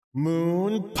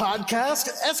Moon Podcast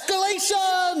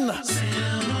Escalation!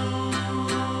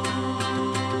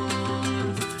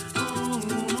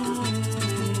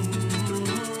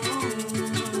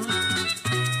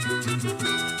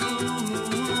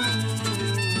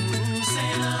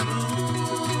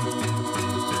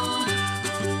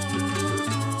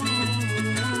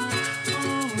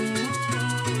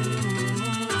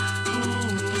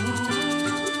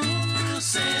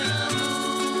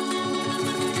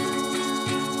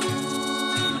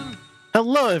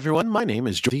 Hello, everyone. My name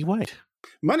is Jordy White.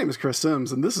 My name is Chris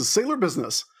Sims, and this is Sailor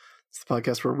Business. It's the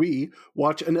podcast where we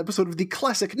watch an episode of the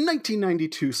classic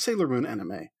 1992 Sailor Moon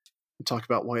anime and talk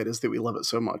about why it is that we love it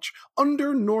so much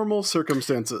under normal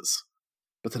circumstances.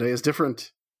 But today is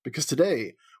different, because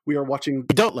today we are watching...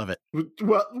 We don't love it.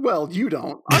 Well, you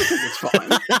don't. I think it's fine.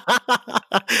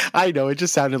 I know, it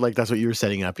just sounded like that's what you were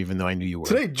setting up, even though I knew you were.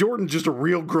 Today, Jordan's just a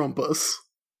real grumpus.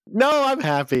 No, I'm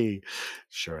happy.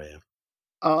 Sure I am.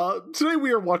 Today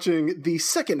we are watching the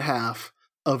second half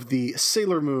of the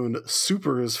Sailor Moon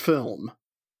Supers film,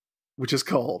 which is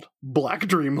called Black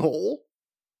Dream Hole.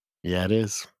 Yeah, it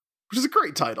is. Which is a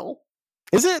great title.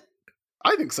 Is it?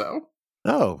 I think so.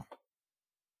 Oh.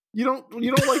 You don't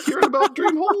like hearing about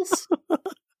dream holes?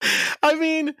 I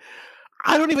mean,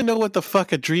 I don't even know what the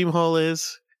fuck a dream hole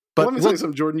is. But let me tell you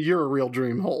something, Jordan. You're a real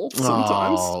dream hole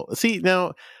sometimes. Oh, see,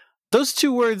 now, those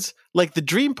two words, like the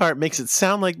dream part makes it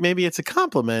sound like maybe it's a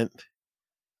compliment.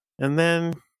 And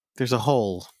then there's a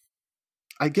hole.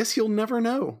 I guess you'll never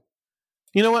know.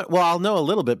 You know what? Well, I'll know a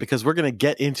little bit because we're going to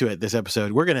get into it this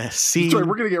episode. We're going to see. Sorry,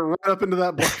 we're going to get right up into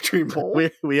that black dream hole.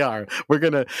 we are. We're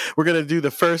gonna do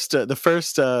the first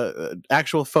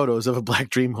actual photos of a black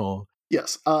dream hole.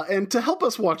 Yes, and to help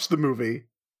us watch the movie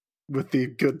with the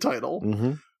good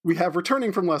title, we have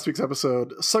returning from last week's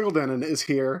episode. Suggle Denon is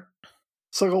here.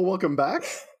 Suggle, welcome back.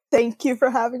 Thank you for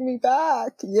having me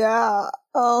back. Yeah.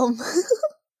 I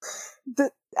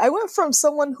went from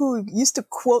someone who used to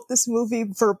quote this movie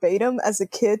verbatim as a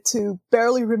kid to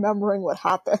barely remembering what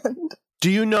happened. Do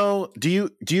you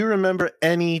remember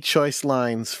any choice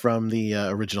lines from the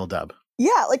original dub?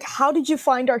 Yeah, like how did you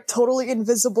find our totally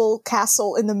invisible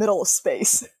castle in the middle of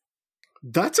space?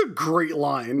 That's a great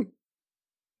line.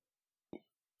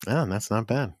 Oh, that's not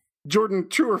bad. Jordan,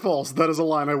 true or false, that is a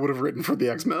line I would have written for the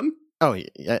X-Men. Oh,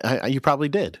 you probably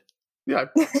did. Yeah,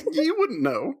 you wouldn't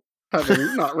know,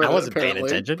 having not read it, I wasn't apparently,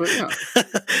 paying attention. But yeah.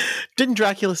 Didn't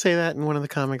Dracula say that in one of the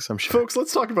comics? I'm sure. Folks,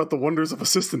 let's talk about the wonders of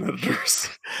assistant editors.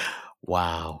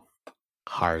 Wow.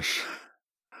 Harsh.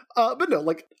 But no,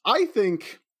 like, I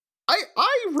think...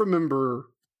 I remember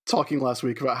talking last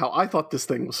week about how I thought this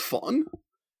thing was fun.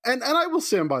 And I will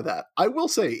stand by that. I will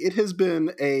say, it has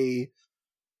been a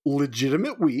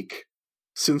legitimate week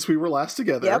since we were last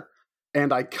together. Yep.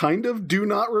 And I kind of do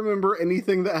not remember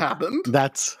anything that happened.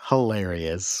 That's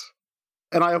hilarious.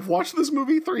 And I have watched this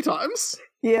movie 3 times.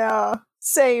 Yeah,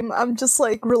 same. I'm just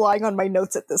like relying on my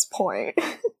notes at this point.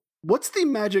 What's the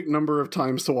magic number of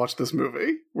times to watch this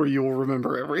movie where you will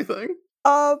remember everything?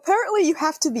 Apparently you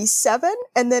have to be 7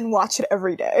 and then watch it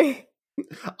every day.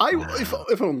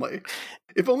 If only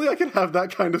I could have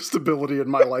that kind of stability in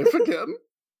my life again.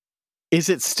 Is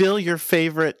it still your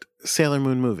favorite Sailor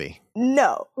Moon movie?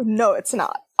 No, it's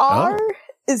not. R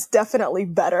is definitely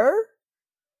better.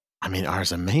 I mean,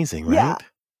 R's amazing, right? Yeah.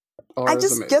 R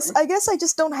is amazing. I guess I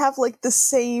just don't have like the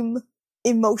same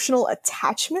emotional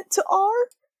attachment to R,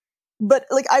 but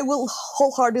like I will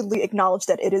wholeheartedly acknowledge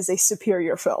that it is a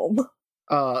superior film.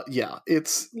 Yeah,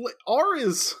 it's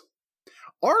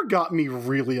R got me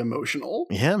really emotional.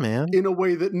 Yeah, man. In a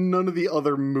way that none of the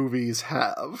other movies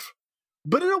have.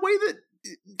 But in a way that,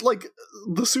 like,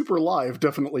 the Super Live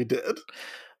definitely did.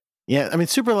 Yeah, I mean,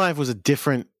 Super Live was a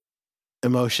different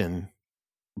emotion,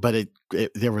 but it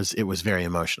was very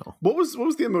emotional. What was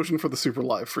the emotion for the Super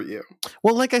Live for you?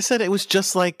 Well, like I said, it was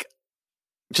just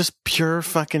pure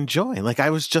fucking joy. Like,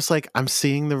 I was just like, I'm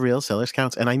seeing the real Sailor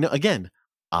Scouts, and I know, again,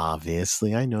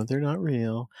 obviously I know they're not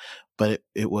real, but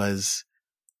it was,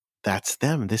 that's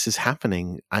them. This is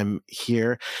happening. I'm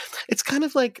here. It's kind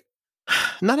of like,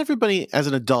 not everybody as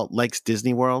an adult likes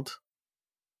Disney World,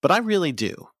 but I really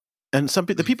do. And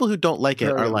the people who don't like it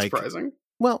Very are like, unsurprising.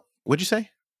 Well, what'd you say?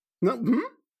 No,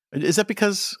 Is that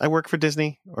because I work for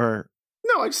Disney or?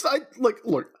 No,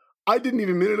 look, I didn't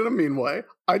even mean it in a mean way.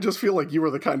 I just feel like you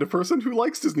are the kind of person who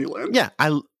likes Disneyland. Yeah,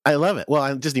 I love it.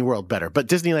 Well, Disney World better, but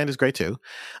Disneyland is great too.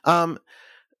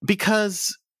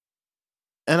 Because,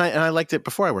 and I liked it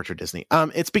before I worked for Disney.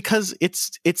 It's because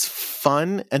it's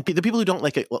fun, and the people who don't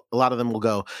like it, a lot of them will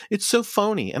go, "It's so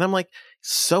phony," and I'm like,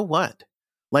 so what?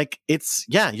 Like,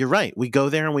 yeah, you're right. We go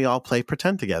there and we all play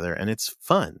pretend together, and it's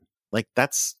fun. Like,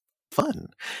 that's fun.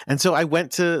 And so I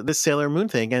went to the Sailor Moon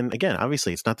thing. And again,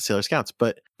 obviously it's not the Sailor Scouts,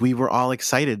 but we were all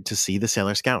excited to see the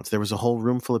Sailor Scouts. There was a whole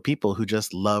room full of people who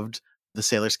just loved the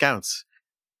Sailor Scouts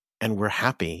and were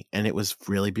happy. And it was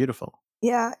really beautiful.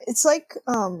 Yeah, it's like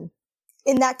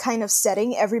in that kind of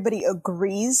setting, everybody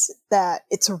agrees that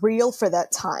it's real for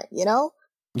that time, you know?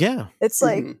 Yeah. It's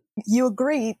like, you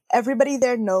agree, everybody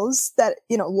there knows that,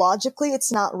 you know, logically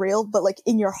it's not real, but like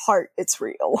in your heart, it's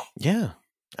real. Yeah,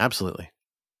 absolutely.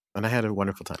 And I had a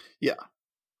wonderful time. Yeah.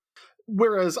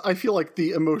 Whereas I feel like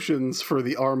the emotions for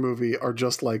the R movie are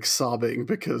just like sobbing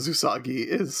because Usagi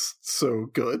is so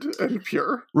good and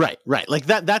pure. Right. Like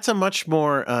that's a much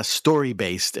more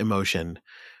story-based emotion.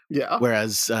 Yeah.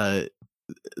 Whereas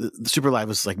Super Live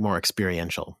was like more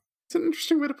experiential. It's an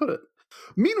interesting way to put it.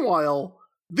 Meanwhile,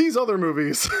 these other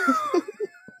movies,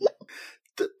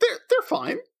 they're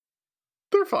fine.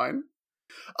 They're fine.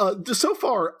 So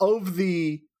far, of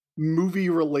the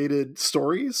movie-related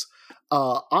stories,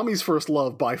 Ami's First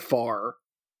Love by far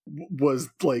was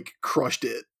like crushed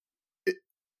it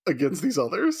against these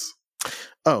others.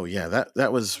 Oh yeah,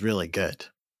 that was really good.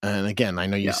 And again, I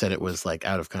know you said it was like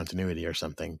out of continuity or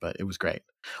something, but it was great.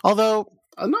 Although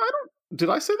no, I don't. Did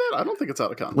I say that? I don't think it's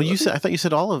out of continuity. Well, I thought you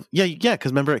said all of yeah,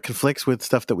 because remember it conflicts with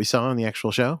stuff that we saw on the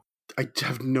actual show. I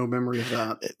have no memory of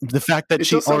that. The fact that it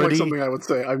she does sound already like something I would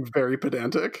say. I'm very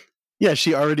pedantic. Yeah,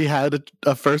 she already had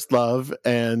a first love,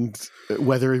 and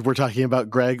whether we're talking about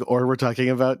Greg or we're talking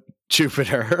about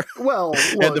Jupiter, well,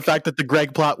 look, and the fact that the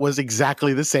Greg plot was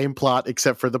exactly the same plot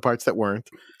except for the parts that weren't.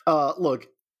 Look,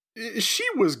 she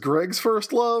was Greg's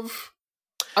first love.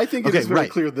 I think it is very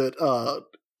clear that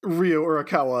Ryo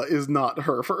Urakawa is not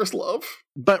her first love.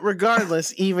 But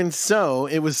regardless, even so,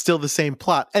 it was still the same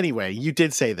plot. Anyway, you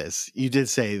did say this. You did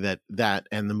say that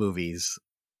and the movies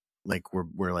like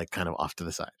were like kind of off to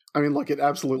the side. I mean, look, it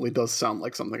absolutely does sound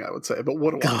like something I would say, but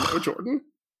what do I know, Jordan?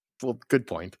 Well, good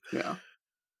point. Yeah.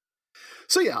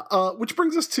 So yeah, which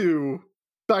brings us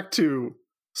back to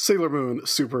Sailor Moon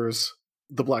Super's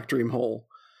The Black Dream Hole,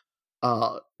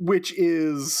 which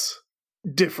is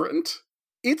different.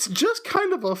 It's just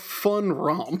kind of a fun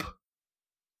romp,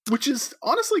 which is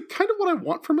honestly kind of what I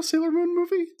want from a Sailor Moon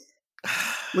movie.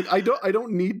 Like, I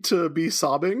don't need to be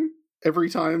sobbing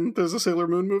every time there's a Sailor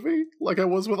Moon movie, like I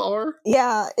was with R.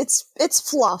 Yeah, it's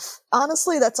fluff.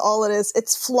 Honestly, that's all it is.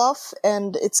 It's fluff,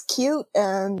 and it's cute,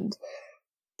 and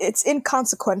it's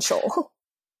inconsequential.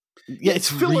 Yeah,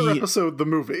 it's filler episode, the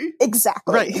movie.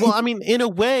 Exactly. Right. Well, I mean, in a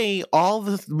way, all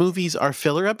the movies are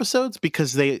filler episodes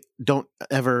because they don't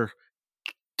ever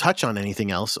touch on anything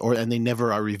else, and they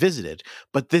never are revisited.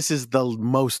 But this is the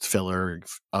most filler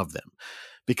of them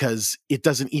because it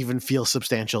doesn't even feel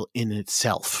substantial in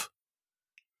itself.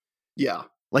 Yeah.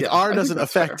 Like R doesn't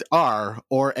affect fair. R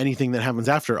or anything that happens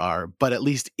after R, but at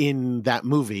least in that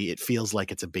movie, it feels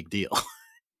like it's a big deal.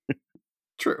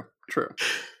 True.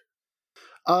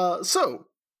 So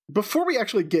before we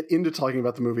actually get into talking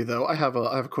about the movie, though, I have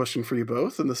a question for you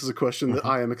both, and this is a question that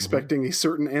I am expecting a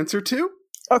certain answer to.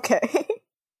 Okay.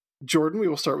 Jordan, we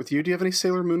will start with you. Do you have any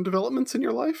Sailor Moon developments in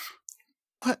your life?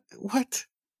 What?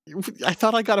 I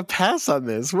thought I got a pass on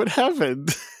this. What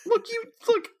happened? Look.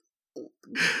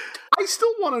 I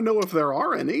still want to know if there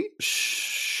are any.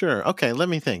 Sure. Okay, let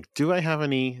me think. Do I have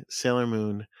any Sailor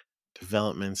Moon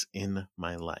developments in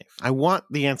my life? I want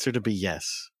the answer to be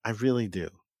yes. I really do.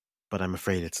 But I'm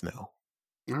afraid it's no.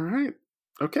 All right.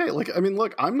 Okay. Look,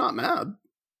 I'm not mad.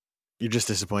 You're just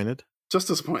disappointed? Just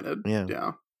disappointed.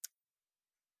 Yeah.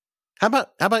 How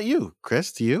about you,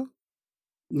 Chris? Do you?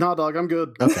 Nah, dog, I'm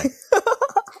good. Okay.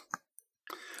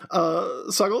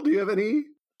 Suggle, do you have any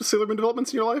Sailor Moon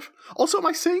developments in your life? Also, am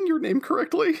I saying your name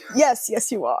correctly? Yes,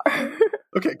 you are.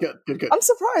 Okay, good. I'm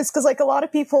surprised because like a lot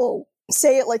of people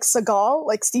say it like Seagal,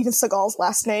 like Steven Seagal's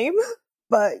last name,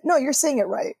 but no, you're saying it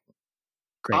right.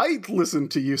 Great. I listened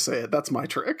to you say it. That's my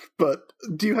trick. But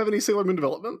do you have any Sailor Moon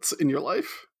developments in your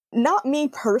life? Not me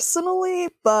personally,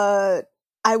 but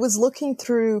I was looking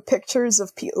through pictures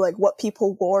of like what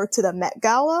people wore to the Met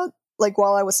Gala, like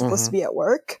while I was supposed to be at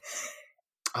work.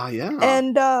 Yeah.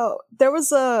 And there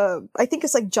was I think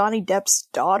it's like Johnny Depp's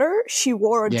daughter. She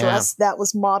wore a dress that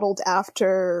was modeled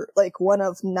after like one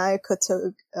of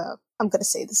Naoko I'm going to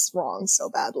say this wrong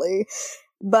so badly,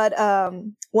 but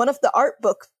one of the art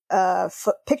book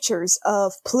pictures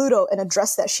of Pluto in a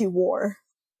dress that she wore.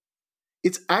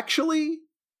 It's actually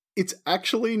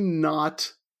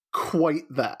not quite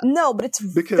that. No, but it's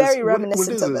very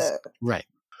reminiscent of it. Right.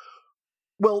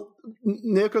 Well,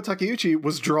 Naoko Takeuchi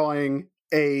was drawing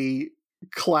a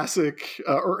classic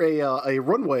or a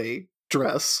runway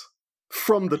dress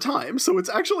from the time, so it's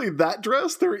actually that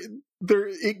dress.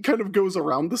 it kind of goes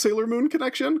around the Sailor Moon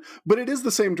connection, but it is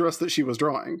the same dress that she was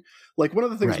drawing. Like, one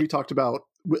of the things we talked about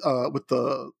with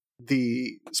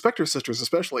the Spectre sisters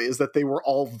especially is that they were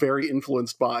all very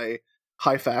influenced by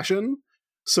high fashion.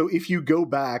 So if you go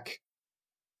back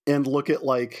and look at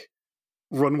like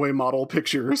runway model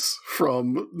pictures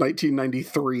from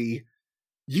 1993,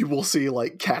 you will see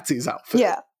like Katsy's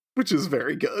outfit, which is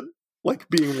very good. Like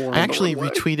being worn. I actually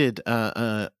retweeted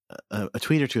a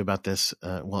tweet or two about this,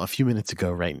 a few minutes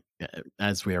ago, right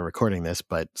as we are recording this,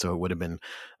 but so it would have been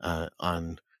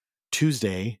on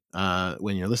Tuesday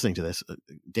when you're listening to this,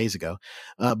 days ago.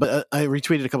 But I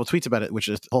retweeted a couple tweets about it, which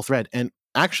is the whole thread. And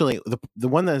actually, the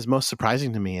one that is most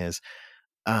surprising to me is,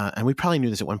 and we probably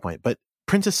knew this at one point, but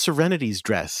Princess Serenity's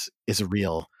dress is a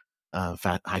real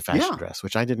high fashion dress,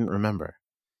 which I didn't remember.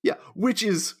 Yeah, which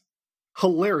is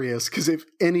hilarious, because if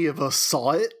any of us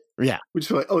saw it, we'd just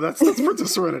be like, oh, that's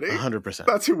Princess Serenity. 100%.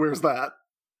 That's who wears that.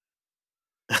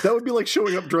 That would be like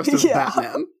showing up dressed as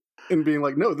Batman and being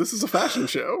like, no, this is a fashion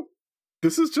show.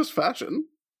 This is just fashion.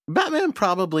 Batman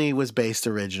probably was based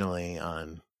originally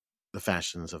on the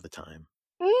fashions of the time.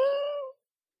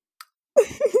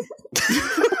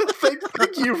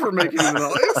 Thank you for making the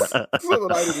noise so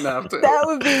that I didn't have to. That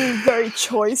would be very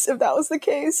choice if that was the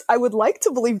case. I would like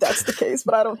to believe that's the case,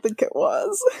 but I don't think it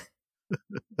was.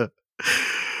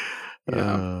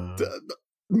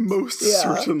 Most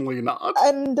certainly not.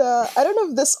 And I don't know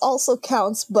if this also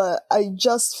counts, but I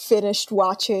just finished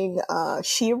watching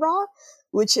She-Ra,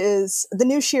 which is the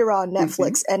new She-Ra on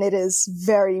Netflix, and it is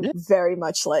very, very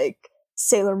much like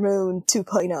Sailor Moon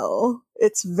 2.0.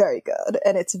 It's very good,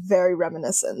 and it's very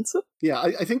reminiscent. Yeah,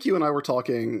 I think you and I were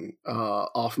talking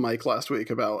off mic last week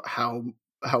about how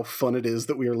fun it is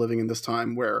that we are living in this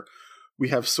time where we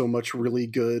have so much really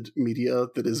good media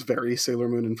that is very Sailor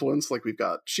Moon influenced. Like, we've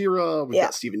got She-Ra, we've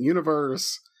got Steven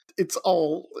Universe. It's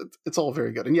all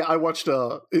very good. And I watched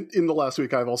in the last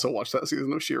week, I've also watched that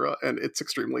season of She-Ra, and it's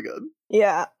extremely good.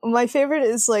 Yeah, my favorite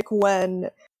is like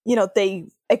when they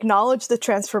acknowledge the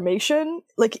transformation,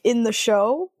 like in the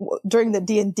show during the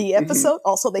D&D episode.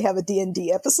 Also, they have a D&D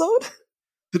episode.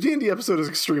 The D&D episode is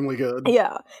extremely good.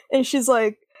 Yeah, and she's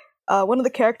like, one of the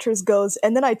characters goes,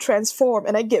 and then I transform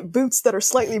and I get boots that are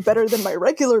slightly better than my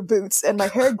regular boots, and my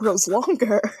hair grows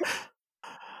longer.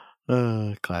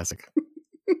 Classic.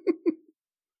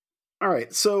 All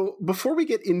right, so before we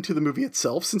get into the movie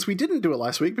itself, since we didn't do it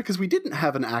last week because we didn't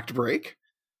have an act break,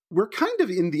 we're kind of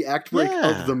in the act break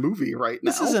of the movie right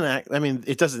now. This is an act. I mean,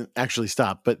 it doesn't actually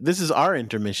stop, but this is our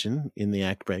intermission in the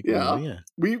act break. Yeah.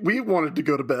 We wanted to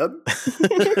go to bed.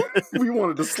 We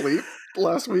wanted to sleep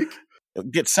last week.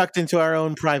 Get sucked into our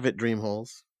own private dream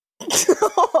holes.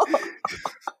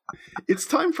 It's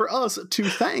time for us to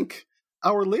thank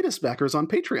our latest backers on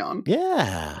Patreon.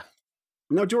 Yeah.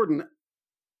 Now, Jordan,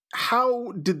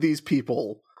 how did these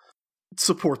people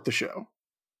support the show?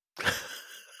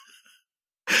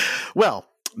 Well,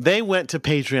 they went to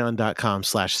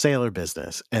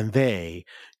patreon.com/sailorbusiness and they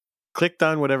clicked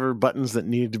on whatever buttons that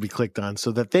needed to be clicked on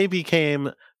so that they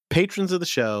became patrons of the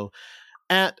show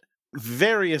at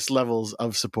various levels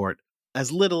of support,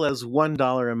 as little as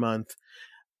 $1 a month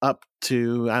up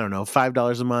to, I don't know,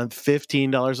 $5 a month,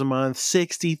 $15 a month,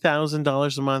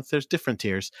 $60,000 a month. There's different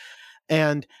tiers.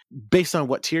 And based on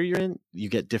what tier you're in, you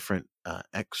get different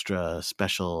extra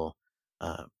special,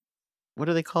 what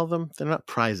do they call them? They're not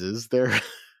prizes. They're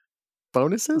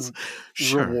bonuses?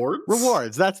 Sure. Rewards?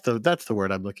 Rewards. That's the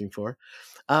word I'm looking for.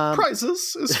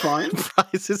 Prizes is fine.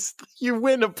 Prizes. You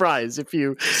win a prize if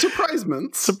you...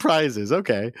 Surprises.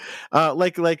 Okay.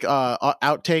 Like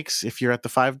outtakes if you're at the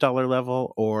 $5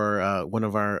 level, or one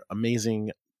of our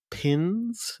amazing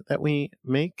pins that we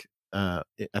make at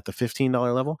the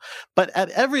 $15 level. But at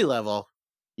every level,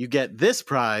 you get this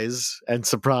prize and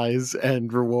surprise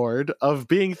and reward of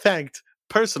being thanked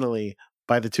personally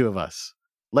by the two of us,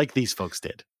 like these folks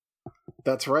did.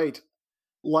 That's right.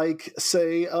 Like,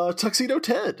 say, Tuxedo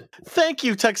Ted. Thank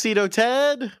you, Tuxedo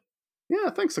Ted. Yeah,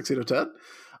 thanks, Tuxedo Ted.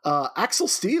 Axel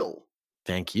Steele.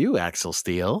 Thank you, Axel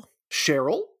Steele.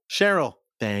 Cheryl,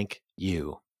 thank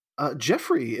you.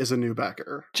 Jeffrey is a new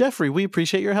backer. Jeffrey, we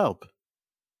appreciate your help.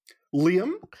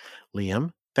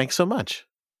 Liam, thanks so much.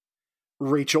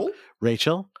 Rachel,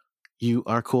 you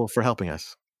are cool for helping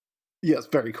us. Yes,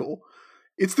 very cool.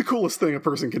 It's the coolest thing a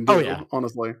person can do,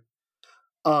 honestly.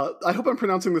 I hope I'm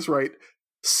pronouncing this right.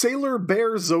 Sailor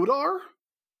Bear Zodar?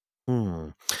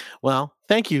 Well,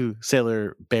 thank you,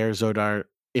 Sailor Bear Zodar,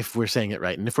 if we're saying it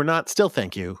right. And if we're not, still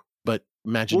thank you. But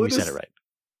imagine we said it right.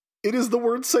 It is the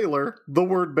word sailor, the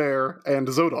word bear, and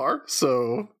Zodar.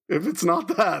 So if it's not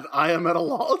that, I am at a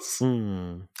loss.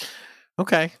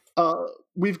 Okay.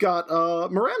 We've got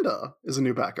Miranda is a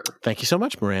new backer. Thank you so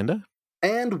much, Miranda.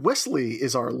 And Wesley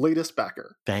is our latest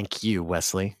backer. Thank you,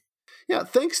 Wesley. Yeah,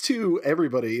 thanks to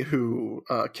everybody who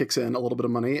kicks in a little bit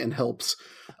of money and helps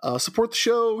support the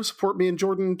show, support me and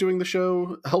Jordan doing the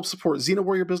show, help support Xena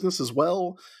Warrior Business as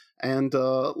well, and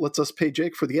lets us pay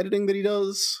Jake for the editing that he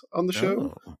does on the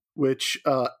show, which,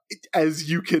 as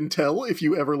you can tell if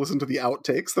you ever listen to the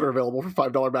outtakes that are available for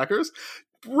 $5 backers,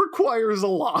 requires a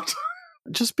lot.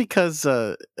 Just because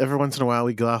every once in a while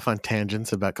we go off on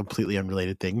tangents about completely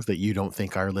unrelated things that you don't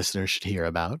think our listeners should hear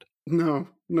about. No,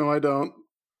 I don't.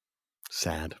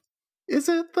 Sad. Is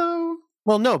it, though?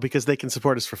 Well, no, because they can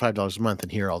support us for $5 a month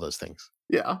and hear all those things.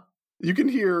 Yeah. You can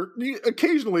hear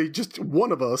occasionally just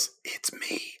one of us, it's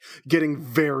me, getting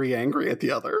very angry at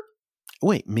the other.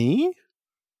 Wait, me?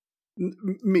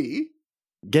 Me?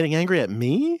 Getting angry at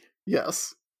me?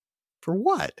 Yes. For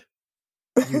what?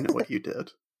 You know what you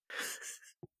did.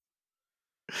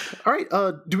 All right,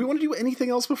 do we want to do anything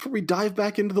else before we dive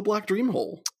back into the Black Dream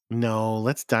Hole? No,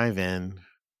 let's dive in.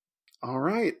 All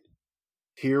right.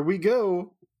 Here we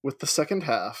go with the second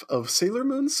half of Sailor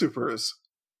Moon Super's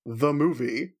The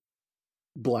Movie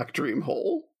Black Dream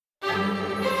Hole.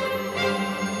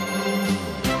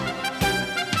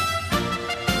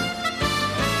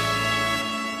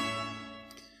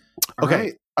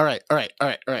 Okay. All right.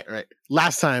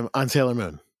 Last time on Sailor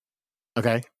Moon.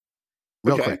 Okay.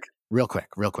 Real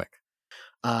quick.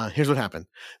 Here's what happened.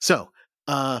 So,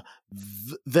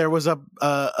 there was a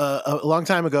long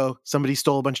time ago, somebody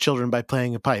stole a bunch of children by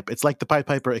playing a pipe. It's like the Pied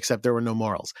Piper, except there were no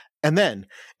morals. And then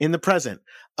in the present,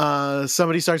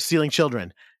 somebody starts stealing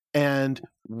children. And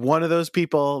one of those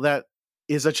people that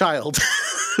is a child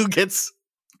who gets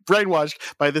brainwashed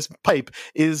by this pipe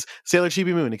is Sailor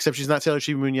Chibi Moon, except she's not Sailor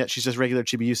Chibi Moon yet. She's just regular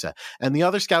Chibiusa. And the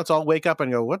other scouts all wake up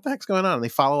and go, what the heck's going on? And they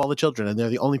follow all the children. And they're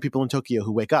the only people in Tokyo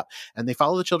who wake up. And they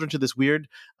follow the children to this weird,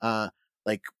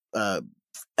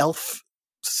 elf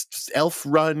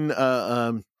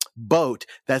run boat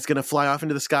that's going to fly off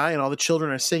into the sky, and all the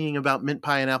children are singing about mint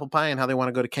pie and apple pie and how they want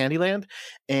to go to Candyland.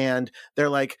 And they're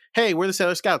like, hey, we're the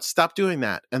Sailor Scouts, stop doing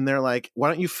that. And they're like, why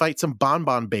don't you fight some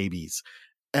bonbon babies?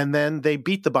 And then they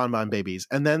beat the bonbon babies.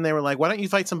 And then they were like, why don't you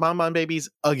fight some bonbon babies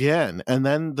again? And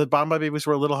then the bonbon babies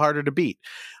were a little harder to beat.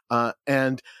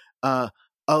 Actually,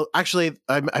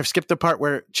 I've skipped the part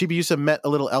where Chibiusa met a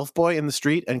little elf boy in the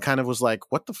street and kind of was like,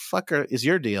 what the fuck is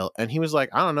your deal? And he was like,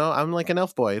 I don't know. I'm like an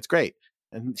elf boy. It's great.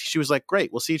 And she was like,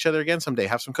 great. We'll see each other again someday.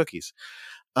 Have some cookies.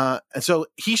 And so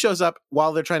he shows up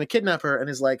while they're trying to kidnap her and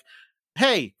is like,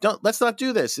 hey, let's not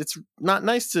do this. It's not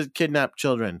nice to kidnap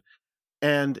children.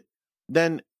 And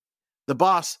then the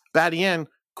boss,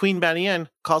 Queen Badian,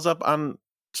 calls up on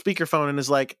speakerphone and is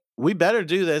like, we better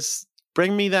do this.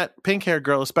 Bring me that pink-haired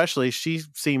girl especially. She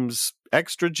seems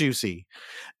extra juicy.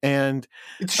 And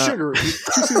it's sugary.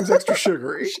 She seems extra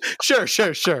sugary. Sure.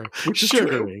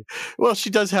 Sugary. Well, she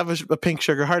does have a pink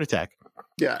sugar heart attack.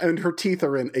 Yeah, and her teeth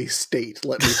are in a state,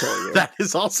 let me tell you. That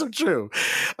is also true.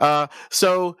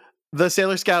 So the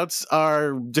Sailor Scouts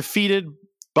are defeated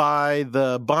by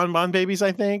the bonbon babies,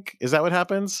 I think. Is that what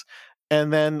happens?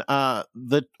 And then all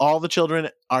the children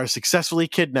are successfully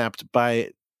kidnapped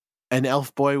by an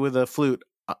elf boy with a flute,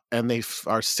 and they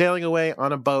are sailing away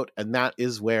on a boat, and that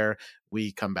is where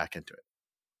we come back into it.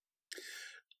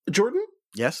 Jordan?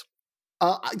 Yes?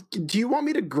 Do you want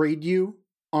me to grade you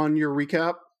on your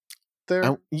recap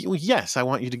there? Yes, I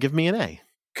want you to give me an A.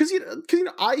 Because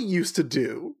I used to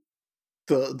do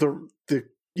the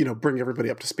bring everybody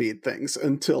up to speed things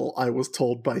until I was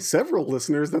told by several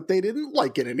listeners that they didn't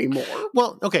like it anymore.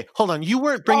 Well, okay, hold on. You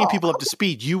weren't bringing people up to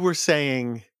speed. You were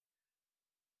saying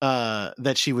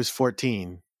that she was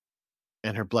 14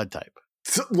 and her blood type.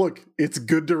 So, look, it's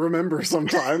good to remember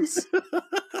sometimes.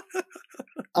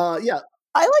 Yeah.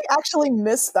 I actually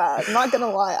miss that. I'm not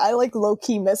gonna lie. I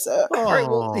low-key miss it. All right,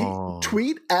 well,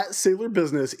 tweet at Sailor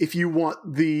Business if you want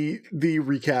the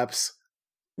recaps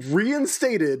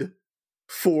reinstated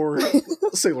for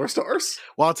Sailor Stars.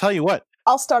 Well, I'll tell you what.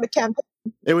 I'll start a campaign.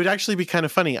 It would actually be kind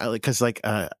of funny because,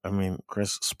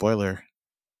 Chris, spoiler,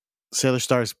 Sailor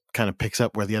Stars kind of picks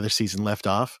up where the other season left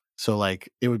off. So,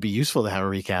 it would be useful to have a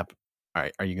recap. All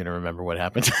right, are you going to remember what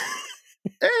happened?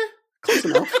 Close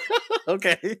enough.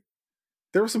 Okay.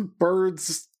 There were some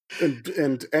birds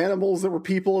and animals that were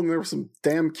people, and there were some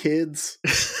damn kids.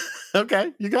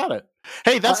 Okay, you got it.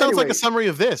 Hey, that sounds like a summary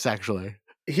of this, actually.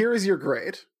 Here is your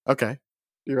grade. Okay.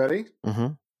 You ready?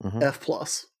 Mm-hmm. F+.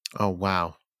 Oh,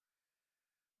 wow.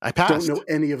 I passed. Don't know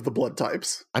any of the blood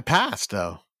types. I passed,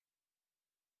 though.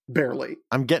 Barely.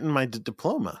 I'm getting my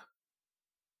diploma.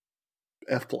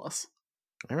 F+.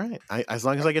 All right. As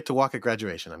long as I get to walk at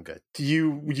graduation, I'm good.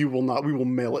 You will not. We will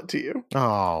mail it to you.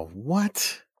 Oh,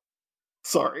 what?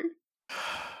 Sorry.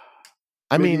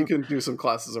 I Maybe mean, you can do some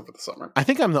classes over the summer. I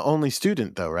think I'm the only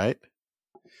student, though, right?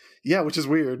 Yeah, which is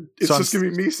weird. It's So just going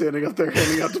to be me standing up there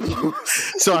handing out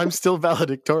diplomas. So I'm still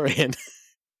valedictorian.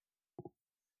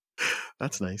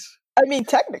 That's nice. I mean,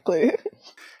 technically.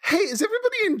 Hey, is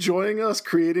everybody enjoying us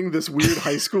creating this weird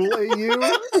high school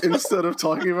AU instead of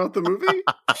talking about the movie?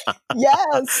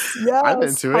 Yes. I'm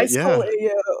into it, High school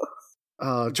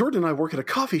AU. Jordan and I work at a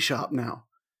coffee shop now.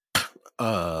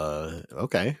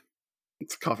 Okay.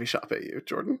 It's a coffee shop AU,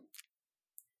 Jordan.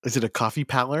 Is it a coffee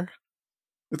parlor?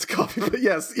 It's coffee.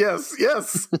 Yes.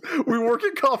 We work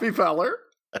at Coffee Parlor.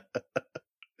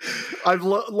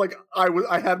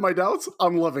 I had my doubts.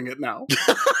 I'm loving it now.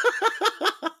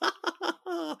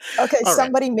 Okay, All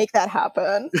somebody make that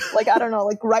happen. Like, I don't know,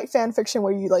 like write fan fiction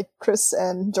where you like Chris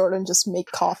and Jordan just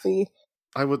make coffee.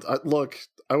 I would love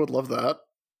that.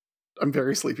 I'm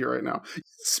very sleepy right now.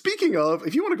 Speaking of,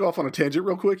 if you want to go off on a tangent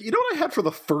real quick, you know what I had for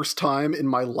the first time in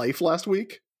my life last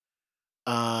week?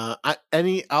 I'm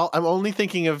only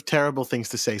thinking of terrible things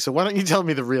to say. So why don't you tell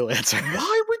me the real answer?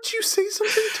 Why would you say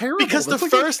something terrible? Because the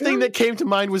first thing that came to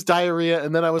mind was diarrhea,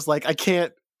 and then I was like, I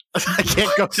can't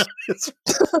go down this.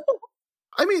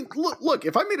 I mean, look,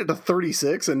 if I made it to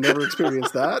 36 and never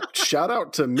experienced that, shout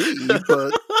out to me,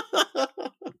 but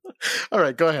all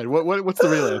right, go ahead. What's the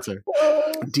real answer?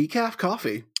 Decaf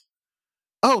coffee.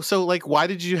 Oh, so like, why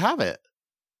did you have it?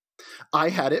 I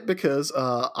had it because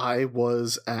I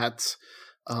was at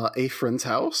a friend's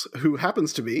house who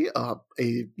happens to be a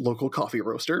local coffee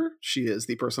roaster. She is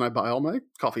the person I buy all my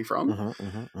coffee from.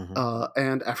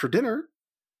 And after dinner,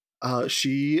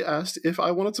 she asked if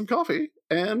I wanted some coffee,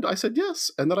 and I said yes,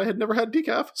 and that I had never had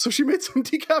decaf. So she made some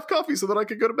decaf coffee so that I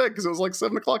could go to bed because it was like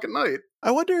 7 o'clock at night.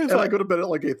 I wonder if I go to bed at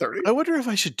like 8:30. I wonder if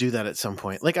I should do that at some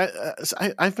point. Like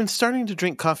I've been starting to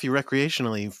drink coffee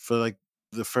recreationally for like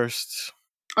the first.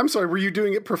 I'm sorry, were you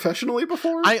doing it professionally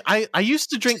before? I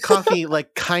used to drink coffee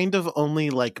like kind of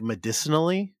only like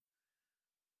medicinally,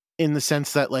 in the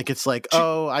sense that like it's like,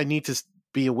 oh, I need to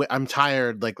be away. I'm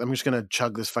tired. Like I'm just gonna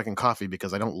chug this fucking coffee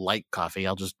because I don't like coffee.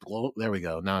 I'll just there we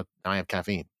go. Now I have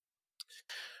caffeine.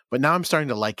 But now I'm starting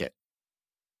to like it.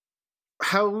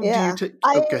 How do you take?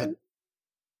 Go ahead.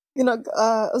 You know,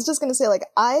 I was just gonna say, like,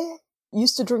 I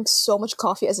used to drink so much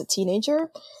coffee as a teenager,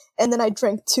 and then I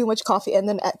drank too much coffee, and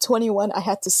then at 21, I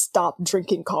had to stop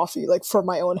drinking coffee, like, for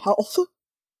my own health.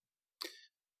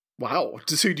 Wow.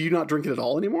 So do you not drink it at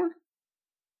all anymore?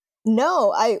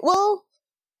 No,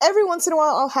 every once in a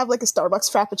while I'll have, like, a Starbucks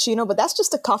Frappuccino, but that's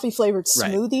just a coffee-flavored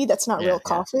smoothie. That's not real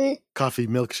coffee. Coffee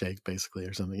milkshake, basically,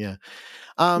 or something, yeah.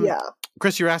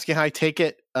 Chris, you're asking how I take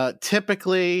it.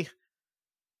 Typically,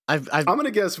 I'm going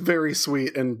to guess very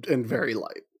sweet and very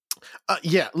light.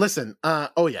 Yeah, listen.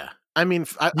 Oh, yeah. I mean,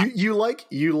 you like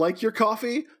your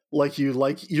coffee like you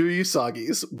like your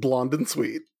Usagi's, blonde and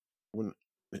sweet.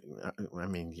 I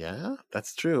mean, yeah,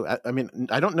 that's true. I mean,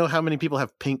 I don't know how many people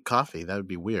have pink coffee. That would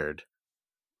be weird.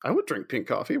 I would drink pink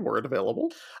coffee were it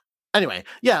available. Anyway,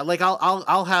 yeah, like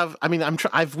I'll have. I mean,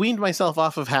 I've weaned myself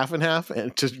off of half and half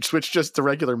and to switch just to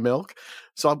regular milk.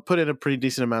 So I'll put in a pretty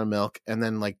decent amount of milk and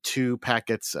then like 2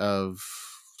 packets of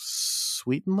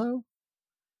Sweet and Low.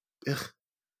 Ugh.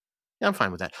 Yeah, I'm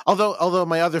fine with that. Although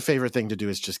my other favorite thing to do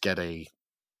is just get a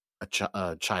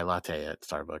chai latte at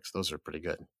Starbucks. Those are pretty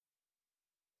good.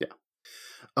 Yeah.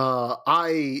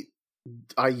 I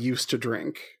used to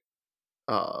drink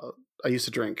half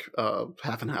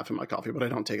and half in my coffee, but I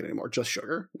don't take it anymore. Just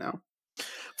sugar now.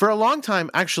 For a long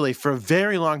time, actually, for a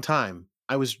very long time,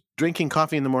 I was drinking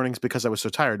coffee in the mornings because I was so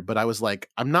tired, but I was like,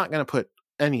 I'm not going to put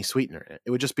any sweetener in it. It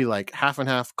would just be like half and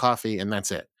half coffee and that's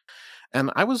it.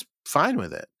 And I was fine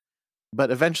with it. But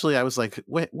eventually I was like,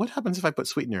 wait, what happens if I put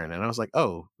sweetener in it? And I was like,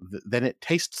 oh, then it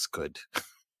tastes good.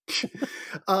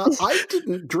 I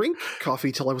didn't drink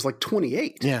coffee till I was like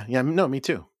 28. Yeah, no, me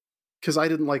too. Because I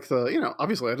didn't like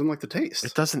obviously I didn't like the taste.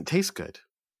 It doesn't taste good.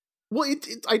 Well,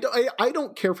 I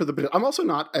don't care for the bitter. I'm also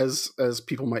not, as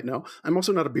people might know, I'm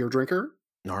also not a beer drinker.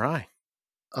 Nor I.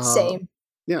 Same.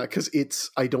 Yeah, because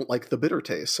I don't like the bitter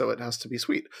taste, so it has to be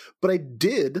sweet. But I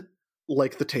did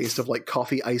like the taste of like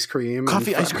coffee ice cream,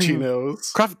 coffee ice cream.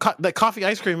 That coffee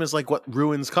ice cream is like what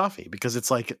ruins coffee, because it's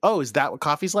like, oh, is that what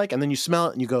coffee's like? And then you smell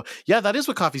it and you go, yeah, that is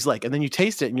what coffee's like. And then you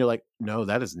taste it and you're like, no,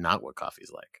 that is not what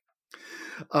coffee's like.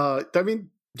 I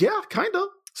mean, yeah, kind of.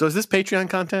 So is this Patreon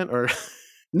content or?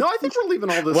 No, I think we're leaving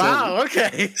all this. Wow. in.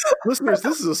 Okay. Listeners,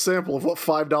 this is a sample of what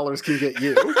 $5 can get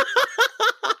you.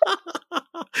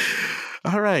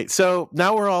 All right. So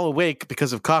now we're all awake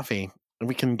because of coffee. And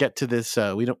we can get to this.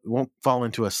 We won't fall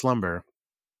into a slumber.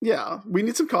 Yeah, we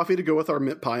need some coffee to go with our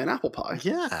mint pie and apple pie.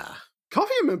 Yeah.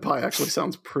 Coffee and mint pie actually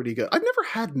sounds pretty good. I've never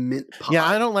had mint pie. Yeah,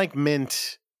 I don't like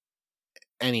mint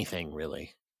anything,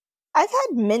 really. I've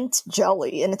had mint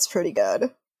jelly, and it's pretty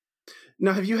good.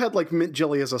 Now, have you had like mint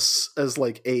jelly as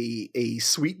a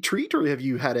sweet treat, or have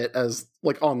you had it as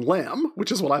like on lamb,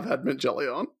 which is what I've had mint jelly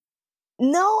on?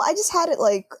 No, I just had it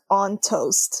like on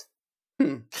toast.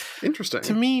 Interesting.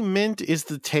 To me, mint is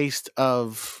the taste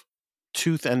of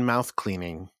tooth and mouth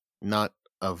cleaning, not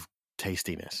of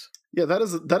tastiness. Yeah, that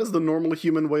is the normal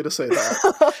human way to say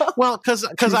that. Well, because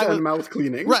I was mouth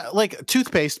cleaning, right, like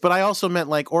toothpaste, but I also meant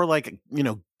like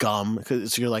gum,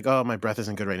 because you're like, oh, my breath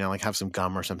isn't good right now, like have some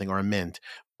gum or something, or a mint,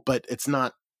 but it's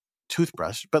not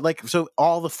toothbrush. But like, so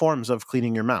all the forms of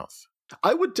cleaning your mouth.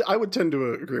 I would tend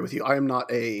to agree with you. I am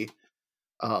not a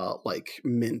like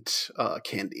mint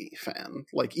candy fan.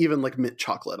 Like even like mint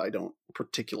chocolate, I don't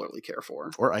particularly care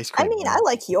for. Or ice cream. I mean, I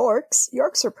like Yorks.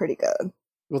 Yorks are pretty good.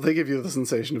 Well, they give you the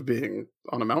sensation of being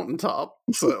on a mountaintop,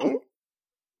 so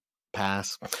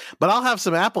pass. But I'll have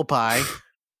some apple pie.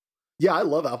 Yeah, I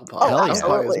love apple pie. Oh, apple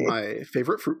absolutely. pie is my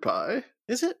favorite fruit pie.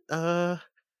 Is it? Yeah,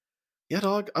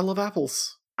 dog. I love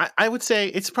apples. I would say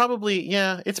it's probably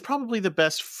the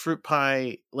best fruit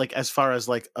pie, like as far as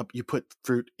like you put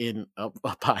fruit in a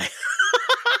pie.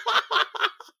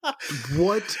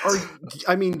 What are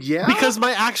I mean, yeah. Because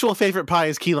my actual favorite pie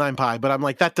is key lime pie, but I'm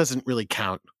like, that doesn't really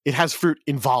count. It has fruit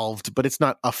involved, but it's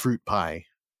not a fruit pie.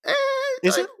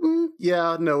 Is it?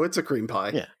 Yeah, no, it's a cream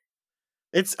pie. Yeah.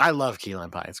 I love key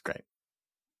lime pie. It's great.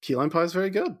 Key lime pie is very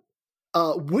good.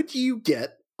 Would you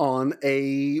get on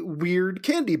a weird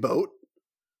candy boat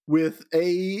with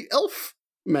a elf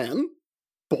man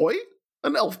boy?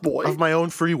 An elf boy. Of my own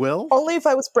free will? Only if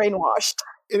I was brainwashed.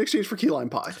 In exchange for key lime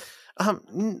pie.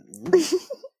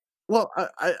 Well,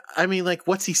 I mean, like,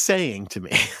 what's he saying to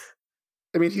me?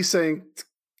 I mean, he's saying,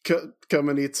 come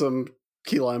and eat some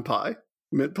key lime pie.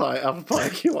 Mint pie, apple pie,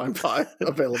 key lime pie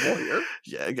available here.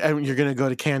 Yeah, and you're going to go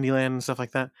to Candyland and stuff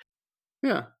like that?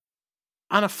 Yeah.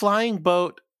 On a flying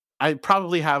boat, I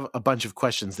probably have a bunch of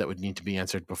questions that would need to be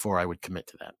answered before I would commit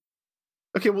to that.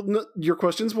 Okay, well, your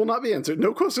questions will not be answered.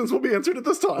 No questions will be answered at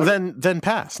this time. Well, then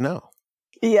pass, no.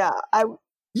 Yeah,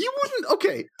 You wouldn't?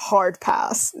 Okay. Hard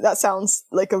pass. That sounds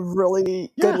like a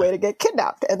really good way to get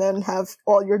kidnapped and then have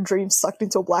all your dreams sucked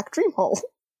into a black dream hole.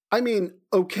 I mean,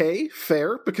 okay,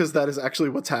 fair, because that is actually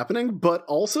what's happening, but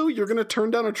also you're going to turn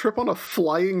down a trip on a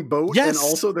flying boat and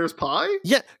also there's pie?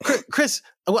 Yeah, Chris,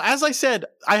 well, as I said,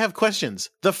 I have questions.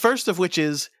 The first of which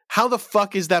is, how the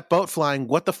fuck is that boat flying?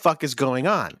 What the fuck is going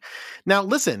on? Now,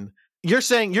 listen, you're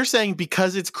saying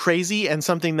because it's crazy and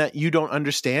something that you don't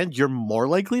understand, you're more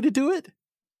likely to do it?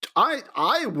 I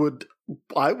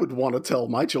would want to tell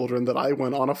my children that I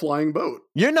went on a flying boat.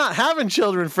 You're not having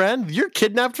children, friend. You're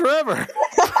kidnapped forever.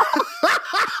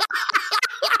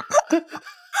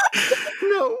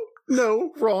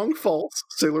 No, wrong, false.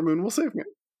 Sailor Moon will save me.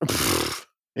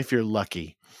 If you're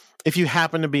lucky. If you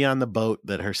happen to be on the boat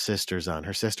that her sister's on.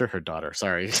 Her daughter.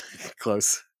 Sorry.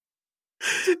 Close.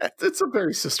 It's a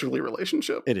very sisterly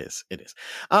relationship. It is.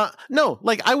 No,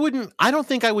 like I don't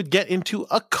think I would get into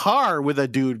a car with a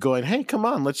dude going, hey, come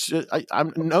on, let's,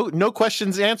 I'm no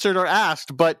questions answered or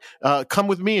asked, but come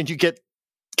with me and you get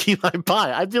key lime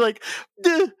pie. I'd be like,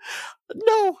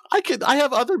 no, I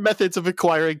have other methods of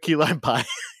acquiring key lime pie.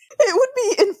 It would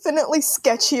be infinitely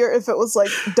sketchier if it was like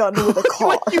done with a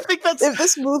car. You think that's if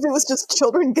this movie was just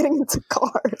children getting into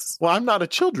cars? Well, I'm not a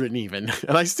children even,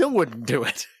 and I still wouldn't do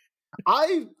it.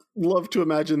 I love to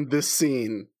imagine this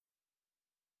scene,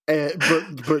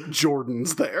 but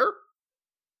Jordan's there.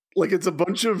 Like it's a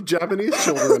bunch of Japanese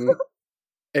children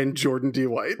and Jordan D.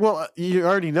 White. Well, you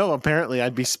already know, apparently,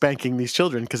 I'd be spanking these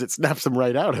children because it snaps them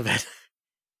right out of it.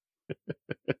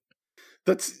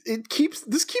 This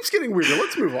keeps getting weirder.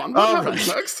 Let's move on. What happens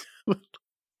next?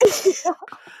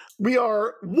 We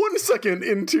are 1 second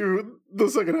into the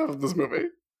second half of this movie.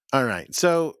 All right.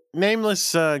 So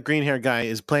nameless green hair guy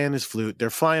is playing his flute. They're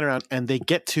flying around and they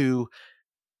get to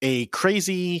a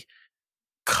crazy,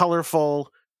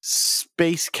 colorful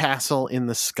space castle in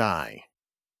the sky.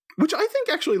 Which I think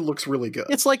actually looks really good.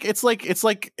 It's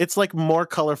like more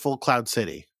colorful Cloud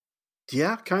City.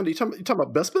 Yeah, kind of. You talking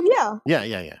about Bespin? Yeah.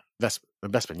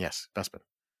 Bespin, yes, Bespin.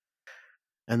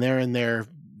 And they're in their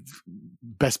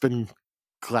Bespin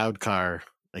cloud car,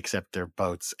 except they're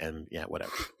boats and yeah,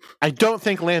 whatever. I don't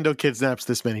think Lando kidnaps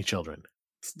this many children.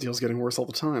 This deal's getting worse all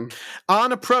the time.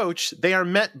 On approach, they are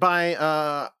met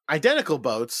by identical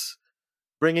boats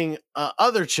bringing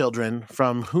other children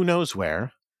from who knows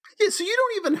where. Yeah, so you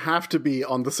don't even have to be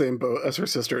on the same boat as her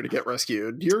sister to get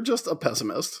rescued. You're just a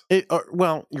pessimist.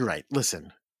 Well, you're right.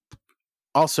 Listen,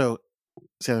 Also,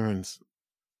 Sailor Moon's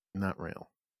not real.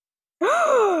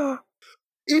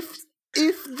 If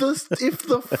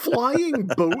the flying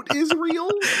boat is real,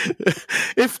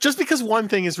 If just because one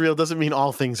thing is real doesn't mean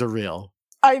all things are real.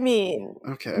 I mean,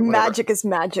 okay, magic is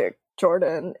magic,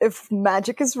 Jordan. If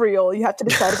magic is real, you have to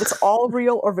decide if it's all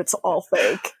real or if it's all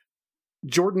fake.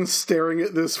 Jordan's staring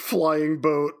at this flying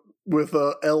boat with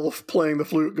a elf playing the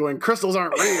flute going, crystals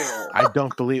aren't real. I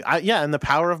don't believe. And the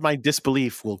power of my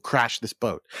disbelief will crash this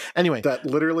boat. Anyway. That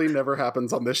literally never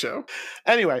happens on this show.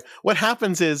 Anyway, what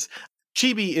happens is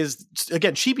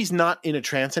Chibi's not in a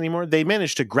trance anymore. They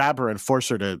managed to grab her and force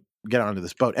her to get onto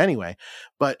this boat anyway,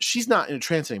 but she's not in a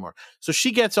trance anymore. So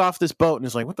she gets off this boat and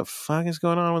is like, what the fuck is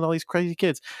going on with all these crazy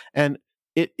kids? And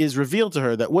it is revealed to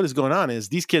her that what is going on is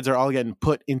these kids are all getting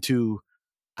put into,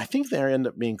 I think they end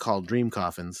up being called dream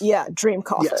coffins. Yeah, dream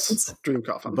coffins. Yes, dream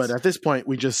coffins. But at this point,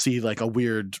 we just see like a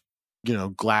weird,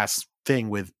 glass thing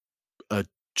with a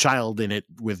child in it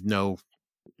with no,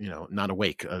 not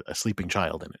awake, a sleeping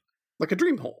child in it. Like a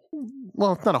dream hole.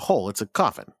 Well, it's not a hole; it's a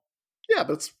coffin. Yeah,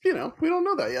 but it's, we don't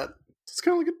know that yet. It's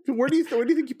kind of like, where do you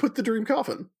think you put the dream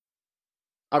coffin?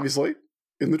 Obviously,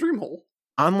 in the dream hole.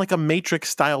 On like a Matrix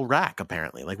style rack,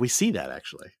 apparently. Like we see that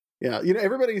actually. Yeah,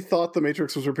 everybody thought the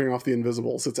Matrix was ripping off the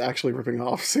Invisibles. It's actually ripping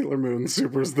off Sailor Moon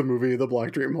Super's the movie, The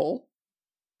Black Dream Hole.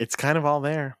 It's kind of all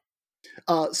there.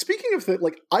 Speaking of that,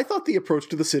 like, I thought the approach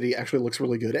to the city actually looks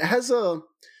really good. It has a...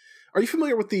 Are you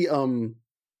familiar with the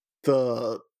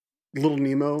Little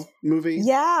Nemo movie?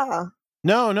 Yeah.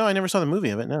 No, I never saw the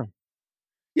movie of it, no.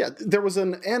 Yeah, there was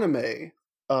an anime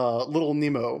Little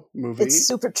Nemo movie. It's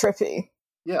super trippy.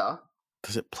 Yeah.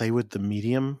 Does it play with the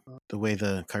medium the way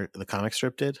the comic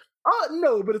strip did?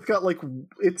 No, but it's got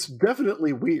it's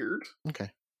definitely weird. Okay.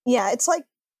 Yeah, it's like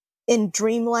in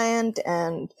Dreamland,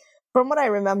 and from what I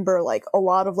remember, like a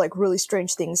lot of like really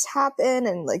strange things happen,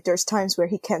 and like there's times where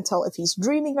he can't tell if he's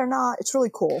dreaming or not. It's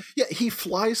really cool. Yeah, he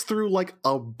flies through like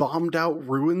a bombed out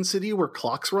ruin city where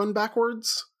clocks run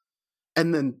backwards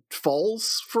and then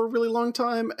falls for a really long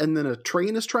time, and then a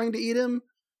train is trying to eat him,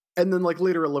 and then like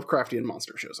later a Lovecraftian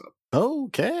monster shows up.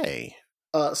 Okay.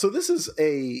 So this is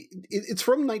it's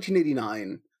from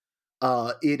 1989.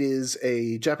 It is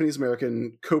a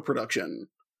Japanese-American co-production.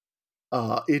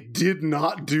 It did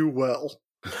not do well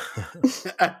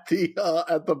at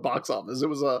the box office. It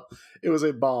was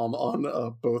a bomb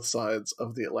on both sides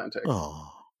of the Atlantic. Oh.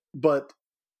 But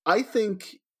I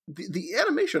think the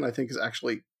animation I think is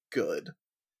actually good.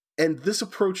 And this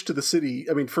approach to the city,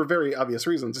 I mean, for very obvious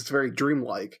reasons, it's very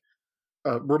dreamlike,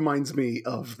 reminds me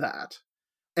of that.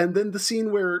 And then the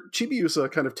scene where Chibiusa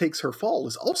kind of takes her fall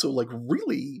is also like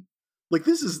really like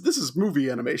this is movie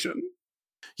animation.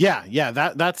 Yeah,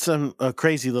 that's a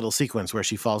crazy little sequence where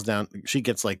she falls down. She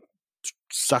gets like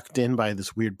sucked in by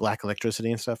this weird black electricity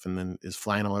and stuff, and then is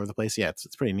flying all over the place. Yeah,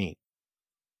 it's pretty neat.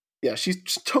 Yeah, she's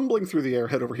just tumbling through the air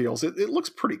head over heels. It looks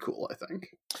pretty cool, I think.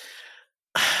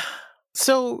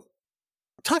 So,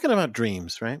 talking about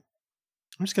dreams, right?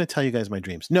 I'm just going to tell you guys my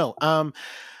dreams. No,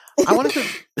 I wanted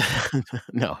to.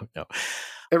 No.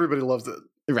 Everybody loves it,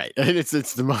 right?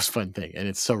 It's the most fun thing, and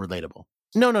it's so relatable.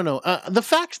 No. The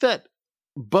fact that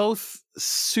both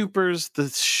Supers the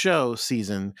show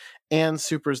season and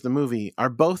Supers the movie are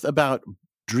both about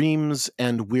dreams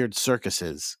and weird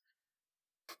circuses.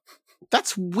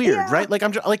 That's weird, yeah. Right? Like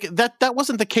I'm like that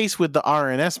wasn't the case with the R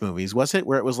and S movies, was it?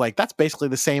 Where it was like that's basically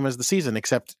the same as the season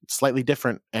except slightly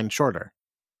different and shorter.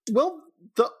 Well,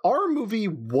 the R movie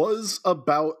was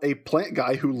about a plant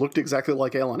guy who looked exactly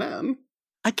like Alan.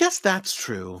 I guess that's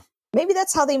true. Maybe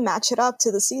that's how they match it up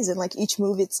to the season. Like each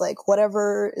movie, it's like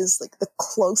whatever is like the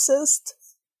closest.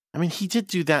 I mean, he did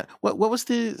do that. What was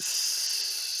the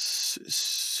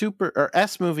Super or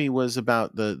S movie was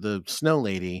about the snow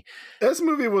lady. S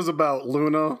movie was about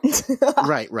Luna.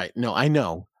 Right. No, I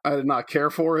know. I did not care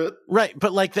for it. Right,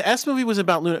 but like the S movie was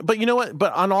about Luna. But you know what?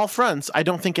 But on all fronts, I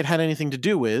don't think it had anything to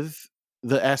do with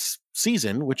the S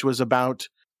season, which was about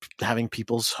having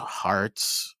people's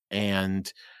hearts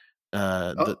and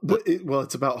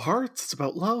it's about hearts. It's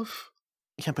about love.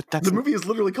 Yeah, but that's the movie is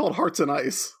literally called Hearts and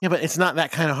Ice. Yeah, but it's not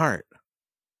that kind of heart.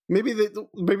 Maybe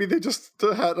they just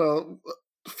had a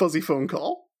fuzzy phone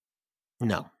call.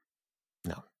 No,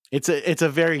 it's a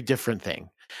very different thing.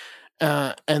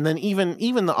 And then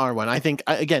even the R one, I think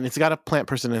again, it's got a plant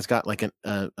person and it's got like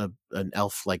an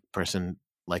elf like person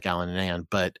like Alan and Anne,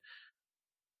 but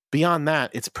beyond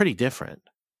that, it's pretty different.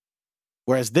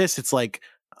 Whereas this, it's like,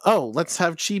 oh, let's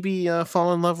have Chibi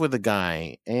fall in love with a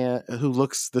guy who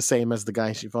looks the same as the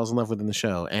guy she falls in love with in the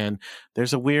show, and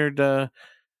there's a weird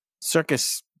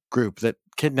circus group that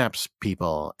kidnaps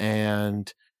people,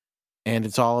 and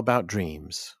it's all about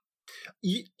dreams.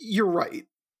 You're right.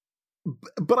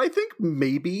 But I think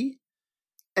maybe,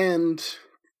 and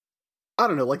I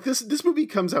don't know, like this movie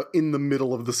comes out in the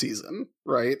middle of the season,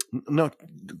 right? No,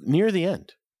 near the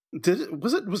end.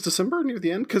 Was December near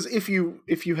the end? Because if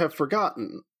you have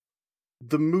forgotten,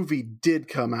 the movie did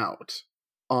come out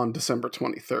on December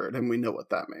 23rd, and we know what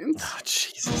that means. Oh,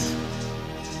 Jesus.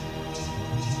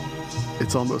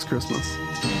 It's almost Christmas.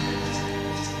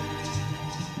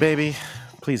 Baby,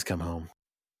 please come home.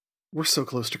 We're so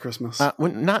close to Christmas.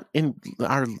 Not in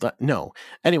our... No.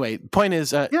 Anyway, point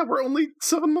is... yeah, we're only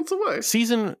 7 months away.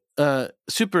 Season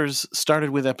Supers started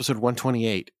with episode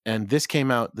 128, and this came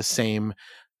out the same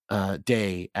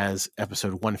day as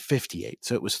episode 158.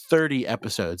 So it was 30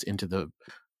 episodes into the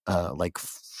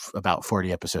about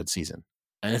 40 episode season.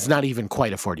 And it's not even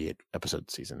quite a 48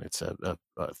 episode season. It's a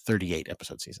 38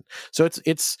 episode season. So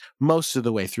it's most of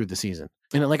the way through the season.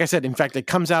 And like I said, in fact, it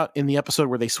comes out in the episode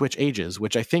where they switch ages,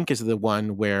 which I think is the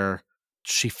one where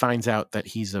she finds out that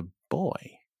he's a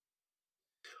boy.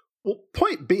 Well,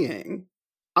 point being,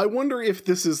 I wonder if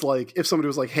this is like, if somebody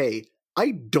was like, hey,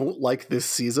 I don't like this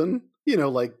season, you know,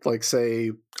 like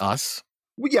say us.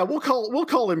 Yeah, we'll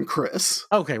call him Chris.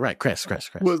 Okay, right, Chris.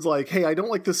 Was like, hey, I don't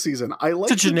like this season. I like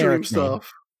the dream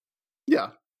stuff. Yeah.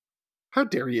 How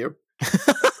dare you?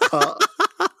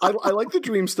 I like the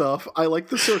dream stuff. I like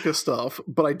the circus stuff,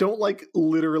 but I don't like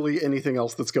literally anything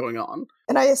else that's going on.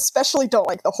 And I especially don't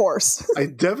like the horse. I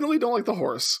definitely don't like the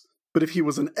horse. But if he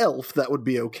was an elf, that would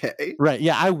be okay. Right.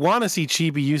 Yeah, I want to see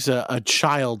Chibiusa, a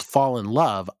child, fall in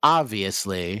love,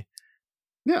 obviously.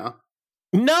 Yeah.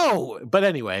 No! But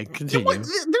anyway, continue. There's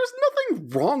nothing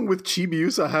wrong with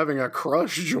Chibiusa having a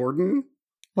crush, Jordan.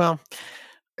 Well,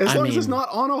 as long as it's not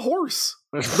on a horse.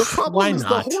 The problem is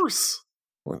the horse.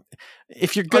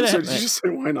 If you're gonna, did you just say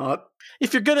why not?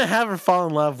 If you're gonna have her fall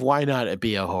in love, why not it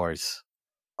be a horse?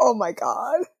 Oh my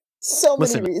god! So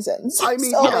many reasons. I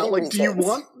mean, so yeah. Like, reasons.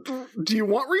 do you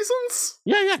want reasons?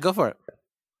 Yeah, go for it.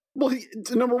 Well,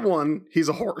 number one, he's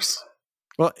a horse.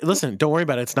 Well, listen, don't worry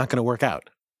about it. It's not going to work out.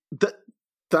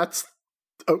 That's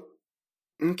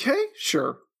okay.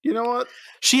 Sure. You know what?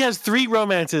 She has 3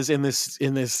 romances in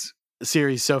this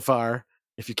series so far,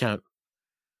 if you count,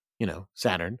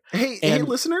 Saturn. Hey,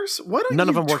 listeners, why don't none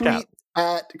you of them work out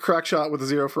at Crackshot with a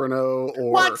 0 for an O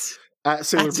or what? At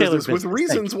Sailor Business with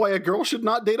reasons why a girl should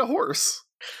not date a horse.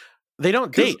 They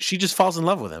don't date. She just falls in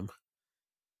love with him.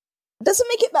 Doesn't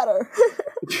make it better.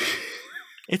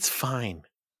 It's fine.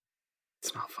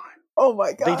 It's not fine. Oh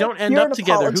my god. They don't end up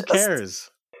together. Who cares?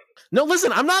 No,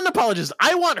 listen, I'm not an apologist.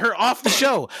 I want her off the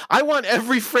show. I want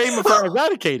every frame of her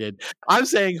eradicated. I'm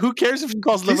saying, who cares if she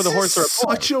falls in love with a horse or a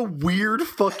boy? Such a weird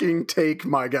fucking take,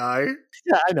 my guy.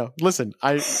 Yeah, I know. Listen,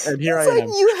 here I am.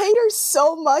 You hate her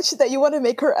so much that you want to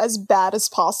make her as bad as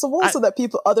possible so that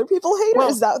other people hate her?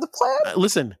 Is that the plan?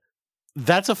 Listen,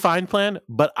 that's a fine plan,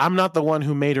 but I'm not the one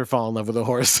who made her fall in love with a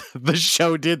horse. The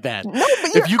show did that. No,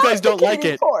 but if you guys don't like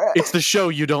it, it's the show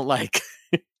you don't like.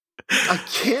 I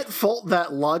can't fault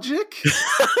that logic.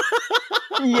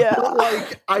 Yeah.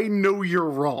 But, I know you're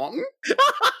wrong.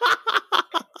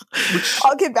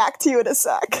 I'll get back to you in a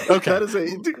sec. Okay.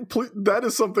 That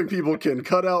is something people can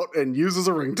cut out and use as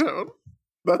a ringtone.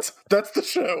 That's the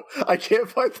show. I can't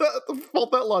fault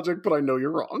that logic, but I know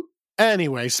you're wrong.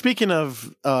 Anyway, speaking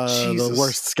of the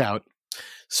worst scout,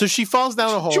 so she falls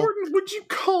down a hole. Jordan, would you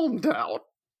calm down?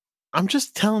 I'm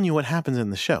just telling you what happens in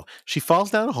the show. She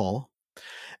falls down a hole,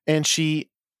 and she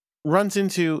runs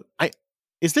into...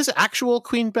 Is this actual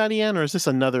Queen Badian, or is this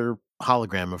another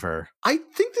hologram of her? I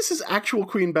think this is actual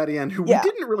Queen Badian, who we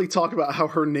didn't really talk about how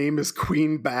her name is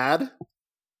Queen Bad,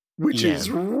 which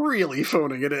is really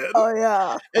phoning it in. Oh,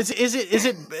 yeah. Is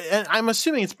it? I'm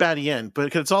assuming it's Badian,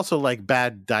 but it's also like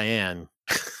Bad Diane.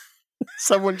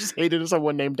 Someone just hated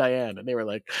someone named Diane, and they were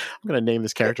like, I'm going to name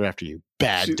this character after you.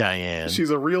 Diane. She's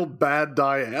a real bad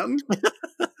Diane.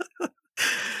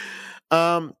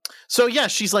 So yeah,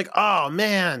 she's like, oh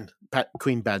man,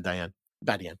 Queen Badian.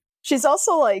 She's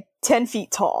also like 10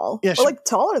 feet tall. Yeah, or like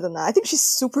taller than that. I think she's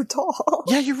super tall.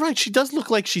 Yeah, you're right. She does look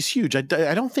like she's huge. I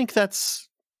don't think that's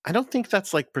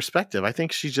like perspective. I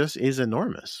think she just is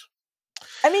enormous.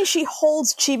 I mean, she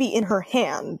holds Chibi in her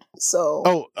hand,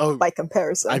 so by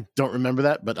comparison. I don't remember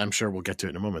that, but I'm sure we'll get to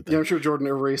it in a moment. Then. Yeah, I'm sure Jordan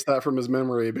erased that from his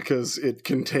memory because it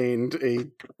contained a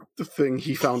thing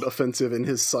he found offensive in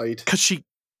his sight.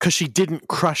 Because she didn't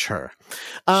crush her.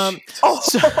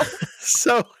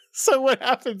 So what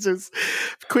happens is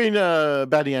Queen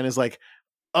Badian is like,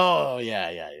 oh,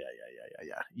 yeah.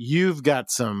 You've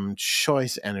got some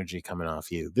choice energy coming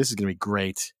off you. This is going to be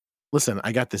great. Listen,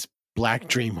 I got this black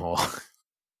dream hole.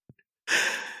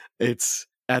 It's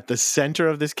at the center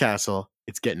of this castle.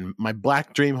 my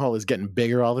black dream hole is getting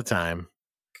bigger all the time.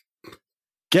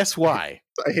 Guess why?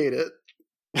 I hate it.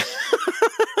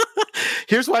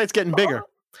 Here's why it's getting bigger.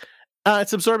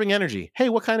 It's absorbing energy. Hey,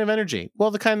 what kind of energy?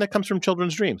 Well, the kind that comes from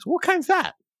children's dreams. What kind's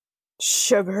that?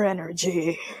 Sugar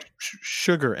energy.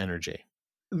 Sugar energy.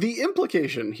 The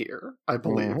implication here, I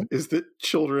believe, is that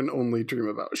children only dream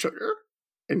about sugar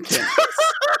and candy.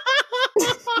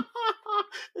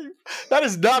 That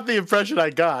is not the impression I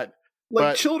got.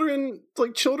 Children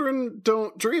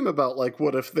don't dream about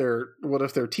what if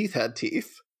their teeth had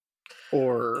teeth,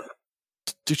 or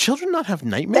do children not have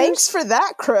nightmares? Thanks for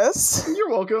that, Chris. You're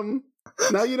welcome.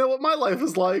 Now you know what my life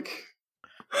is like.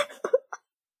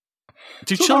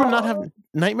 Do children not have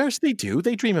nightmares? They do.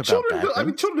 They dream about bad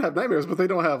things. Children have nightmares, but they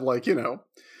don't have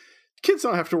kids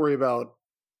don't have to worry about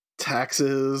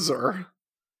taxes or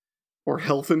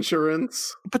health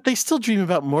insurance. But they still dream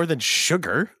about more than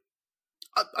sugar.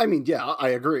 Yeah, I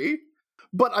agree.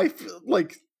 But I feel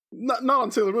not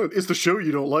on Sailor Moon. It's the show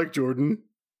you don't like, Jordan.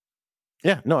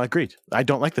 Yeah, no, I agreed. I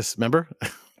don't like this, remember?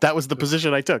 That was the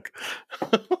position I took.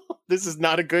 This is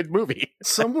not a good movie.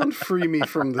 Someone free me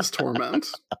from this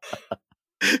torment.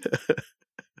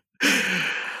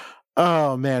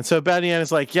 Oh, man. So Badian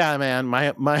is like, yeah, man,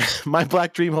 my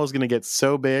black dream hole is going to get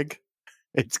so big.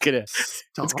 It's gonna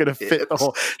fit the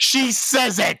whole. She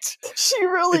says it. She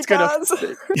really does.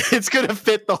 It's gonna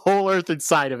fit the whole Earth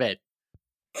inside of it.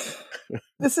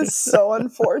 This is so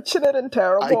unfortunate and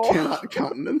terrible. I cannot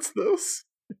countenance this.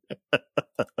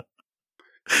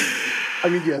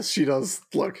 Yes, she does.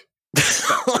 Look,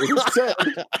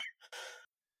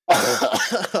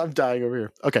 I'm dying over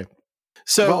here. Okay,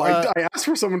 so I asked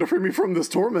for someone to free me from this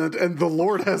torment, and the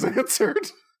Lord has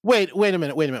answered. Wait a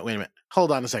minute.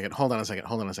 Hold on a second.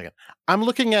 I'm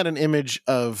looking at an image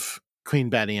of Queen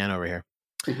Badian over here.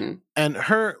 Mm-hmm. And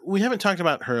we haven't talked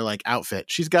about her outfit.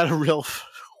 She's got a real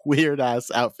weird ass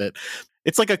outfit.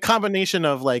 It's like a combination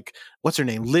of what's her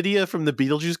name? Lydia from the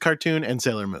Beetlejuice cartoon and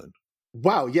Sailor Moon.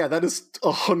 Wow, yeah, that is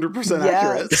 100%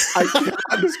 accurate. I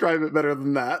cannot describe it better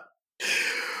than that.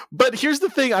 But here's the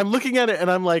thing. I'm looking at it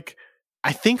and I'm like,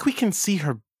 I think we can see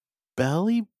her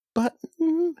belly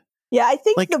button. Yeah, I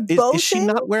think the bow is she thing,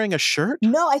 not wearing a shirt?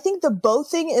 No, I think the bow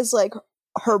thing is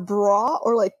her bra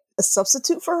or a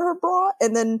substitute for her bra,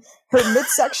 and then her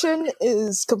midsection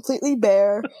is completely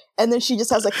bare, and then she just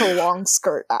has her long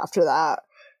skirt after that.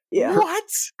 Yeah.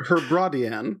 What? Her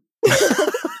bradian.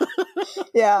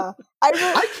 Yeah. I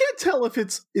can't tell if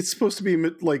it's supposed to be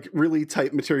really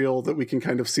tight material that we can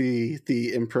kind of see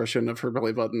the impression of her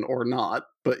belly button or not.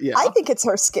 But yeah, I think it's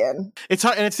her skin. It's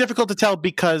hard, and it's difficult to tell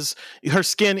because her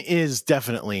skin is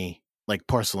definitely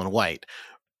porcelain white.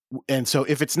 And so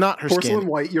if it's not her porcelain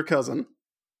white, your cousin.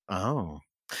 Oh,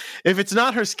 if it's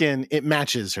not her skin, it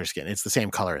matches her skin. It's the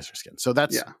same color as her skin. So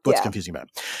that's what's confusing about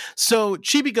it. So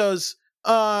Chibi goes,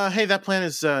 hey, that plan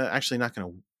is actually not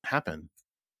going to happen.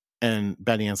 And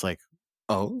Badian's like,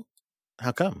 oh,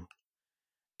 how come?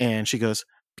 And she goes,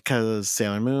 because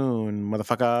Sailor Moon,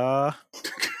 motherfucker.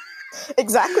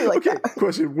 Exactly like that.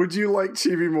 Question. Would you like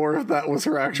Chibi more if that was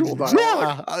her actual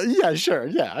dialogue? Yeah, sure.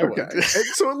 Yeah, I would.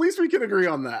 So at least we can agree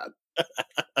on that.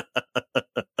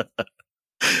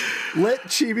 Let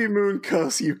Chibi Moon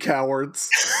cuss, you cowards.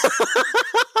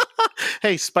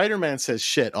 Hey, Spider-Man says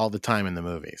shit all the time in the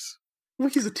movies. Well,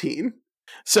 he's a teen.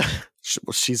 So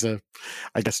she's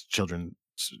I guess children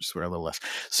swear a little less.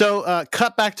 So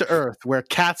cut back to Earth where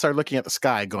cats are looking at the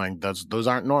sky going, those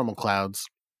aren't normal clouds.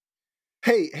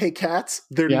 Hey, cats,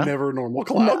 they're never normal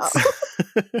clouds.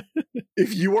 No.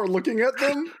 If you are looking at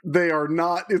them, they are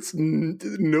not, it's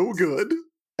no good.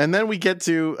 And then we get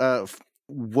to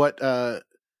what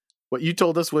you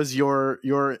told us was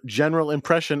your general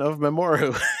impression of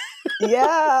Mamoru.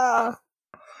 Yeah.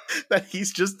 That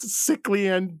he's just sickly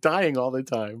and dying all the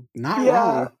time. Not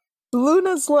wrong.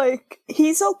 Luna's like,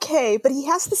 he's okay, but he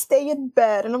has to stay in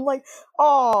bed. And I'm like,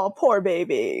 oh, poor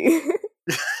baby.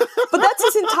 But that's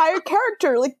his entire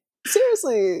character.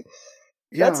 Seriously.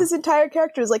 Yeah. That's his entire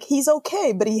character. Is he's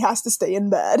okay, but he has to stay in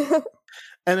bed.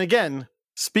 And again,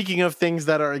 speaking of things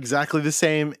that are exactly the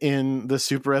same in the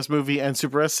Super S movie and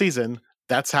Super S season,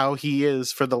 that's how he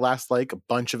is for the last a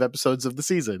bunch of episodes of the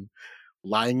season.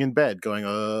 Lying in bed going,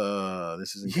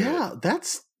 this isn't good.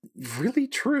 That's really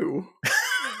true.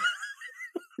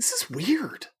 This is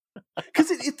weird. Because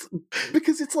it's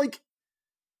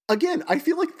again, I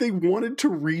feel like they wanted to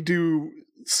redo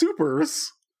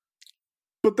Supers,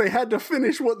 but they had to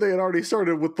finish what they had already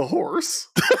started with the horse.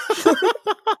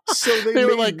 So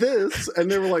they made this,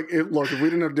 and they were like, look, if we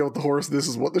didn't have to deal with the horse, this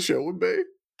is what the show would be.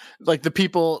 The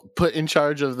people put in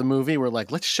charge of the movie were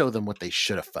like, let's show them what they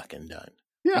should have fucking done.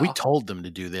 Yeah. We told them to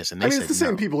do this, and they said it's the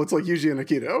same no. people. It's like Yuji and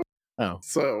Akito. Oh.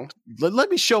 So Let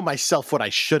me show myself what I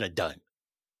should have done.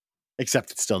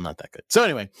 Except it's still not that good. So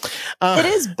anyway. It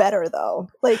is better, though.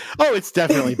 Like, oh, it's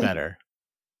definitely better.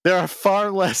 There are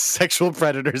far less sexual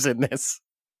predators in this.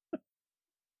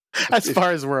 As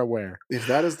far as we're aware. If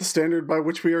that is the standard by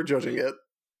which we are judging it.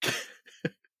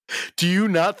 Do you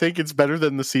not think it's better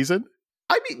than the season?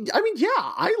 I mean, yeah,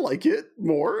 I like it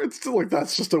more. It's still like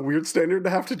that's just a weird standard to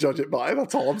have to judge it by.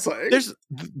 That's all I'm saying.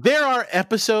 There are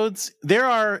episodes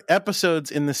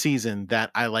in the season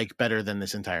that I like better than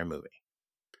this entire movie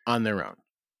on their own.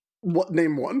 What,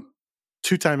 name one?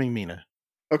 Two Timing Mina.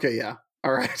 Okay, yeah.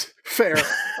 All right. Fair.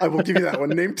 I will give you that one.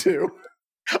 Name two.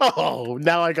 Oh,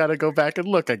 now I got to go back and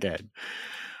look again.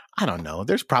 I don't know.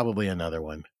 There's probably another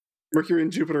one. Mercury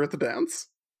and Jupiter at the Dance.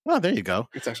 Oh, there you go.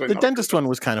 It's actually the dentist one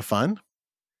was kind of fun.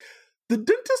 The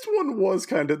dentist one was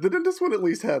the dentist one at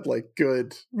least had like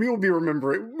good. We will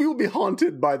be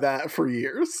haunted by that for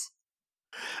years.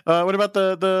 What about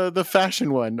the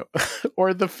fashion one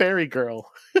or the fairy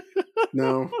girl?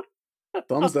 No.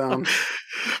 Thumbs down.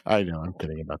 I know. I'm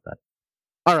kidding about that.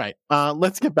 All right.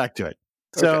 Let's get back to it.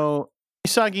 Okay. So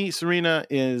Usagi Sarina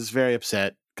is very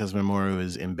upset because Mamoru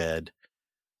is in bed.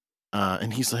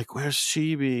 And he's like, "Where's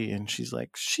Chibi?" And she's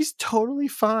like, "She's totally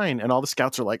fine." And all the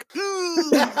scouts are like,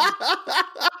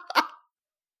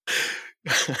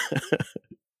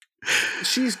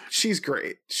 She's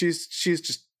great.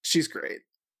 She's great.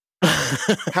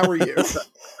 How are you?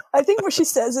 I think what she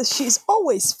says is she's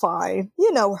always fine.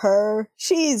 You know her.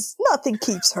 Nothing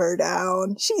keeps her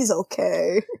down. She's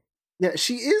okay. Yeah,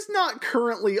 she is not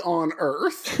currently on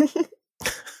Earth,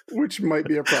 which might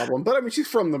be a problem. But I mean, she's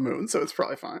from the moon, so it's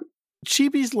probably fine.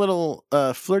 Chibi's little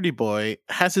flirty boy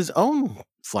has his own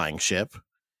flying ship,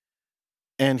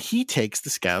 and he takes the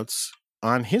scouts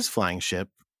on his flying ship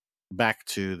back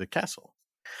to the castle.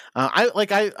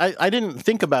 I didn't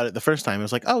think about it the first time. I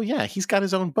was like, oh yeah, he's got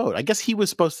his own boat. I guess he was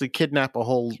supposed to kidnap a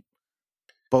whole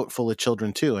boat full of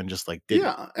children too, and just like did.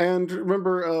 Yeah, and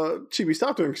remember, Chibi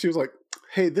stopped him because she was like,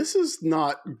 "Hey, this is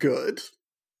not good.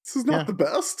 This is not the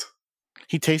best."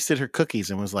 He tasted her cookies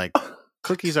and was like,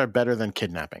 "Cookies are better than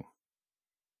kidnapping."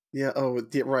 Yeah. Oh,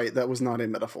 yeah, right. That was not a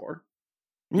metaphor.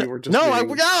 No, You were just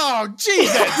oh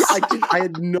Jesus! I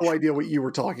had no idea what you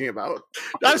were talking about.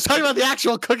 I was talking about the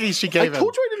actual cookies she gave him. I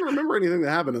told you I didn't remember anything that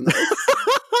happened in this.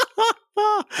 I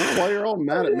don't know why you're all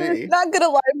mad at me. Not gonna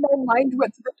lie, my mind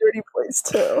went to the dirty place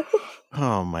too.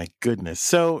 Oh my goodness!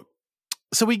 So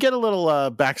we get a little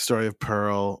backstory of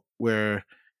Pearl, where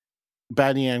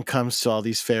Badian comes to all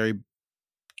these fairy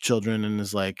children and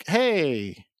is like,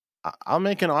 "Hey, I'll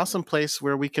make an awesome place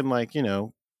where we can, like, you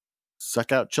know,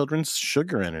 suck out children's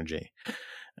sugar energy."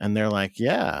 And they're like,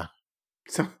 "Yeah,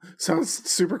 sounds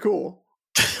super cool.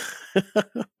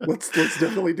 Let's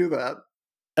definitely do that."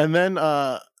 And then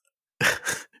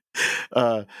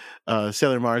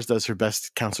Sailor Mars does her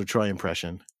best Counselor Troy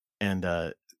impression, and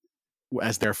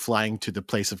as they're flying to the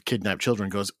place of kidnapped children,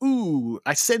 goes, "Ooh,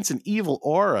 I sense an evil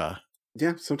aura."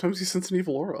 Yeah, sometimes you sense an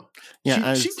evil aura.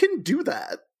 Yeah, she can do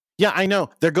that. Yeah, I know.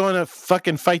 They're going to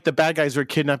fucking fight the bad guys who are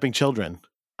kidnapping children.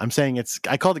 I'm saying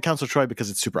I called it Counselor Troy because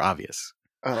it's super obvious.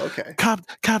 Oh, okay.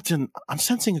 Captain, I'm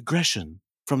sensing aggression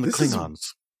from the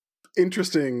Klingons.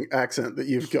 Interesting accent that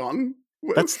you've gone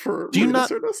with. That's, for do you not?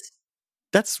 Certus.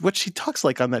 That's what she talks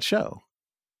like on that show.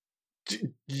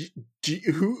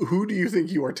 Who do you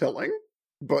think you are telling,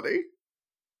 buddy?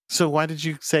 So why did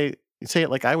you say it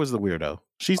like I was the weirdo?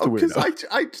 She's the weirdo. Because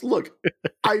I look,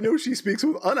 I know she speaks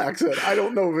with an accent. I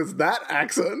don't know if it's that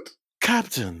accent.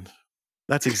 Captain.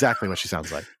 That's exactly what she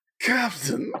sounds like.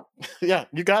 Captain. Yeah,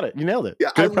 you got it. You nailed it. Yeah,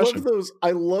 Good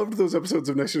I loved those episodes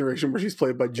of Next Generation where she's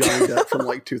played by Johnny Depp from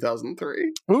like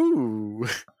 2003. Ooh.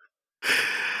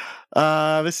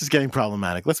 This is getting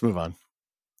problematic. Let's move on.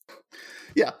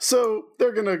 Yeah, so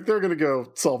they're gonna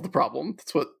go solve the problem.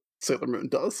 That's what Sailor Moon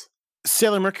does.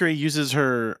 Sailor Mercury uses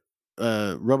her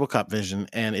RoboCop vision,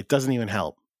 and it doesn't even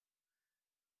help.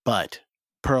 But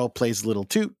Pearl plays a little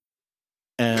toot,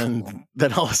 and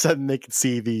then all of a sudden they can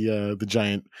see the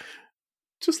giant,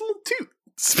 just a little toot,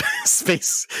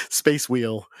 space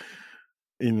wheel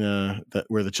in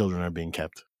where the children are being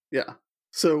kept. Yeah.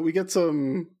 So we get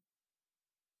some.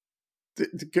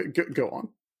 Go on.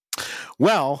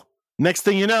 Well, next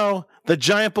thing you know, the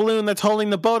giant balloon that's holding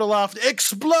the boat aloft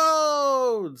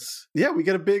explodes. Yeah, we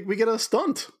get a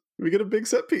stunt. We get a big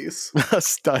set piece. A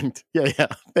stunt. Yeah.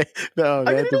 They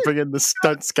had to bring in the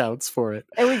stunt scouts for it.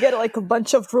 And we get like a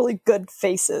bunch of really good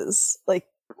faces, like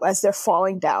as they're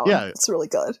falling down. Yeah, it's really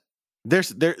good.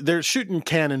 They're shooting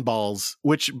cannonballs,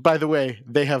 which, by the way,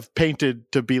 they have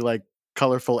painted to be like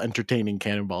colorful, entertaining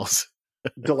cannonballs.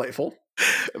 Delightful.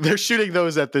 They're shooting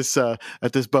those at this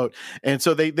boat, and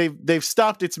so they've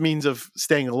stopped its means of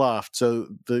staying aloft. So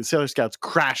the Sailor Scouts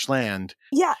crash land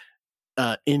Yeah.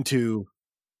 Into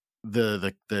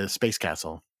the space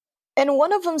castle. And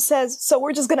one of them says, "So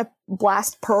we're just gonna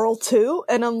blast Pearl too?"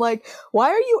 And I'm like, "Why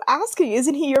are you asking?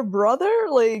 Isn't he your brother?"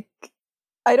 Like,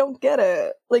 I don't get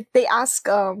it. Like, they ask.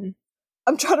 I'm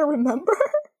trying to remember.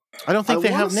 I don't think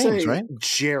they have names, right?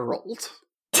 Gerald.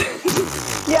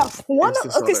 Yeah, one. It's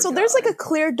this Okay, other so there's like guy. a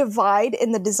clear divide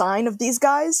in the design of these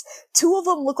guys. Two of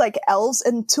them look like elves,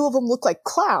 and two of them look like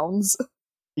clowns.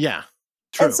 Yeah,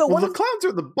 true. And so Well, one the of clowns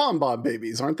are the Bonbon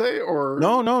babies, aren't they? Or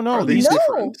no. are these No.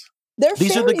 different? they're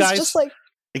These are the fairies, guys- just like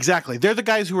Exactly. They're the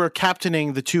guys who are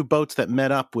captaining the two boats that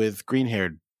met up with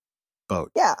green-haired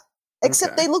boat. yeah.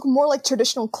 Except Okay. they look more like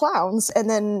traditional clowns, and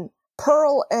then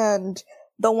Pearl and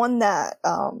the one that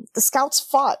the scouts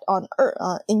fought on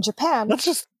in Japan.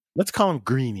 Let's call him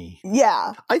Greenie.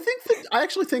 Yeah. I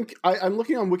actually think I'm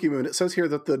looking on Wikimoon. It says here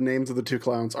that the names of the two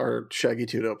clowns are Shaggy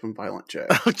Two Dope and Violent J.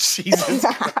 Oh, Jesus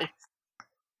Christ.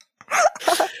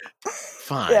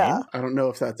 Fine. Yeah. I don't know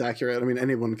if that's accurate. I mean,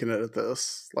 anyone can edit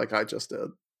this, like I just did.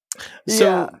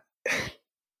 So,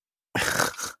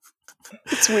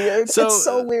 It's weird. So, it's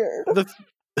so weird.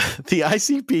 the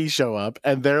ICP show up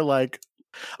and they're like,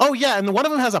 oh yeah, and one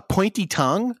of them has a pointy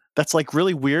tongue that's like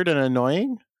really weird and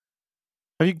annoying.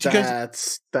 Do you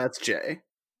guys? That's Jay.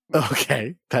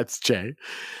 Okay, that's Jay.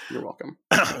 You're welcome.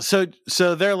 So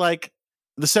they're like,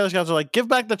 the Sailor Scouts are like, give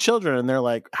back the children, and they're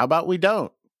like, how about we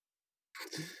don't?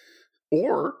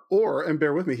 Or, and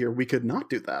bear with me here, we could not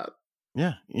do that.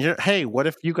 Yeah. Hey, what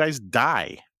if you guys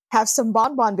die? Have some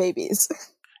bonbon babies.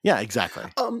 Yeah, exactly.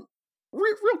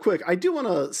 Real quick, I do want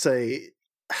to say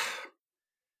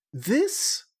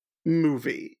this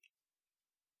movie,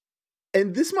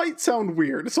 and this might sound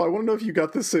weird, so I want to know if you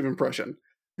got this same impression.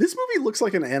 This movie looks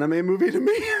like an anime movie to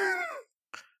me.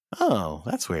 Oh,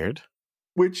 that's weird.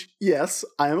 Which, yes,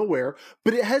 I am aware,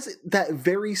 but it has that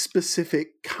very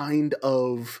specific kind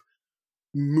of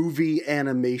movie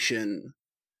animation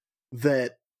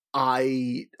that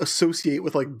I associate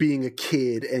with like being a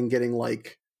kid and getting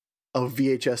like a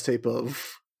VHS tape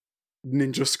of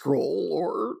Ninja Scroll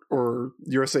or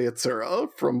Urusei Yatsura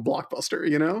from Blockbuster,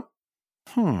 you know?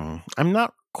 I'm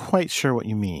not quite sure what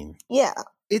you mean. Yeah.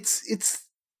 It's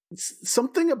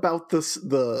something about the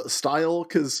style,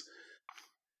 because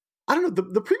I don't know,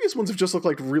 the previous ones have just looked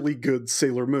like really good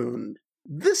Sailor Moon.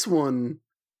 This one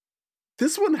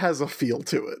has a feel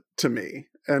to it, to me.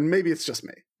 And maybe it's just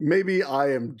me. Maybe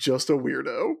I am just a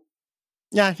weirdo.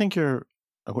 Yeah, I think you're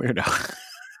a weirdo.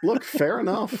 Look, fair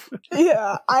enough.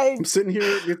 Yeah. I'm sitting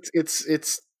here,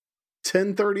 it's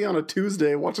 10:30 on a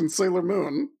Tuesday watching Sailor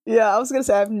Moon. I was gonna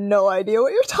say I have no idea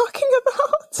what you're talking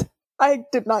about. I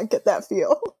did not get that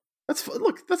feel.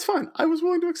 That's fine. I was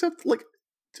willing to accept, like,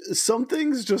 some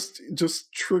things just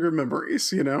trigger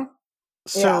memories, you know?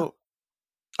 So,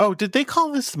 did they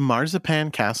call this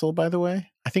Marzipan Castle, by the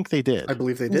way? I think they did. I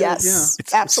believe they did, Yes, yeah.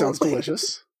 It absolutely. sounds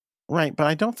delicious. Right, but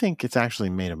I don't think it's actually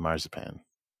made of marzipan.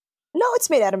 No, it's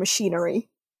made out of machinery.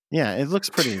 Yeah, it looks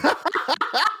pretty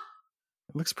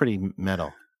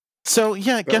metal. So,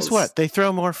 yeah, guess Those- what? They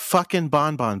throw more fucking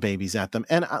bonbon babies at them.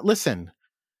 And listen,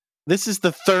 this is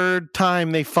the third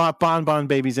time they fought bonbon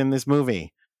babies in this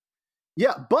movie.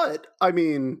 Yeah, but, I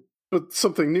mean, but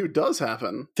something new does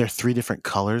happen. They're 3 different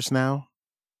colors now.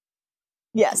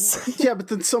 Yes. Yeah, but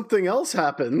then something else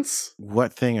happens.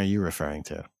 What thing are you referring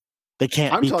to? They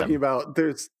can't I'm beat talking them. about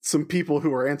there's some people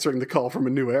who are answering the call from a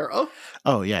new era.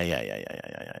 Oh, yeah.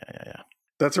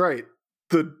 That's right.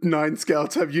 The 9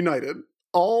 scouts have united.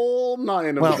 All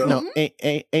 9 of Well, them. no,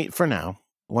 eight for now.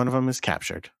 One of them is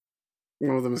captured.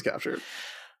 One of them is captured.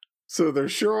 So there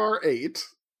sure are 8.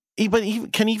 But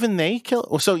can even they kill?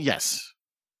 Well, so yes,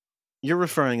 you're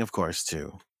referring, of course,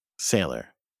 to Sailor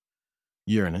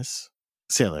Uranus,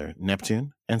 Sailor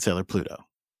Neptune, and Sailor Pluto.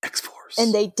 X-Force.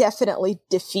 And they definitely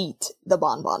defeat the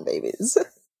bonbon babies.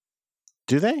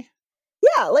 Do they?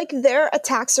 Yeah, like their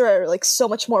attacks are like so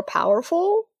much more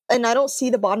powerful, and I don't see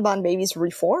the bonbon babies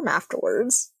reform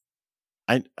afterwards.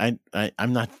 I'm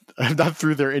not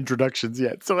through their introductions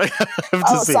yet, so I have to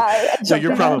Oh, see. sorry. I No, jumped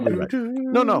you're ahead. probably right.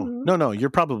 No, you're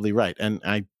probably right, and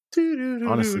I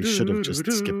honestly should have just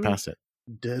skipped past it.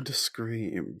 Dead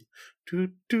Scream. Do,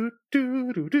 do,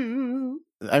 do, do, do.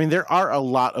 I mean, there are a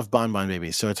lot of bonbon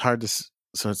babies, so it's hard to.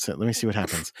 Let me see what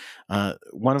happens.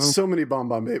 One of them. So many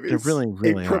bonbon babies. There really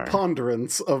a are.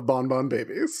 preponderance of bonbon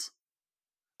babies.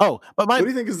 Oh, but What do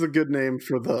you think is the good name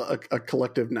for a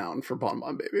collective noun for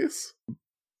bonbon babies?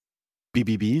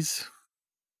 BBBs.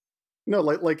 No,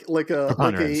 like a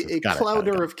Preponderance. Got it.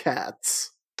 clouder of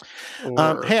cats.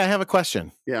 Or, Hey, I have a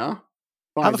question. yeah.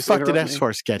 How Fine, the just fuck did interrupt me.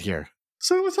 X-Force get here?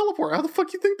 Sailor Teleport. How the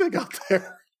fuck you think they got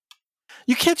there?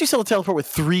 You can't do Sailor Teleport with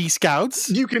 3 scouts.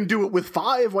 You can do it with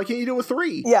 5. Why can't you do it with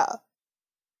 3? Yeah.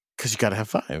 Because you got to have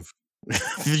 5.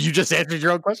 You just answered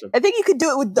your own question. I think you could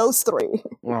do it with those 3.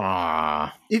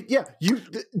 Aww.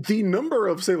 The number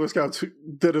of Sailor Scouts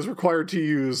that is required to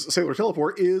use Sailor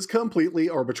Teleport is completely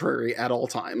arbitrary at all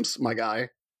times, my guy.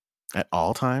 At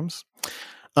all times?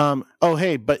 Oh,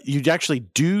 hey, but you actually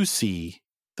do see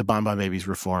the Bon Bon Babies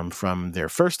reform from their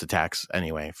first attacks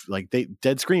anyway. Like,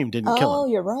 Dead Scream didn't kill Oh,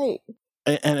 him. you're right.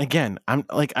 And again, I'm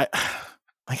like, I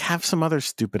have some other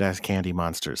stupid ass candy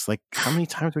monsters. Like, how many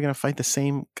times are we gonna fight the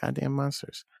same goddamn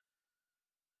monsters?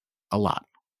 A lot.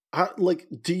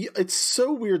 It's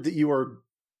so weird that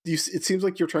it seems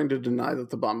like you're trying to deny that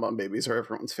the Bon Bon Babies are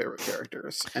everyone's favorite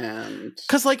characters. And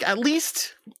because, like, at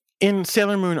least in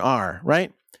Sailor Moon R,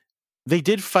 right? They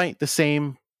did fight the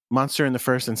same monster in the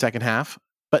first and second half,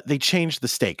 but they changed the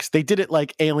stakes. They did it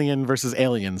like Alien versus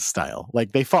Aliens style.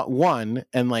 Like, they fought one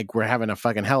and like we're having a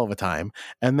fucking hell of a time.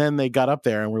 And then they got up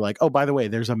there and were like, oh, by the way,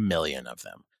 there's 1 million of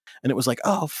them. And it was like,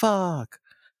 oh, fuck.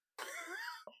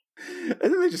 And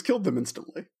then they just killed them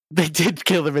instantly. They did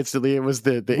kill them instantly. It was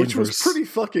the Which inverse, was pretty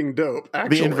fucking dope,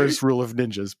 actually. the inverse rule of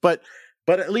ninjas. But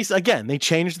at least, again, they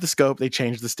changed the scope. They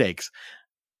changed the stakes.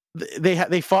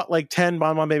 They fought like 10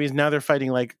 Bon Bon Babies. Now they're fighting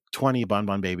like 20 Bon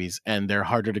Bon Babies, and they're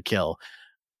harder to kill.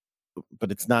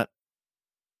 But it's not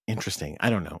interesting. I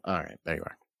don't know. All right, there you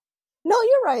are. No,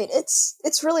 you're right.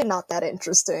 It's really not that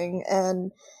interesting,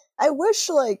 and I wish,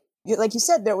 like you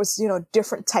said, there was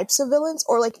different types of villains,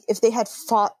 or like if they had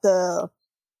fought the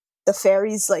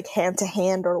fairies like hand to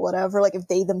hand or whatever, like if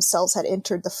they themselves had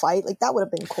entered the fight, like that would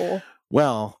have been cool.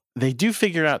 Well, they do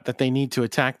figure out that they need to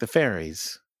attack the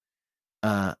fairies.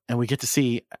 And we get to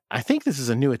see, I think this is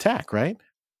a new attack, right?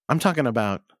 I'm talking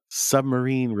about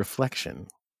submarine reflection.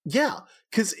 Yeah,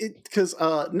 because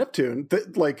Neptune,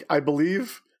 I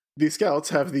believe the scouts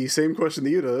have the same question that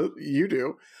you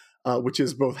do, which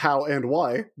is both how and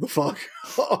why the fuck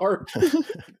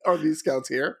are these scouts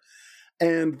here?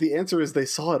 And the answer is they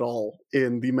saw it all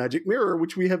in the magic mirror,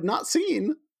 which we have not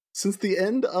seen since the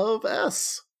end of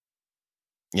S.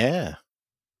 Yeah.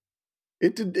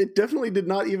 It definitely did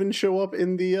not even show up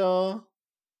in the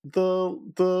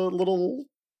little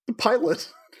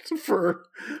pilot for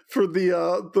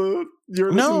the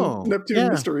Uranus and Neptune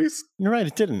mysteries. You're right,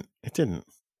 it didn't.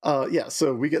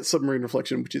 So we get submarine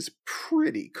reflection, which is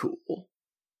pretty cool.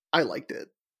 I liked it.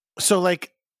 So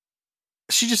like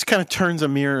she just kind of turns a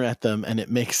mirror at them and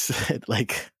it makes it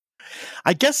like,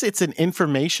 I guess it's an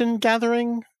information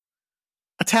gathering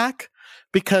attack,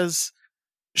 because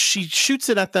she shoots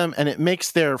it at them and it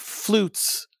makes their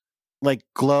flutes like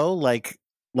glow, like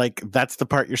that's the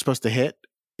part you're supposed to hit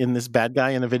in this bad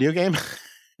guy in a video game.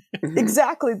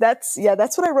 Exactly. That's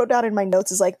what I wrote down in my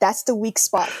notes, is like, that's the weak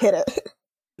spot, hit it.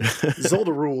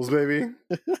 Zelda rules, baby.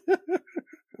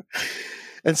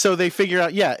 And so they figure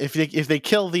out, if they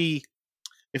kill the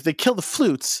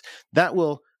flutes, that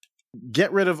will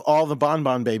get rid of all the Bon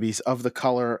Bon Babies of the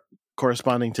color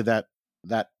corresponding to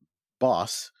that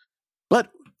boss. But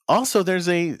also, there's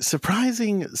a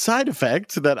surprising side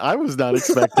effect that I was not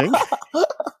expecting,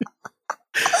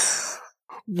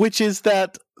 which is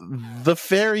that the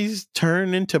fairies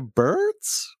turn into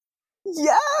birds?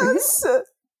 Yes!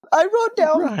 I wrote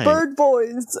down Bird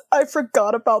Boys. I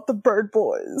forgot about the Bird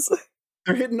Boys.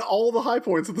 They're hitting all the high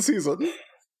points of the season.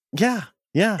 Yeah.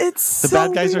 It's the so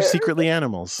bad guys weird. are secretly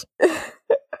animals.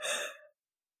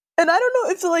 And I don't know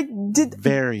if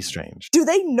very strange. Do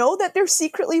they know that they're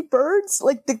secretly birds?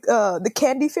 Like the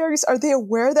candy fairies, are they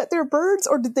aware that they're birds,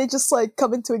 or did they just like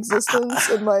come into existence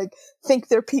and like think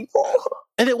they're people?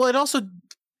 And it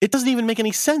doesn't even make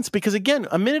any sense, because again,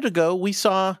 a minute ago we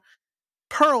saw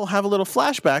Pearl have a little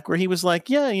flashback where he was like,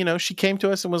 she came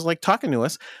to us and was like talking to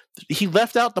us. He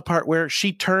left out the part where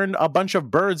she turned a bunch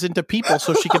of birds into people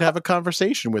so she could have a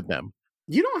conversation with them.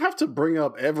 You don't have to bring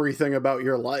up everything about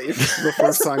your life the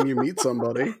first time you meet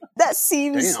somebody. That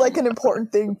seems like an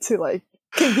important thing to like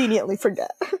conveniently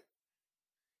forget.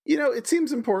 It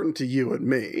seems important to you and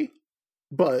me,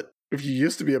 but if you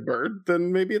used to be a bird,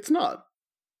 then maybe it's not.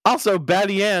 Also,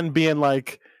 Batty Ann being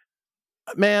like,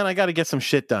 man, I got to get some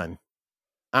shit done.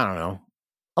 I don't know.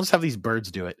 I'll just have these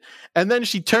birds do it. And then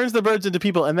she turns the birds into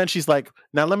people, and then she's like,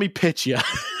 now let me pitch you.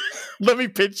 Let me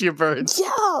pitch you, birds.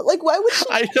 Yeah, like why would she?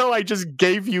 I know I just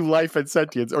gave you life and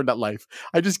sentience, or not life.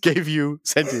 I just gave you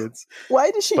sentience. Why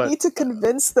does she need to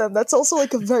convince them? That's also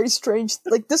like a very strange,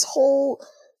 like this whole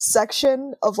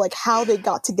section of like how they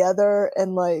got together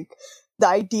and like the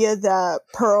idea that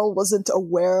Pearl wasn't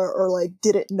aware or like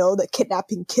didn't know that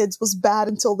kidnapping kids was bad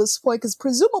until this point, because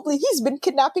presumably he's been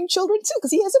kidnapping children too,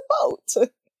 because he has a boat.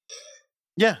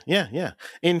 Yeah.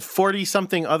 In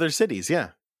 40-something other cities, yeah.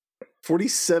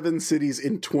 47 cities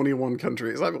in 21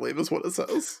 countries, I believe is what it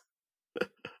says.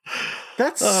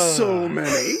 That's so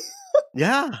many.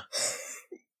 Yeah.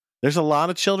 There's a lot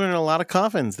of children and a lot of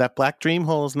coffins. That black dream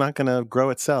hole is not going to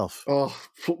grow itself. Oh,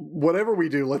 whatever we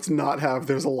do, let's not have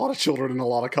 "there's a lot of children and a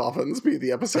lot of coffins" be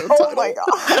the episode title. Oh my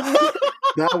god.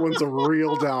 That one's a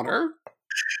real downer.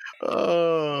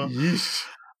 Oh. Yeesh.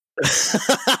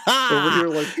 Over here,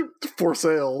 like, for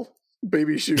sale,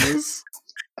 baby shoes.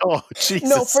 Oh, Jesus.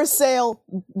 No, for sale,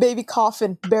 baby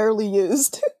coffin, barely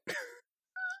used.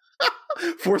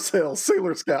 For sale,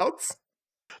 Sailor Scouts.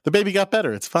 The baby got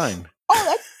better. It's fine. Oh,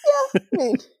 that's, yeah. I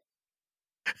mean,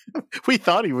 We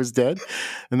thought he was dead,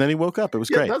 and then he woke up. It was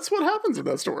great. That's what happens in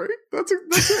that story. That's it.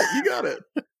 You got it.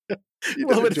 You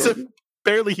Well, did but it, it's a Jordan.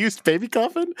 barely used baby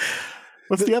coffin.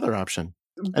 What's the other option?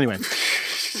 Anyway,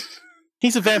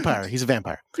 he's a vampire.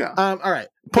 Yeah. All right.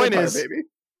 Point Vampire is, Baby.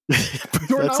 that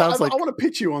Jordan, sounds like. I want to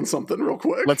pitch you on something real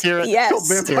quick. Let's hear it. It's yes. called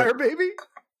Vampire Baby.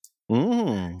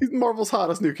 Mm, He's Marvel's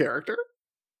hottest new character.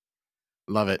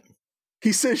 love it.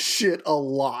 He says shit a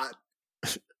lot.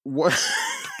 What?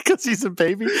 Because he's a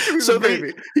baby. He's So a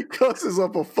baby. He cusses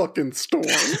up a fucking storm.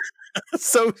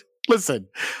 So listen.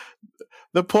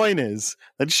 The point is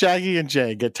that Shaggy and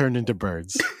Jay get turned into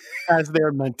birds, as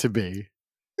they're meant to be.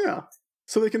 Yeah.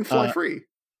 So they can fly free.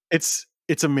 It's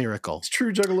a miracle. It's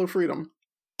true Juggalo freedom.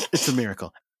 It's a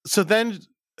miracle. So then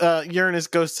Uranus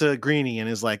goes to Greenie and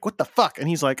is like, "What the fuck?" And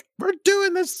he's like, "We're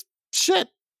doing this shit."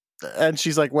 And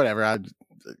she's like, "Whatever.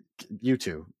 You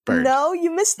two, bird." no,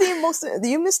 you missed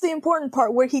the important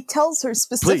part where he tells her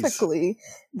specifically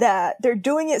that they're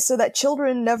doing it so that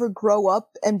children never grow up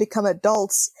and become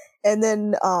adults. And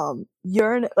then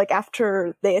Uranus, like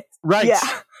after they, Right.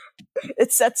 yeah,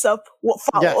 it sets up what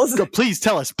follows. Yeah. Go, please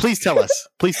tell us. Please tell us.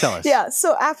 Please tell us. Yeah,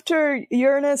 so after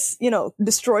Uranus,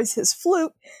 destroys his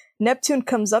flute, Neptune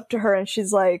comes up to her and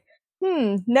she's like,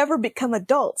 never become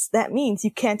adults. That means you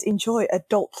can't enjoy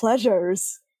adult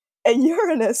pleasures. And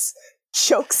Uranus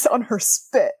chokes on her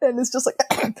spit and is just like,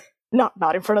 not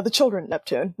in front of the children,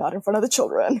 Neptune. Not in front of the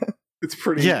children. It's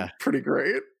pretty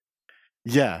great.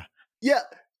 Yeah. Yeah.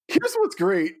 Here's what's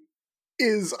great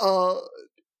is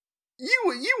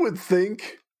you would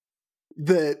think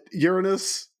that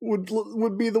Uranus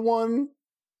would be the one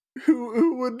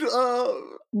who would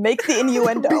Make the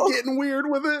innuendo. be getting weird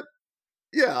with it.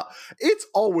 Yeah. It's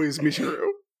always Michiru.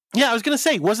 Yeah, I was gonna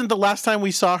say, wasn't the last time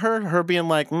we saw her being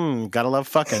like, gotta love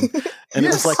fucking. And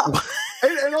Yes. it was like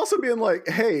And also being like,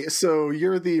 hey, so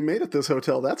you're the maid at this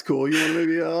hotel. That's cool. You want to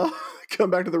maybe come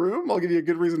back to the room? I'll give you a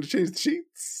good reason to change the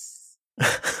sheets.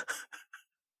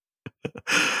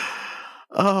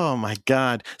 Oh my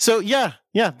god. So yeah,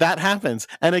 that happens.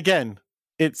 And again,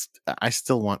 I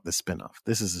still want the spinoff.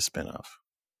 This is a spinoff.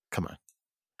 Come on.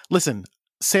 Listen,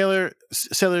 Sailor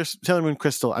Moon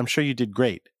Crystal, I'm sure you did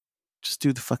great. Just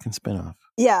do the fucking spinoff.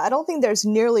 Yeah, I don't think there's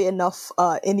nearly enough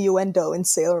innuendo in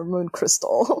Sailor Moon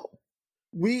Crystal.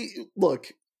 We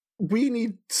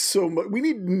need so much. We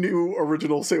need new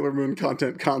original Sailor Moon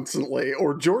content constantly,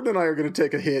 or Jordan and I are going to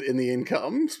take a hit in the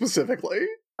income specifically.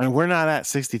 And we're not at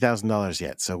 $60,000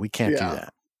 yet, so we can't do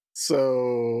that.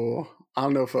 So I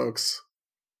don't know, folks.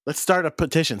 Let's start a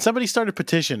petition. Somebody start a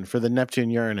petition for the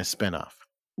Neptune Uranus spinoff.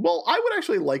 Well, I would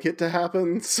actually like it to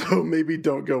happen, so maybe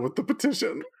don't go with the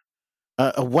petition.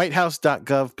 A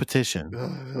whitehouse.gov petition.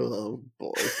 Oh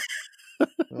boy.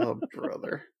 Oh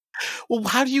brother. Well,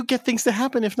 how do you get things to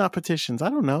happen if not petitions? I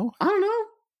don't know. I don't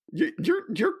know.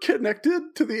 You're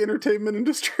connected to the entertainment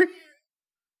industry.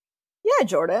 Yeah,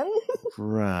 Jordan.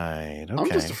 Right. Okay. I'm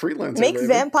just a freelancer. Make baby.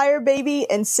 Vampire Baby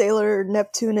and Sailor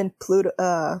Neptune and Pluto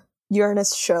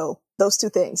Uranus show. Those two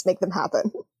things. Make them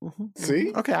happen. Mm-hmm.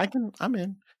 See? Okay, I'm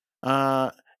in.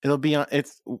 It'll be on.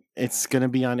 It's going to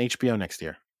be on HBO next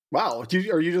year. Wow.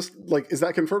 Are you just like, is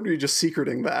that confirmed, or are you just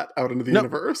secreting that out into the No.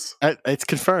 universe? It's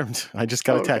confirmed. I just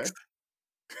got a text.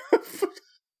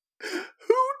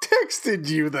 Who texted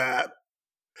you that?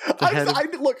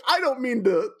 Look, I don't mean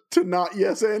to not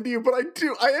yes and you, but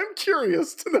I am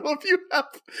curious to know if you have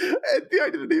the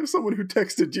identity of someone who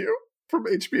texted you from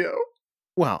HBO.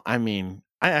 Well, I mean,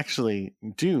 I actually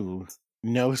do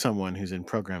know someone who's in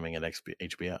programming at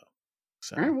HBO.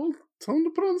 So. All right, well, tell them to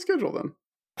put it on the schedule then.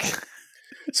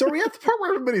 So are we at the part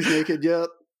where everybody's naked yet?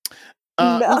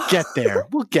 No. We'll get there.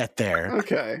 We'll get there.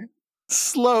 Okay.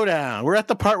 Slow down. We're at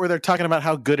the part where they're talking about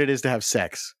how good it is to have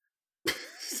sex.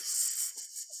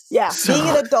 Yeah, So- being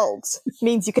an adult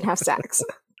means you can have sex.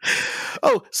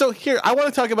 Oh, so here, I want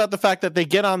to talk about the fact that they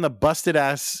get on the busted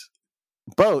ass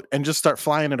boat and just start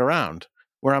flying it around.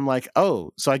 Where I'm like,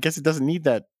 oh, so I guess it doesn't need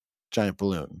that giant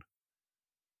balloon.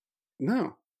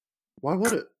 No. Why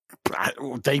would it?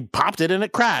 They popped it and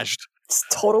it crashed. It's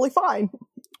totally fine.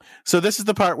 So this is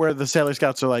the part where the Sailor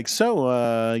Scouts are like,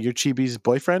 so you're Chibi's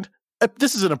boyfriend?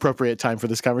 This is an appropriate time for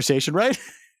this conversation, right?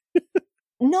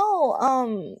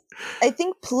 No, I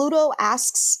think Pluto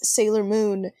asks Sailor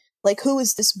Moon, like, who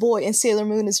is this boy? And Sailor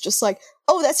Moon is just like,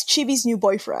 oh, that's Chibi's new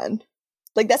boyfriend.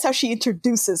 Like, that's how she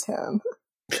introduces him.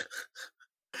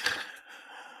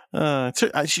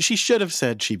 She should have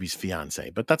said Chibi's fiance,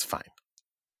 but that's fine.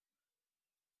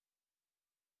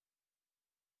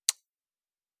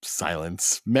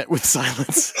 Silence. Met with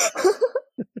silence.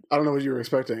 I don't know what you were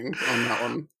expecting on that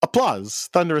one. Applause.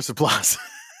 Thunderous applause.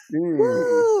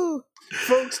 Woo!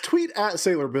 Folks, tweet at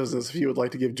Sailor Business if you would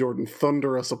like to give Jordan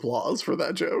thunderous applause for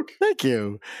that joke. Thank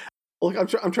you. Look,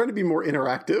 I'm trying to be more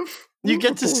interactive. You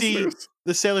get to see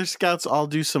the Sailor Scouts all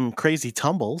do some crazy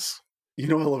tumbles. You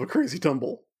know I love a crazy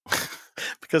tumble.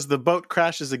 Because the boat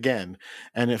crashes again,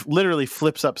 and it literally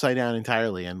flips upside down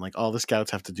entirely, and like all the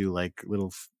Scouts have to do like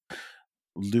little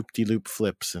loop-de-loop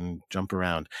flips and jump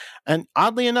around. And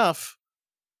oddly enough,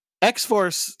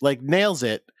 X-Force like nails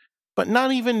it, but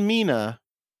not even Mina,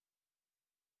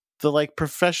 the like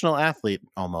professional athlete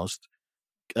almost,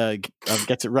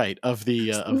 gets it right of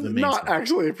the main not squad.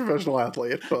 Actually a professional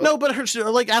athlete, but No, but her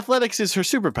like athletics is her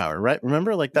superpower, right?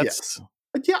 Remember, like that's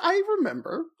yeah, I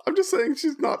remember. I'm just saying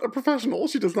she's not a professional.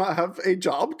 She does not have a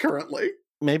job currently.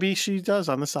 maybe she does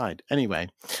on the side. Anyway,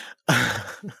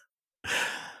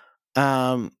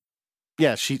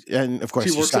 yeah, she and of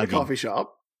course She works at a Usagi, coffee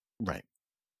shop. right?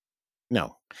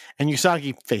 No, and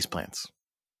Usagi face plants.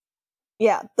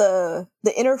 Yeah, the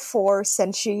inner four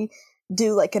Senshi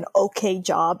do like an okay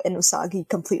job, and Usagi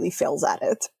completely fails at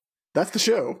it. That's the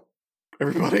show,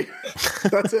 everybody.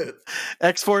 That's it.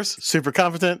 X-Force, super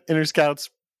competent. Inner Scouts,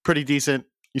 pretty decent.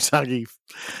 Usagi,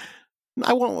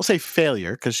 I won't say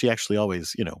failure because she actually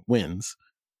always, wins,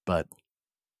 but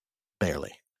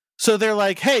barely. So they're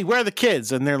like, "Hey, where are the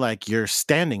kids?" And they're like, "You're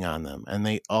standing on them." And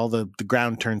the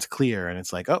ground turns clear, and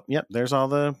it's like, "Oh, yep, there's all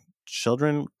the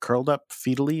children curled up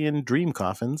fetally in dream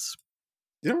coffins."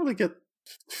 You don't really get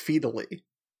fetally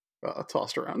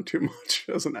tossed around too much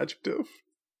as an adjective.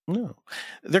 No,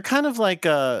 they're kind of like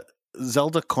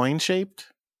Zelda coin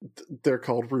shaped. They're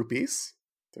called rupees.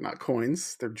 They're not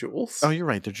coins. They're jewels. Oh, you're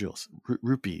right. They're jewels.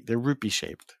 Rupee. They're rupee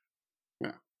shaped.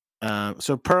 Yeah.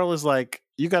 So Pearl is like,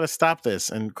 "You got to stop this,"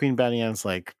 and Queen Badian's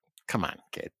like, "Come on,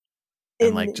 kid,"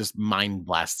 and like just mind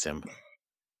blasts him.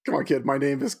 Come on, kid. My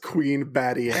name is Queen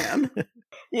Badian.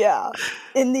 Yeah.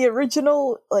 In the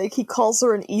original, like, he calls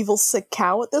her an evil sick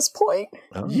cow at this point.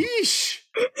 Oh. Yeesh.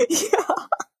 Yeah.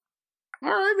 All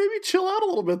right, maybe chill out a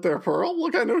little bit there, Pearl.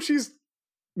 Look, I know she's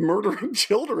murdering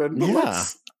children, but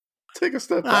let's take a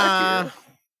step back here.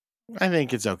 I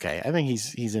think it's okay. I think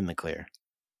he's in the clear.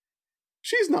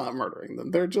 She's not murdering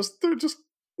them. They're just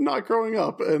not growing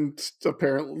up and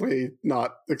apparently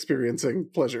not experiencing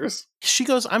pleasures. She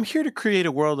goes, "I'm here to create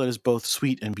a world that is both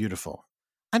sweet and beautiful."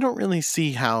 I don't really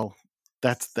see how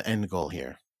that's the end goal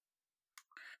here.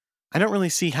 I don't really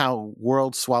see how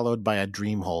world swallowed by a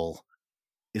dream hole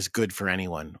is good for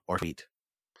anyone or sweet.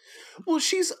 Well,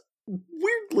 she's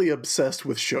weirdly obsessed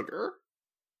with sugar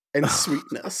and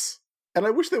sweetness. And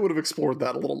I wish they would have explored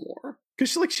that a little more.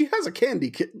 Because she has a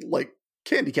candy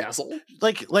castle.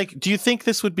 Like, do you think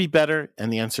this would be better?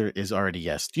 And the answer is already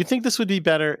yes. Do you think this would be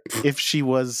better if she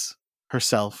was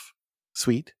herself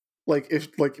sweet? If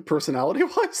personality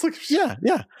wise?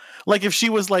 Yeah. Like if she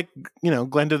was like,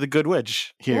 Glenda the Good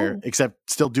Witch here,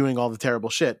 except still doing all the terrible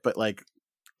shit, but like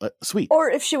sweet. Or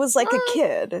if she was like a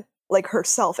kid, like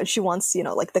herself, and she wants,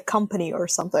 like the company or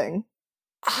something.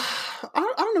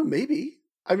 I don't know, maybe.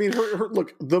 I mean, her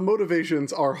look, the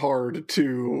motivations are hard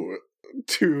to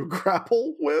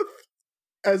grapple with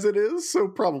as it is, so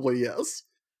probably yes.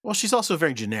 Well, she's also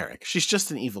very generic. She's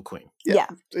just an evil queen. Yeah.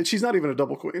 She's not even a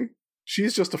double queen.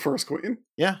 She's just a first queen.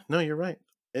 Yeah, no, you're right.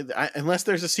 Unless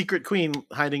there's a secret queen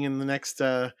hiding in the next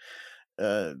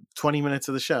 20 minutes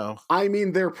of the show. I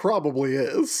mean, there probably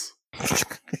is.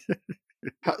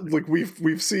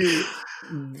 We've seen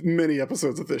many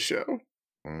episodes of this show.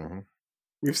 Mm-hmm.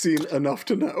 We've seen enough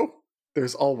to know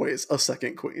there's always a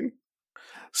second queen.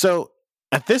 So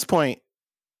at this point,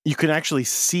 you can actually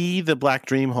see the black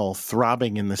dream hole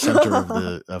throbbing in the center of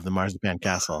the Marzipan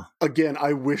Castle. Again,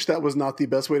 I wish that was not the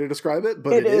best way to describe it,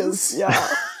 but it is. Yeah.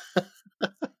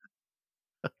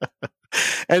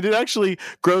 And it actually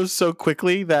grows so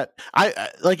quickly that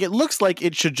it looks like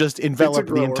it should just envelop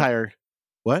the entire.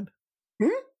 What?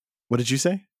 What did you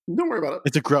say? Don't worry about it.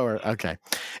 It's a grower. Okay.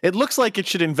 It looks like it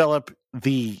should envelop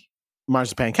the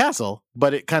marzipan castle,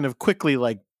 but it kind of quickly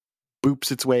like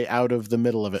boops its way out of the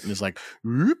middle of it and is like,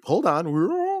 hold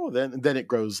on. Then it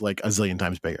grows like a zillion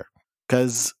times bigger.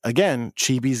 Because again,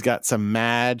 Chibi's got some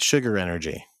mad sugar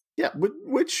energy. Yeah,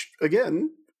 which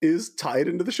again is tied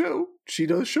into the show. She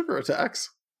does sugar attacks.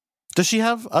 Does she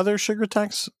have other sugar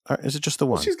attacks? Or is it just the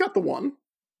one? Well, she's got the one.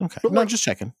 Okay. But No, just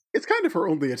checking. It's kind of her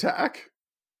only attack.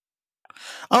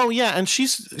 Oh yeah, and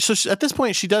at this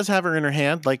point she does have her in her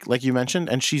hand, like you mentioned,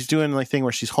 and she's doing like thing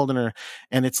where she's holding her,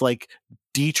 and it's like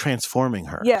de-transforming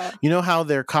her. Yeah. You know how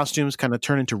their costumes kind of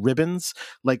turn into ribbons,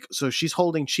 like so she's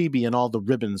holding Chibi, and all the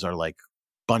ribbons are like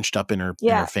bunched up in her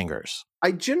fingers.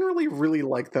 I generally really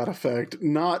like that effect.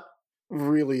 Not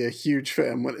really a huge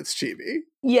fan when it's Chibi.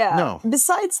 Yeah. No.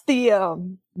 Besides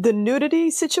the nudity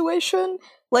situation,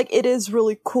 like it is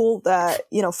really cool that,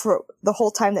 you know, for the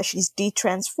whole time that she's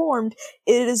de-transformed,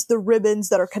 it is the ribbons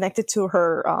that are connected to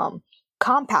her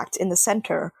compact in the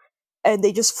center, and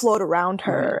they just float around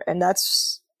her, and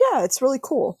that's it's really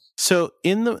cool. So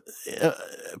in the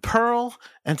Pearl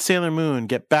and Sailor Moon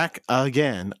get back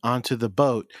again onto the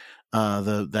boat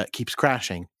that keeps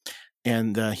crashing,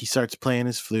 and he starts playing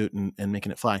his flute and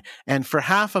making it fly. And for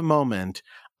half a moment,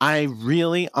 I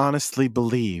really honestly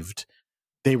believed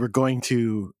they were going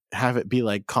to have it be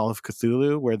like Call of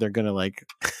Cthulhu, where they're going to like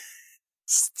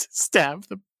stab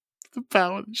the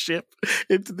bow of the ship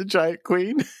into the giant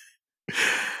queen.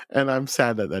 And I'm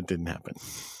sad that didn't happen.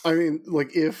 I mean,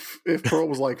 like if Pearl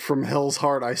was like, from hell's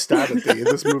heart I stab at thee,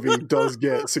 this movie does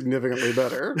get significantly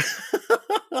better.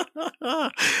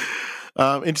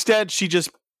 Instead, she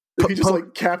just he just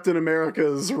like Captain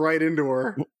America's right into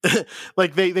her.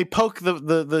 Like they poke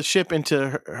the ship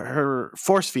into her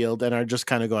force field and are just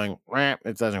kind of going,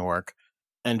 it doesn't work,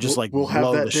 and just we'll have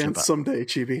blow that the ship dance up. someday,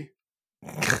 Chibi.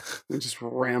 It just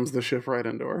rams the ship right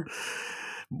into her.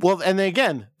 Well, and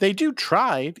they do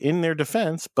try in their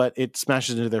defense, but it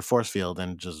smashes into their force field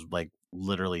and just like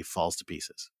literally falls to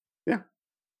pieces. Yeah.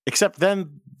 Except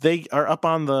then they are up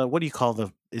on the, what do you call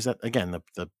the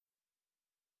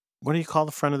what do you call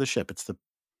the front of the ship? It's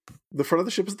the front of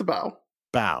the ship is the bow.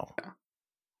 Bow. Yeah.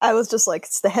 I was just like,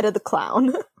 it's the head of the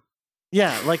clown.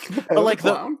 Yeah, like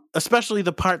especially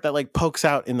the part that like pokes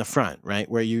out in the front, right?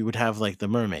 Where you would have like the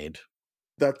mermaid.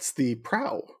 That's the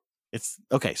prow. It's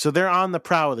okay. So they're on the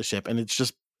prow of the ship and it's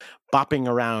just bopping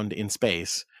around in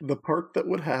space. The part that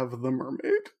would have the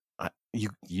mermaid. You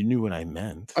knew what I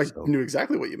meant. I knew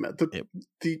exactly what you meant.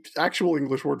 The actual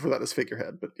English word for that is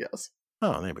figurehead, but yes.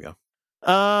 Oh, there we go.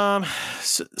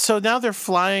 So now they're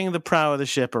flying the prow of the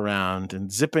ship around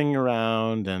and zipping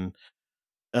around, and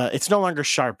it's no longer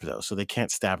sharp though, so they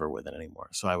can't stab her with it anymore.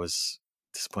 So I was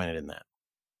disappointed in that.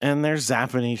 And they're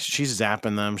zapping. She's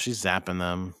zapping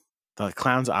them. The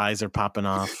clown's eyes are popping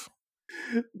off.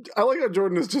 I like how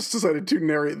Jordan has just decided to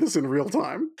narrate this in real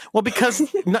time. Well, because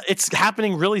it's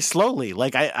happening really slowly.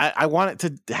 Like I want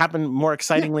it to happen more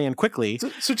excitingly and quickly.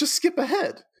 So just skip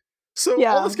ahead. So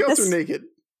all the scouts are naked.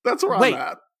 That's where I'm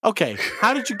at. Okay,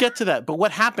 how did you get to that? But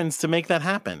what happens to make that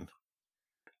happen?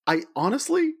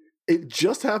 It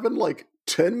just happened like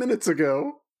 10 minutes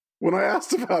ago when I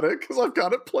asked about it, because I've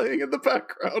got it playing in the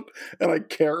background and I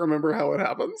can't remember how it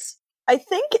happens. I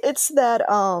think it's that,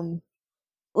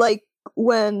 like,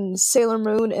 when Sailor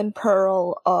Moon and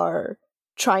Pearl are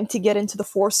trying to get into the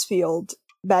force field,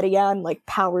 Badian, like,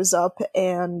 powers up,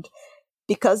 and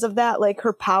because of that, like,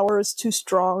 her power is too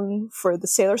strong for the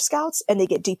Sailor Scouts, and they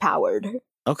get depowered.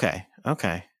 Okay.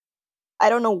 I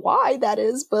don't know why that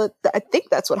is, but I think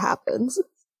that's what happens.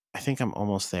 I think I'm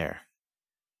almost there.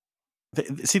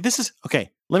 See, this is...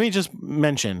 Okay, let me just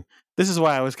mention, this is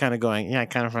why I was kind of going, I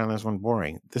kind of found this one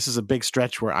boring. This is a big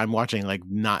stretch where I'm watching, like,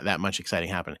 not that much exciting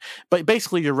happen. But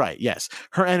basically, you're right, yes.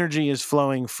 Her energy is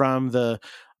flowing from the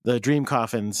dream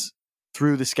coffins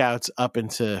through the scouts up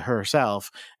into herself,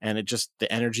 and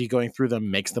the energy going through them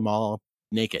makes them all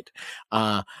naked.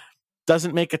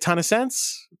 Doesn't make a ton of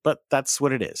sense, but that's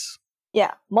what it is.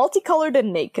 Yeah, multicolored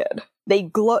and naked. They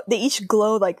each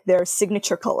glow like their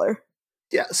signature color.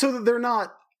 Yeah, so that they're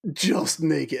not just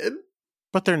naked.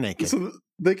 But they're naked. So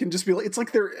they can just be like, it's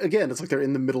like they're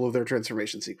in the middle of their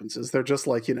transformation sequences. They're just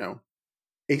like,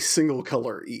 a single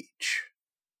color each.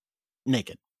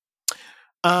 Naked.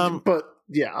 But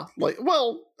yeah,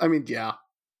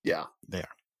 yeah. They are.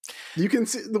 You can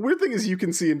see, the weird thing is you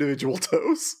can see individual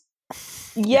toes.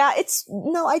 Yeah, I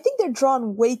think they're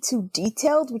drawn way too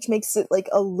detailed, which makes it like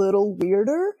a little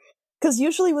weirder. Because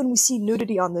usually when we see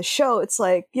nudity on the show, it's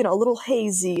like, a little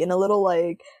hazy and a little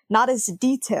like not as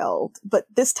detailed. But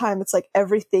this time it's like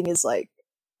everything is like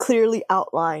clearly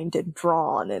outlined and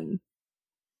drawn, and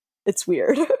it's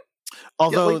weird.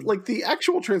 Although, like the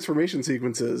actual transformation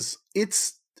sequences,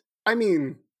 I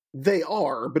mean, they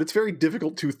are, but it's very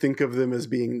difficult to think of them as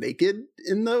being naked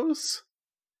in those.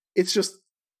 It's just,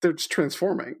 they're just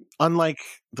transforming. unlike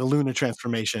the Luna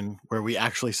transformation, where we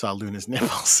actually saw Luna's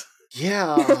nipples,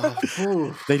 Yeah.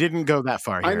 they didn't go that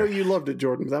far here. I know you loved it,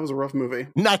 Jordan, but that was a rough movie.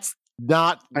 That's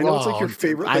not. I know it's like your wrong.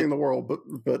 favorite thing in the world,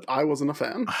 but I wasn't a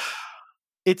fan.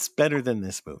 It's better than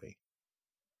this movie.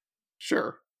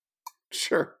 Sure.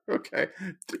 Okay.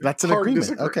 That's an Hard agreement.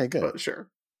 disagree, Okay, good. But sure.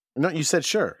 No, you said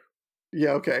sure.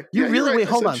 Yeah, okay. You Yeah, really you're right. wait?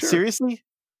 I Hold said on. sure. Seriously?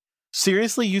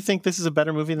 Seriously, you think this is a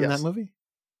better movie than Yes. that movie?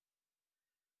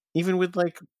 Even with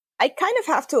like, I kind of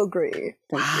have to agree. Thank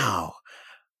you. wow,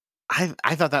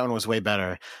 I thought that one was way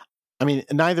better. I mean,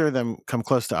 neither of them come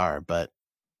close to R, but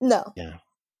No. yeah.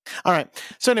 All right.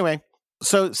 So anyway,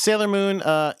 so Sailor Moon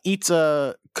eats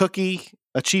a cookie,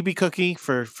 a chibi cookie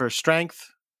for strength,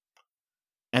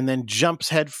 and then jumps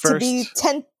head To first. be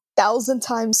 10,000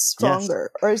 times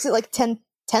stronger. Or is it like 10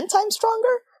 times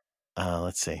stronger?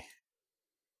 Let's see.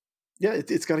 Yeah,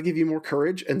 it's got to give you more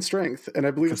courage and strength, and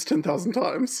I believe it's 10,000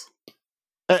 times.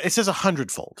 It says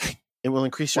 100-fold. It will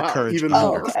increase your Wow, courage even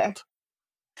more.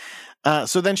 100-fold.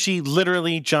 So then she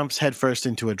literally jumps headfirst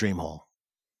into a dream hole.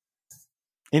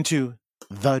 Into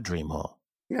the dream hole.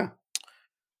 Yeah.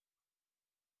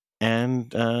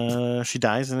 And she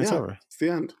dies and it's over. It's the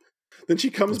end. Then she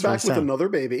comes That's really back with sad. another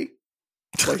baby,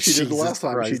 like she did the Jesus last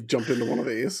time she Christ. jumped into one of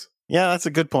these. Yeah, that's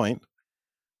a good point.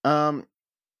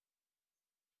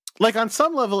 Like on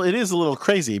some level, it is a little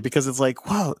crazy because it's like,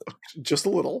 wow, Just a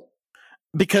little.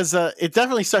 because it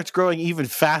definitely starts growing even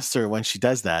faster when she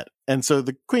does that. And so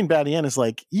the Queen Badian is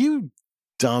like, you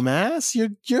dumbass,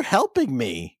 you're helping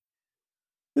me.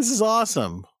 This is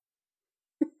awesome.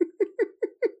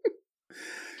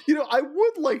 You know, I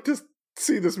would like to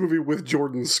see this movie with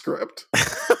Jordan's script.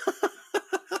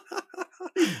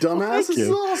 Dumbass, thank this is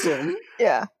you. awesome.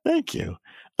 Yeah. Thank you.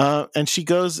 And she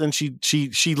goes and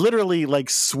she literally like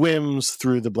swims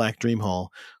through the black dream hole,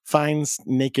 finds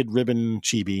naked ribbon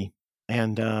Chibi,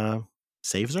 and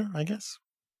saves her, I guess.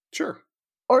 Sure.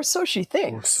 Or so she Or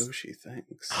thinks. so she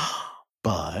thinks.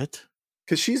 But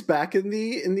Because she's back in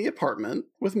the apartment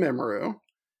with Mamoru,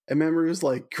 and Mamoru's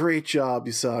like, "Great job,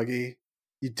 Usagi.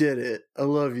 You did it. I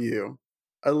love you.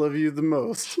 I love you the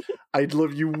most. I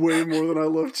love you way more than I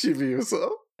love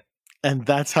Chibiusa." and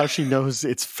that's how she knows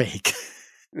it's fake.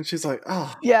 And she's like,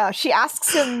 "Oh, Yeah, she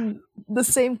asks him the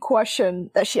same question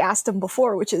that she asked him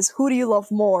before, which is, who do you love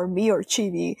more, me or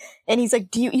Chibi? And he's like,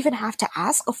 do you even have to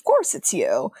ask? Of course it's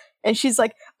you. And she's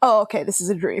like, oh, okay, this is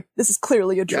a dream. This is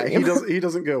clearly a yeah." dream. He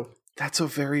doesn't go, "That's a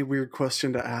very weird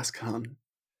question to ask, hon."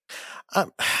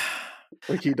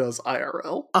 Like he does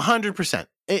IRL. 100%.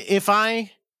 If and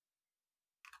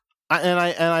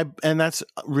that's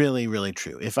really, really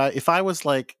true. If I was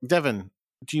like, Devin,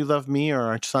 do you love me or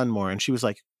our son more? And she was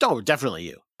like, oh, definitely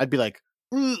you. I'd be like,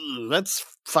 that's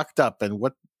fucked up. And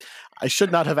what I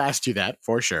should not have asked you that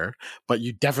for sure, but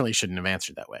you definitely shouldn't have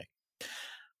answered that way.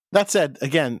 That said,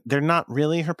 again, they're not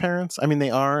really her parents. I mean,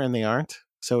 they are and they aren't.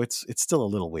 So it's still a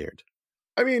little weird.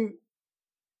 I mean,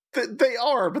 they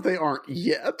are, but they aren't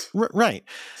yet. Right.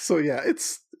 So yeah,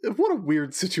 what a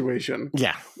weird situation.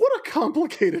 Yeah. What a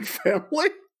complicated family.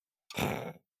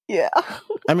 Yeah.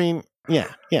 I mean,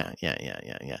 yeah.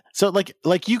 So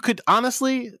like you could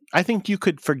honestly, I think you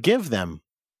could forgive them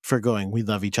for going, we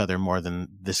love each other more than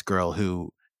this girl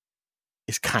who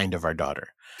is kind of our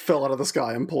daughter. Fell out of the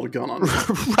sky and pulled a gun on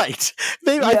her. Right.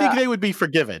 I think they would be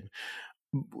forgiven.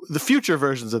 The future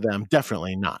versions of them,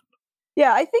 definitely not.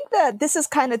 Yeah, I think that this is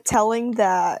kind of telling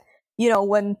that, you know,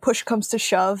 when push comes to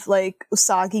shove, like,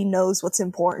 Usagi knows what's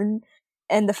important.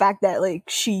 And the fact that, like,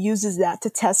 she uses that to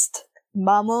test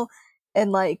Mamo.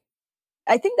 And, like,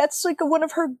 I think that's, like, one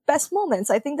of her best moments.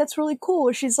 I think that's really cool.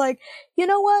 Where she's like, you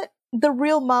know what? The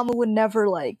real Mamo would never,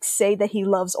 like, say that he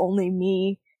loves only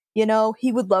me. You know,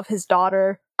 he would love his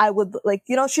daughter. I would, like,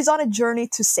 you know, she's on a journey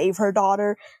to save her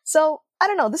daughter. So, I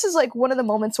don't know. This is, like, one of the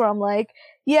moments where I'm like,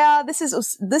 yeah, this is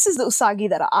the Usagi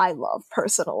that I love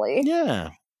personally.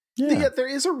 Yeah. Yeah, there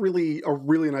is a really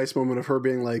nice moment of her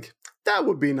being like, that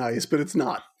would be nice, but it's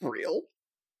not real.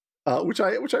 Which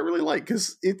I really like,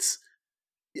 because it's,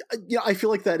 yeah, I feel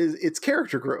like it's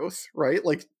character growth, right?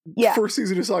 Like, first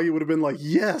season Usagi would have been like,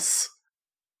 yes,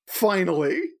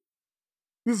 finally,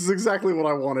 this is exactly what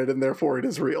I wanted, and therefore it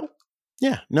is real.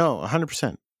 Yeah, no,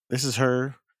 100%. This is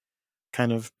her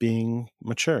kind of being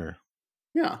mature.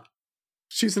 Yeah.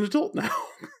 She's an adult now.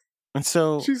 And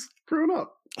so she's grown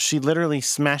up. She literally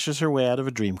smashes her way out of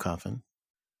a dream coffin.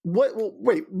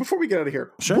 Wait, before we get out of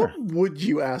here, Sure. what would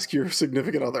you ask your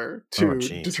significant other to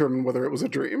determine whether it was a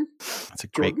dream? That's a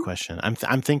great question.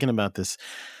 I'm thinking about this.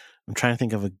 I'm trying to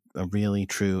think of a really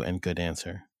true and good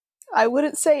answer. I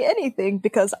wouldn't say anything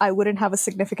because I wouldn't have a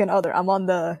significant other. I'm on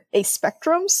the A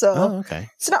spectrum, so okay.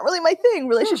 It's not really my thing.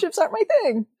 Relationships aren't my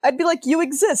thing. I'd be like, you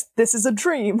exist. This is a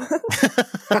dream.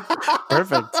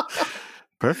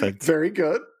 Perfect. Very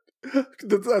good.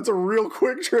 That's a real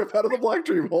quick trip out of the black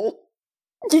dream hole.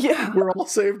 Yeah. We're all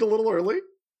saved a little early.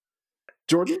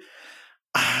 Jordan?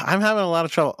 I'm having a lot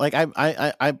of trouble. Like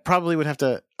I probably would have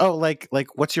to like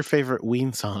what's your favorite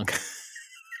Ween song?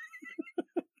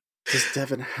 Does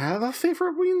Devin have a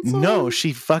favorite Ween song? No,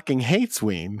 she fucking hates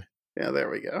Ween. Yeah, there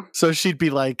we go. So she'd be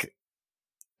like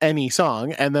any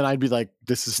song, and then I'd be like,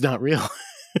 this is not real.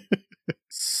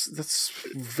 That's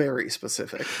very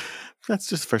specific. That's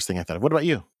just the first thing I thought of. What about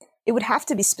you? It would have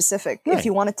to be specific Right. if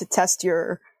you wanted to test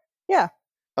your... Yeah.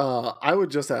 I would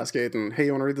just ask Aiden, hey,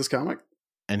 you want to read this comic?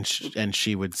 And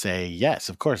she would say, yes,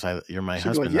 of course. You're my She'd be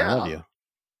husband. like, I love you.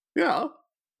 Yeah.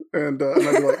 And I'd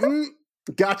be like,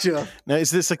 gotcha. Now,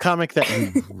 is this a comic that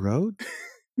you wrote?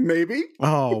 Maybe.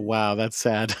 Oh, wow. That's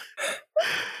sad.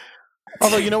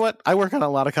 Although, you know what? I work on a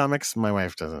lot of comics. My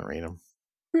wife doesn't read them.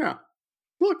 Yeah.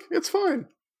 Look, it's fine.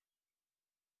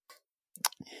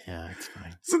 Yeah, it's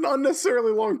fine. It's an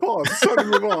unnecessarily long pause. It's time to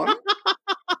move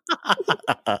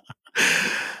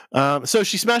on. So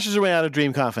she smashes her way out of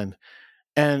Dream Coffin.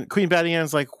 And Queen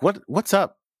Badian's like, what's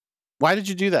up? Why did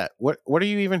you do that? What are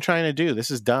you even trying to do?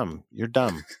 This is dumb. You're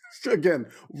dumb. Again,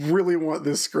 really want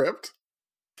this script.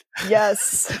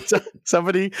 Yes.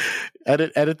 Somebody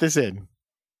edit this in.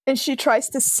 And she tries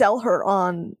to sell her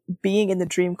on being in the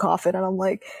dream coffin. And I'm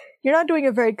like, you're not doing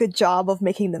a very good job of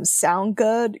making them sound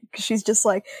good. She's just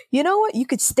like, you know what? You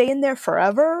could stay in there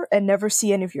forever and never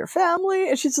see any of your family.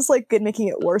 And she's just like making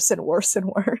it worse and worse and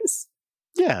worse.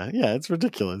 Yeah, it's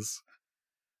ridiculous.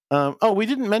 We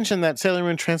didn't mention that Sailor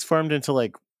Moon transformed into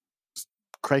like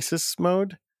crisis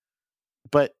mode,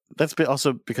 but that's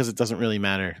also because it doesn't really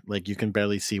matter. Like you can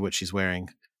barely see what she's wearing.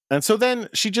 And so then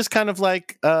she just kind of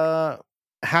like,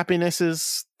 happiness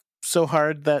is so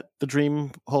hard that the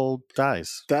dream hole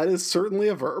dies. That is certainly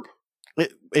a verb.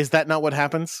 Is that not what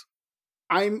happens?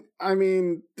 I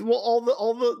mean, well,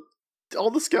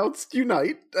 all the scouts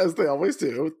unite as they always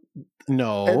do.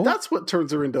 No, and that's what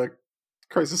turns her into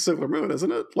Crisis Sailor Moon,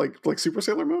 isn't it? Like Super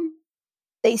Sailor Moon.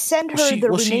 They send her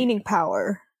remaining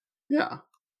power. Yeah.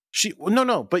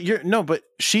 But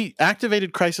she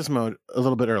activated crisis mode a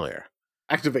little bit earlier.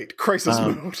 Activate crisis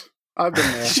mode. I've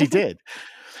been there. She did,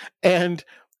 and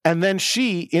then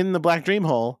she in the black dream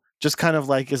hole just kind of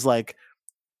like is like,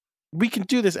 we can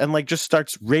do this, and like just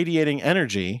starts radiating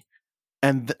energy,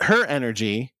 and her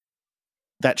energy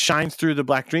that shines through the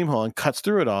black dream hole and cuts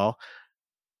through it all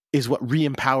is what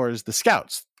re-empowers the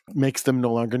scouts, makes them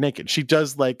no longer naked. She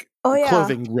does like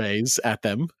clothing rays at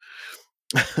them,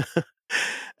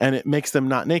 and it makes them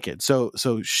not naked. So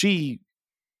she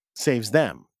saves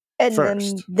them. And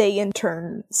first. Then they in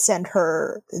turn send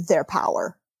her their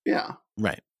power. Yeah.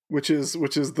 Right. Which is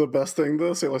the best thing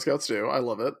the Sailor Scouts do. I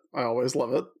love it. I always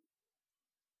love it.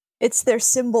 It's their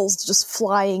symbols just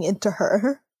flying into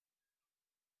her.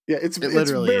 Yeah, it's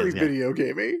very video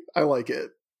gamey. I like it.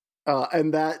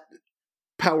 And that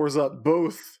powers up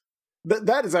both.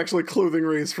 That is actually clothing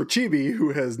rays for Chibi,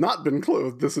 who has not been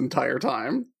clothed this entire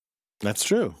time. That's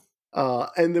true.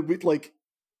 And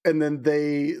then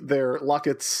their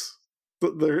lockets,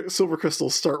 their silver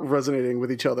crystals start resonating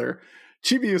with each other.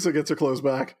 Chibiusa gets her clothes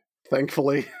back,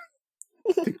 thankfully.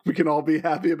 I think we can all be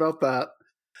happy about that.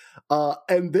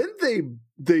 And then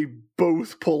they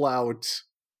both pull out.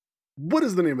 What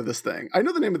is the name of this thing? I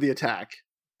know the name of the attack,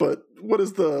 but what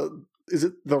is is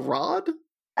it the rod?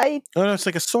 No, it's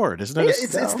like a sword, isn't it?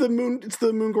 Yeah, it's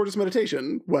the Moon Gorgeous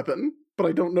meditation weapon, but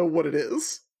I don't know what it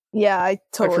is. Yeah, I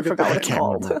totally forgot what it's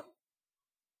called. Remember.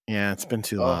 Yeah, it's been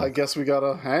too long. I guess we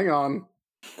gotta hang on.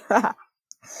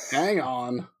 Hang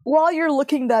on. While you're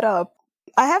looking that up,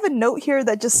 I have a note here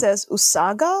that just says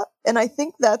Usaga, and I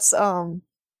think that's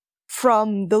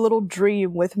from the little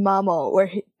dream with Mamo.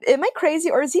 Where am I crazy,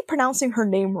 or is he pronouncing her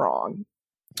name wrong?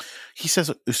 He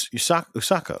says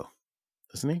Usako,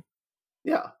 doesn't he?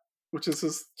 Yeah, which is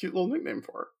his cute little nickname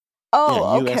for her.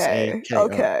 Oh, yeah, okay. USAKO.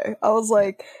 Okay. I was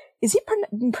like, is he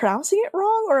pronouncing it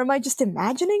wrong, or am I just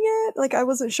imagining it? Like, I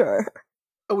wasn't sure.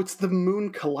 Oh, it's the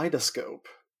Moon Kaleidoscope.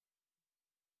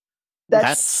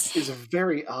 That is a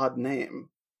very odd name.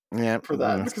 Yeah, for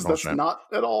that, because that's not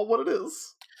at all what it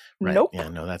is. Right. Nope. Yeah,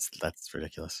 no, that's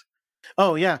ridiculous.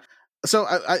 Oh yeah, So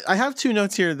I have two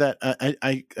notes here that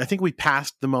I think we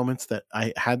passed the moments that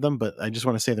I had them, but I just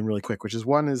want to say them really quick. Which is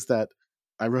one is that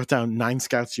I wrote down 9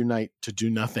 scouts unite to do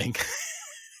nothing.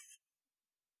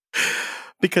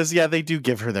 Because yeah, they do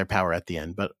give her their power at the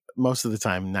end, but most of the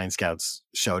time 9 scouts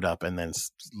showed up and then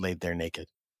laid there naked.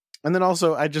 And then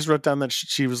also I just wrote down that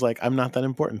she was like, I'm not that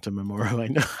important to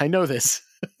Mamoru. I know this.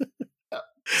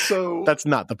 So that's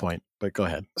not the point, but go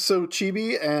ahead. So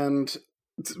Chibi and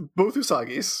both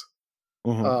Usagi's,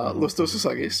 Los dos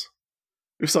Usagi's,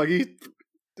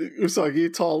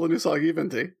 Usagi Tall and Usagi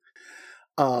Venti,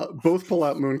 both pull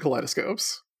out moon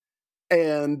kaleidoscopes.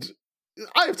 And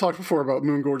I have talked before about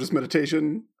Moon Gorgeous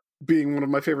Meditation being one of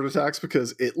my favorite attacks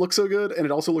because it looks so good, and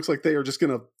it also looks like they are just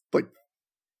gonna like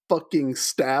fucking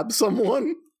stab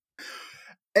someone.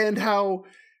 And how,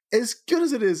 as good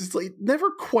as it is, it's like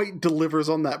never quite delivers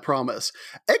on that promise.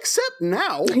 Except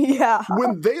now,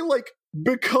 when they like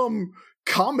become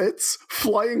comets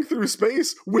flying through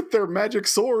space with their magic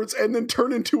swords and then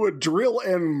turn into a drill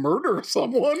and murder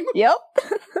someone. Yep.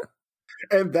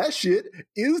 And that shit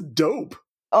is dope.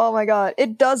 Oh my god,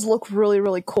 it does look really,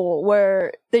 really cool,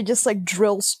 where they just like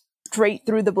drill straight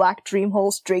through the black dream hole,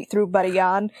 straight through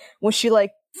Barian, when she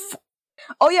like...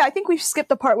 Oh yeah, I think we skipped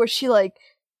the part where she like,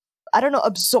 I don't know,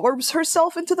 absorbs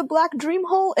herself into the black dream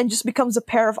hole and just becomes a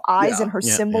pair of eyes and her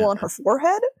symbol on her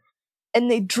forehead, and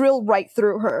they drill right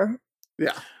through her.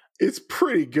 Yeah, it's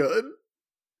pretty good.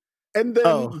 And then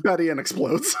Barian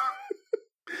explodes.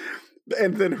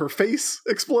 And then her face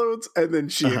explodes, and then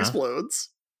she explodes.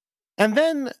 And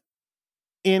then,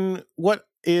 in what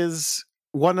is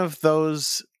one of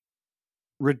those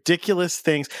ridiculous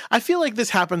things, I feel like this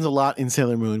happens a lot in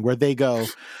Sailor Moon, where they go,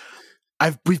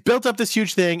 we've built up this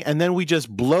huge thing, and then we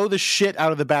just blow the shit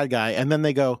out of the bad guy, and then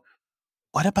they go,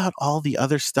 what about all the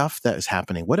other stuff that is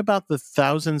happening? What about the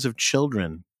thousands of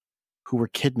children who were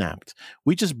kidnapped?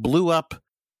 We just blew up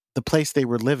the place they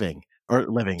were living.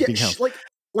 Yeah,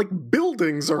 like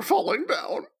buildings are falling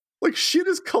down. Like, shit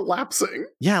is collapsing.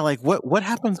 Yeah, like, what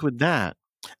happens with that?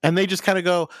 And they just kind of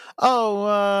go,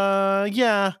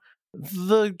 yeah,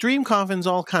 the dream coffins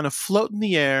all kind of float in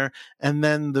the air, and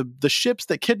then the ships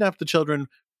that kidnap the children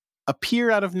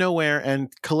appear out of nowhere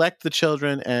and collect the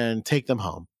children and take them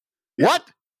home. Yeah. What?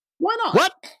 Why not?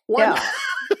 What? Why not?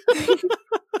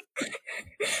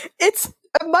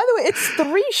 By the way, it's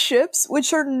 3 ships,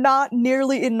 which are not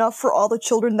nearly enough for all the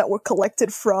children that were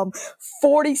collected from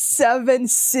 47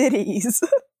 cities.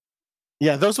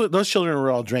 Yeah, those children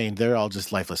were all drained. They're all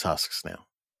just lifeless husks now.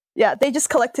 Yeah, they just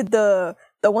collected the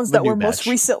ones that were most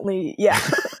recently. Yeah.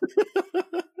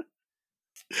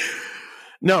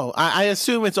 No, I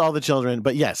assume it's all the children,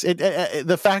 but yes,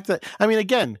 the fact that, I mean,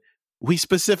 again, we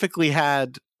specifically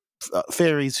had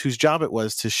fairies whose job it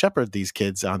was to shepherd these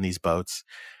kids on these boats.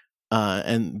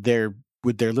 And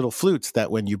with their little flutes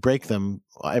that when you break them,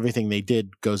 everything they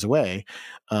did goes away.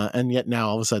 And yet now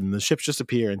all of a sudden the ships just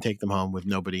appear and take them home with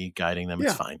nobody guiding them. Yeah.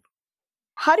 It's fine.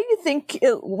 What do you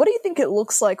think it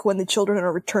looks like when the children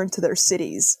are returned to their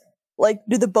cities? Like,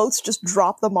 do the boats just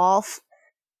drop them off?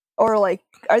 Or like,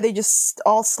 are they just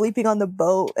all sleeping on the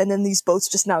boat and then these boats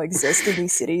just now exist in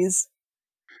these cities?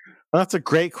 Well, that's a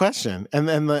great question. And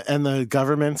then the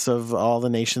governments of all the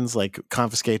nations like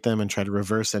confiscate them and try to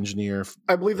reverse engineer.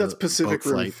 I believe that's Pacific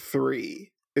Rim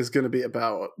 3 is going to be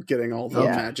about getting all the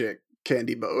magic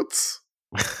candy boats.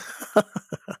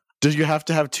 Do you have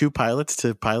to have 2 pilots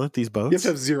to pilot these boats? You have to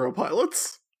have 0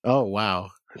 pilots. Oh, wow.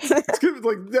 It's going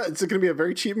to be a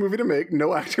very cheap movie to make.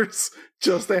 No actors.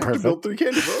 Just they have to build 3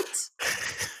 candy boats.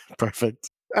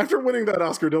 Perfect. After winning that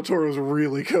Oscar, Del Toro's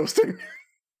really coasting.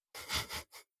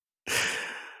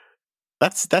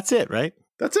 That's it, right?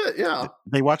 That's it, yeah.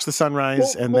 They watch the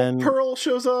sunrise, and then Pearl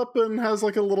shows up and has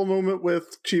like a little moment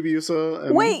with Chibiusa.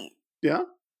 And... Wait. Yeah?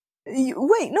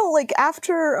 Wait, no, like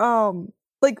after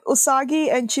like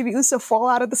Usagi and Chibiusa fall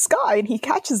out of the sky and he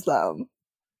catches them.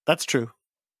 That's true.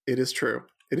 It is true.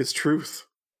 It is truth.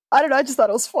 I don't know, I just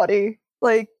thought it was funny.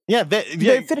 Like,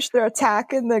 they finish their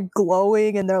attack and they're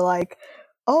glowing and they're like,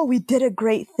 oh, we did a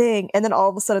great thing. And then all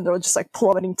of a sudden they're just like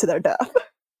plummeting to their death.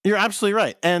 You're absolutely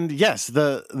right. And yes,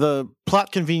 the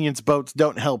plot convenience boats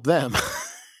don't help them.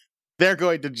 They're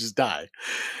going to just die.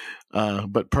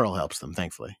 But Pearl helps them,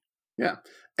 thankfully. Yeah.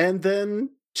 And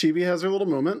then Chibi has her little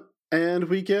moment, and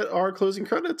we get our closing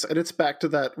credits, and it's back to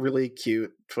that really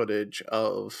cute footage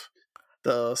of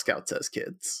the Scouts as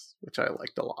kids, which I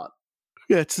liked a lot.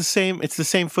 Yeah, it's the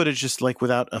same footage, just like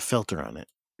without a filter on it.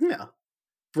 Yeah.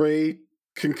 Ray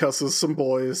concusses some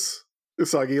boys.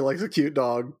 Usagi likes a cute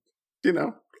dog. You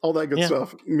know, all that good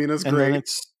stuff. Mina's great.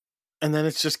 And then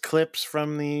it's just clips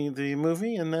from the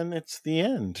movie, and then it's the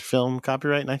end. Film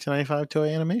copyright 1995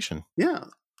 Toei Animation. Yeah.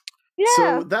 Yeah.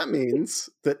 So that means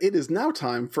that it is now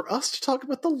time for us to talk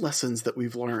about the lessons that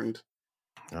we've learned.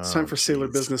 It's time for Sailor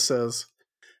Business Says.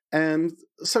 And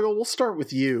so we'll start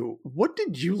with you. What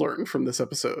did you learn from this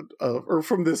episode or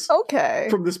from this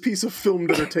piece of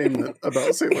filmed entertainment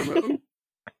about Sailor Moon?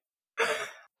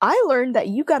 I learned that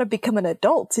you got to become an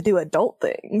adult to do adult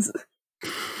things.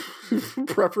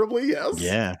 Preferably, yes.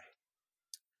 Yeah.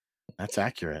 That's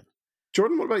accurate.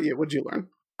 Jordan, what about you? What did you learn?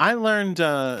 I learned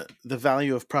the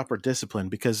value of proper discipline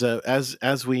because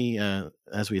as we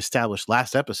established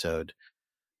last episode,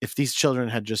 if these children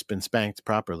had just been spanked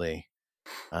properly,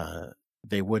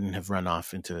 they wouldn't have run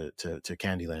off into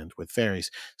Candyland with fairies.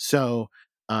 So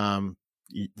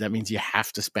that means you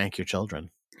have to spank your children.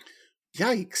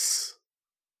 Yikes.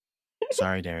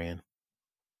 Sorry, Darian.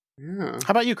 Yeah.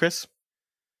 How about you, Chris?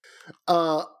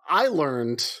 I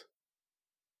learned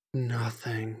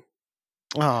nothing.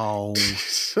 Oh,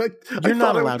 You're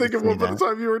not allowed to think of one by the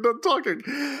time you were done talking.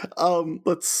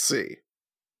 Let's see.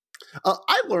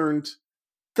 I learned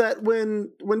that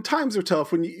when times are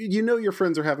tough, when you know your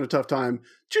friends are having a tough time,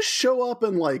 just show up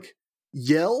and like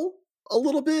yell a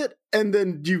little bit, and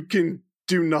then you can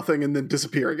do nothing and then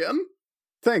disappear again.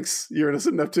 Thanks, Uranus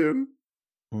and Neptune.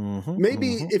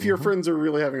 Maybe if your friends are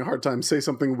really having a hard time, say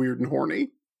something weird and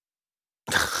horny.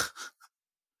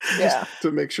 Yeah.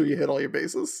 To make sure you hit all your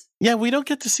bases. Yeah, we don't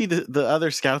get to see the other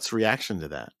scouts' reaction to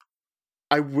that.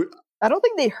 I don't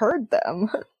think they heard them.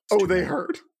 Oh, they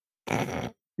heard.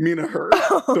 Mina heard.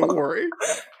 Don't worry.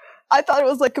 I thought it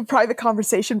was like a private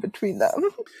conversation between them.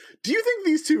 Do you think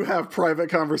these two have private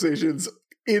conversations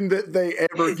in that they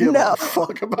ever give a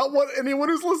fuck about what anyone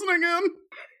who's listening in?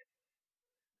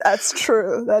 That's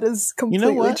true. That is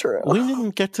completely true. We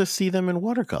didn't get to see them in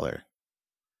watercolor.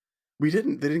 We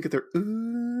didn't. They didn't get their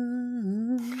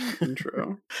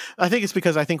intro. I think it's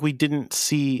because we didn't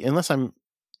see, unless I'm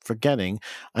forgetting,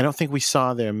 I don't think we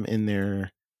saw them in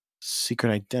their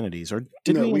secret identities. Or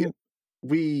did we?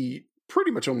 We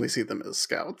pretty much only see them as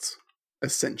scouts,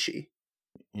 as Senshi.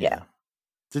 Yeah.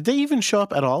 Did they even show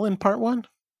up at all in part 1?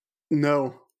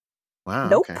 No. Wow.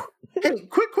 Nope. Okay. Hey,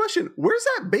 quick question. Where's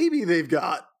that baby they've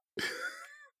got?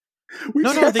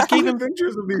 They gave him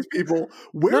adventures of these people.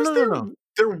 Where's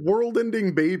their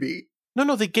world-ending baby?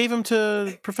 No, they gave him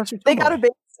to Professor Tomboy. They got a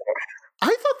baby. I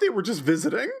thought they were just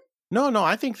visiting. No,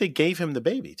 I think they gave him the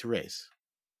baby to raise.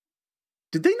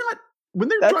 Did they not? When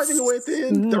they're driving away at the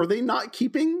end, are they not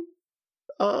keeping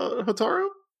Hotaru?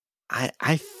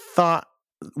 I thought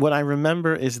what I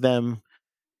remember is them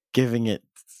giving it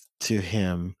to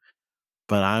him,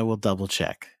 but I will double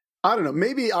check. I don't know.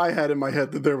 Maybe I had in my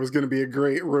head that there was going to be a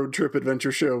great road trip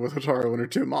adventure show with Hotaru and her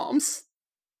two moms,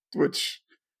 which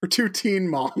are two teen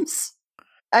moms.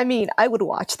 I mean, I would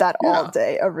watch that all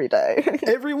day, every day.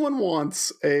 Everyone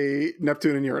wants a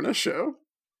Neptune and Uranus show.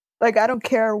 Like, I don't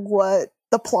care what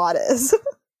the plot is.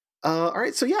 All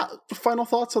right, so final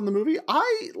thoughts on the movie.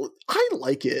 I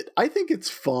like it. I think it's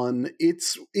fun.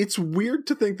 It's weird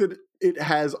to think that it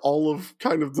has all of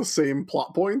kind of the same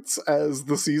plot points as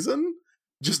the season,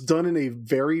 just done in a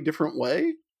very different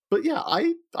way. But yeah,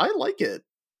 I like it.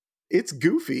 It's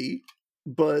goofy,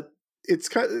 but it's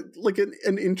kind of like an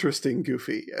interesting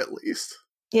goofy, at least.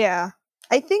 Yeah.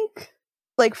 I think,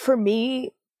 like, for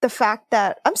me, the fact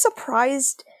that I'm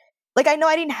surprised, like, I know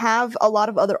I didn't have a lot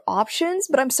of other options,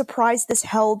 but I'm surprised this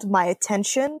held my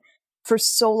attention for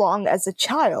so long as a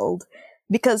child,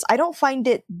 because I don't find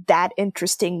it that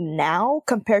interesting now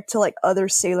compared to, like, other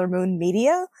Sailor Moon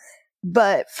media.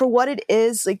 But for what it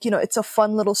is, like, it's a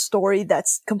fun little story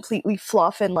that's completely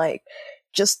fluff and, like,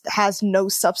 just has no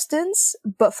substance.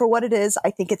 But for what it is,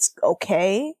 I think it's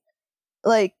okay.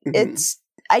 Like,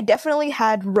 I definitely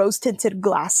had rose-tinted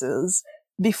glasses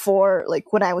before,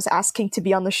 like, when I was asking to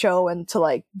be on the show and to,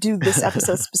 like, do this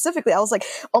episode specifically. I was like,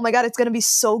 oh my god, it's gonna be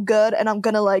so good, and I'm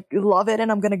gonna, like, love it,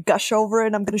 and I'm gonna gush over it,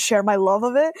 and I'm gonna share my love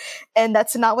of it. And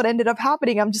that's not what ended up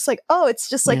happening. I'm just like, oh, it's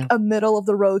just, like, a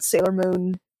middle-of-the-road Sailor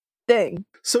Moon thing.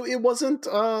 So it wasn't,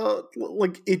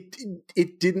 like,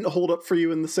 it didn't hold up for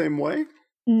you in the same way?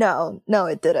 No,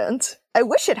 it didn't. I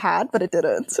wish it had, but it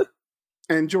didn't.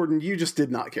 And Jordan, you just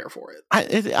did not care for it.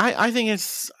 I think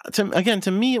it's,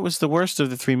 to me, it was the worst of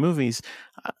the three movies.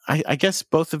 I guess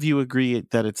both of you agree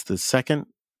that it's the second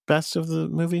best of the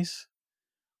movies?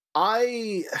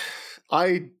 I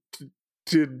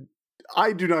do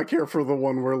not care for the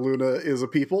one where Luna is a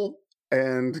people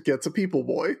and gets a people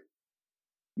boy.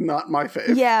 Not my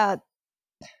fave. Yeah.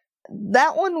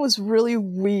 That one was really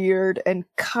weird and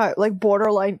like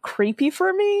borderline creepy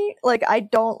for me. Like, I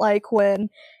don't like when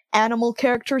animal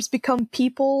characters become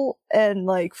people and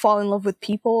like fall in love with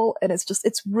people, and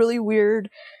it's really weird.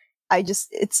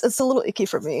 It's a little icky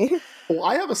for me. Well,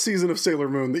 I have a season of Sailor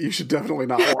Moon that you should definitely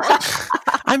not watch.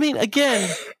 I mean,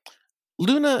 again,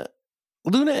 Luna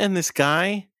and this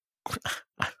guy,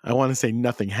 I want to say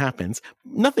nothing happens.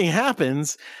 Nothing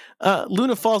happens.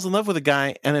 Luna falls in love with a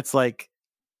guy, and it's like,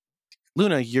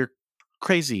 Luna, you're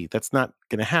crazy. That's not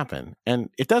going to happen. And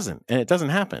it doesn't. And it doesn't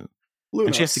happen. Luna,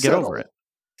 and she has to get over it.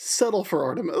 Settle for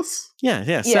Artemis.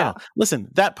 Yeah, settle. Listen,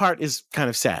 that part is kind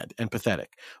of sad and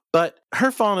pathetic. But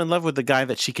her falling in love with the guy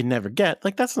that she can never get,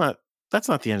 like, that's not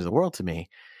the end of the world to me.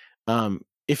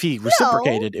 If he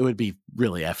reciprocated, it would be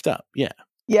really effed up. Yeah.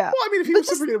 Yeah. Well, I mean, if he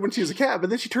reciprocated when she was a cat, but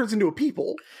then she turns into a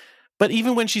people. But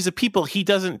even when she's a people, she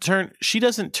doesn't turn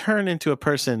into a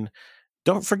person.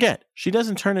 Don't forget, she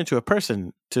doesn't turn into a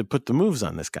person to put the moves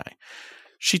on this guy.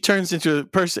 She turns into a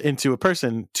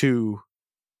person to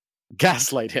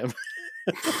gaslight him.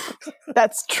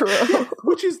 That's true.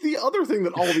 Which is the other thing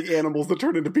that all the animals that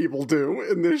turn into people do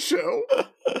in this show.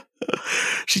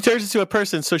 She turns into a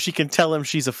person so she can tell him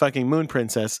she's a fucking moon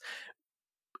princess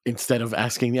instead of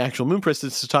asking the actual moon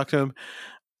princess to talk to him.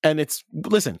 And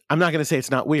listen, I'm not going to say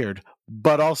it's not weird,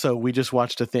 but also we just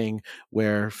watched a thing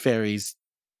where fairies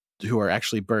who are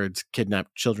actually birds kidnap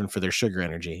children for their sugar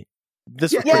energy.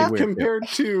 This was pretty weird. Compared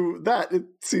to that, it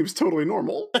seems totally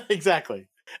normal. Exactly.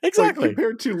 Like,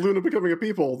 compared to Luna becoming a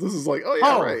people, this is like,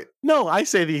 right. No, I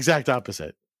say the exact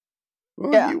opposite.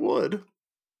 Well, you would.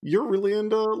 You're really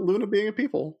into Luna being a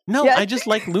people. No, I just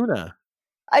like Luna.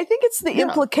 I think it's the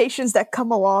implications that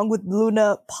come along with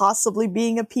Luna possibly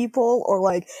being a people, or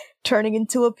like turning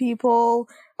into a people,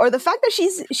 or the fact that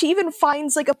she even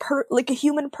finds like a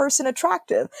human person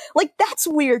attractive. Like, that's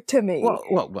weird to me.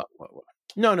 Whoa.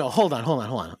 No, hold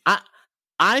on.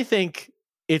 I think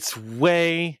it's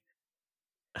way.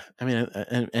 I mean,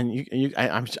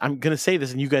 I'm going to say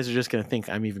this, and you guys are just going to think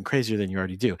I'm even crazier than you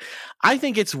already do. I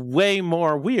think it's way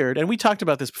more weird, and we talked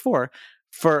about this before,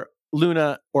 for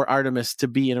Luna or Artemis to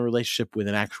be in a relationship with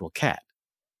an actual cat.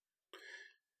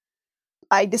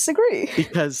 I disagree.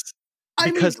 Because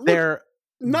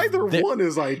neither one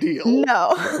is ideal.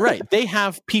 No. Right. They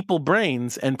have people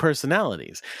brains and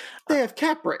personalities. They have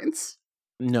cat brains.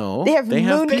 No. They have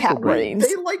moon cat brains.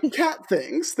 They like cat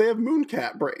things. They have moon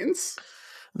cat brains.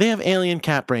 They have alien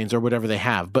cat brains or whatever they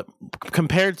have. But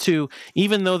compared to,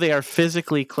 even though they are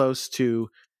physically close to,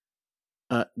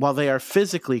 while they are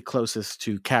physically closest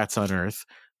to cats on Earth,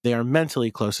 they are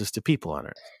mentally closest to people on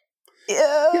Earth.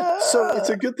 Yeah, so it's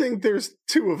a good thing there's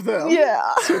two of them. Yeah.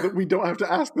 So that we don't have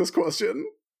to ask this question.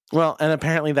 Well, and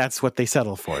apparently that's what they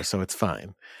settle for, so it's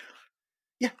fine.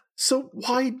 Yeah. So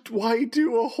why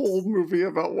do a whole movie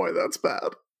about why that's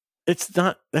bad?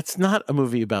 That's not a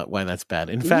movie about why that's bad.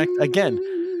 In fact, again,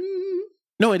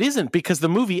 no, it isn't, because the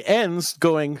movie ends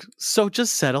going, so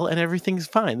just settle and everything's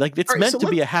fine. Like, it's meant to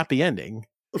be a happy ending.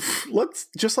 Let's,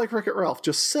 just like Wreck-It Ralph,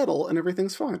 just settle and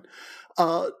everything's fine.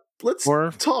 Let's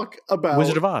talk about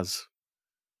Wizard of Oz.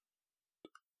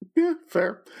 Yeah,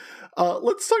 fair.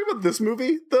 Let's talk about this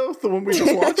movie, though, the one we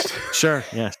just watched. Sure,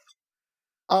 yes.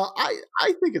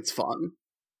 I think it's fun.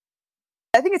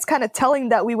 I think it's kind of telling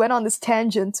that we went on this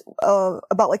tangent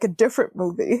about like a different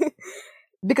movie.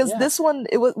 Because this one,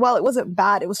 while it wasn't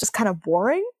bad, it was just kind of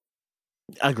boring.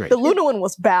 Agreed. The Luna one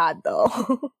was bad,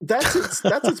 though. That's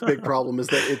its big problem, is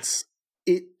that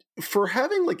it for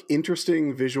having like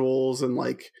interesting visuals, and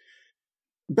like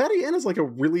Betty Ann is like a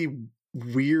really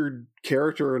weird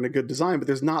character and a good design, but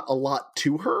there's not a lot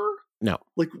to her. No.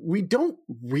 Like, we don't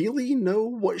really know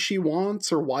what she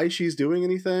wants or why she's doing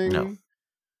anything. No.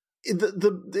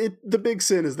 The big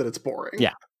sin is that it's boring.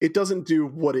 Yeah. It doesn't do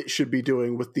what it should be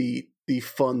doing with the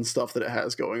fun stuff that it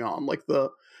has going on. Like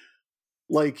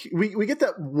we get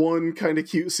that one kind of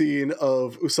cute scene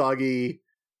of Usagi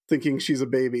thinking she's a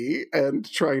baby and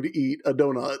trying to eat a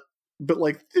donut. But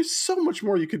like, there's so much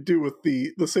more you could do with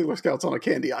the Sailor Scouts on a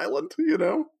candy island, you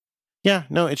know? Yeah,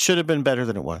 no, it should have been better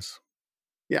than it was.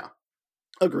 Yeah.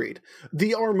 Agreed.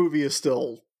 The R movie is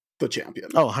still the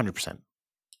champion. Oh, 100%.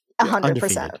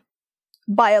 100%.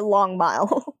 By a long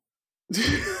mile.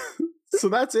 So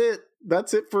that's it.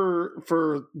 That's it for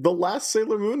the last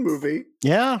Sailor Moon movie.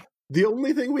 Yeah. The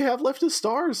only thing we have left is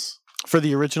stars. For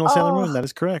the original Sailor Moon, that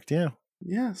is correct, yeah.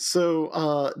 Yeah,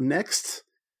 so next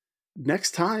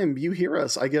time you hear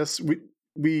us, I guess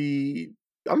we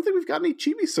I don't think we've got any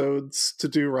chibi-sodes to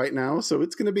do right now, so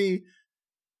it's going to be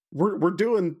we're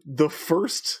doing the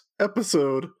first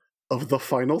episode of the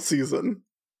final season.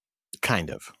 Kind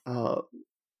of. I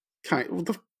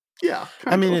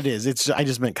mean, it is. I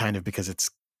just meant kind of because it's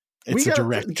It's a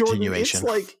direct Jordan, continuation. It's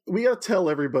like we gotta tell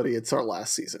everybody it's our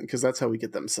last season because that's how we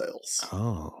get them sales.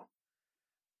 Oh,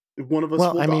 one of us.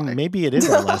 Well, will I die. mean, maybe it is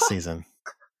our last season.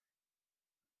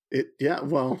 Yeah.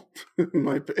 Well, it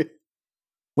might be.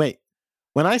 Wait,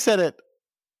 when you said it,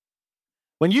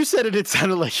 it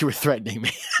sounded like you were threatening me.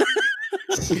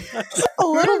 A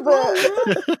little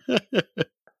bit.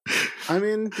 I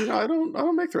mean, I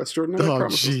don't make threats, Jordan. I make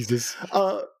promises. Jesus.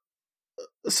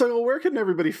 So where can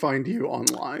everybody find you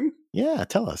online? Yeah,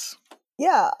 tell us.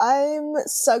 Yeah, I'm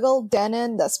Sagal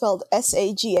Danan, that's spelled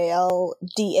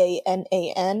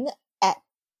SAGALDANAN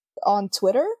on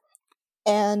Twitter.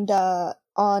 And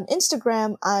on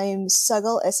Instagram, I'm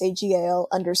Sagal,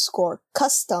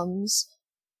 SAGAL_customs,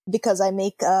 because I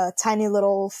make tiny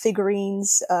little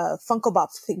figurines, Funko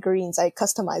Pop figurines. I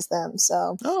customize them,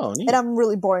 so. Oh, neat. And I'm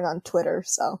really boring on Twitter,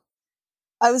 so.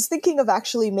 I was thinking of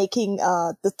actually making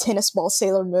the tennis ball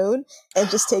Sailor Moon and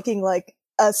just taking like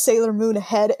a Sailor Moon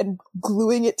head and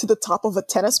gluing it to the top of a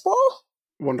tennis ball.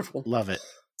 Wonderful. Love it.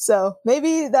 So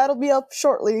maybe that'll be up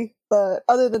shortly. But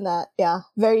other than that, yeah,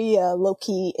 very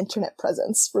low-key internet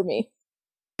presence for me.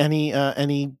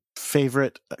 Any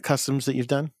favorite customs that you've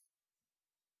done?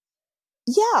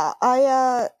 Yeah,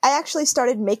 I actually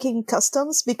started making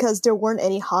customs because there weren't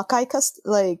any Hawkeye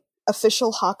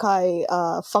official Hawkeye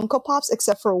Funko Pops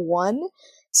except for one.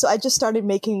 So I just started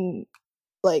making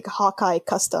like Hawkeye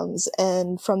customs,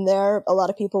 and from there a lot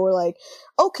of people were like,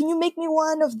 "Oh, can you make me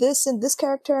one of this and this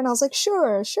character?" And I was like,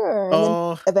 "Sure." And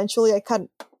then eventually I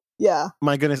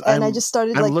my goodness, and I just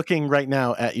started I'm looking right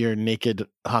now at your naked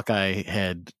Hawkeye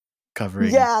head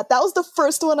covering. Yeah, that was the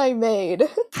first one I made.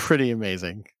 Pretty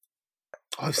amazing.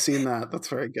 I've seen that. That's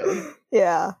very good.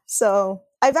 Yeah. So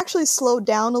I've actually slowed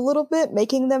down a little bit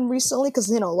making them recently because,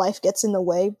 life gets in the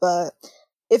way. But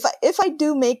if I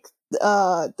do make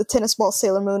the tennis ball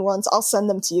Sailor Moon ones, I'll send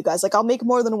them to you guys. Like, I'll make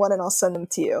more than one and I'll send them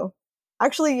to you.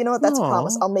 Actually, you know what? That's a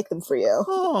promise. I'll make them for you.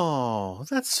 Oh,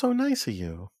 that's so nice of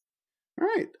you. All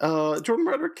right. Jordan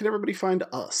Roderick, can everybody find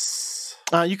us?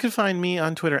 You can find me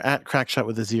on Twitter at Crackshot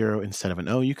with a 0 instead of an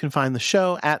O. You can find the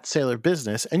show at Sailor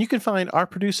Business, and you can find our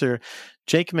producer,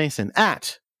 Jake Mason,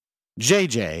 at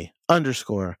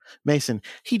JJ_Mason.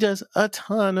 He does a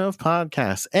ton of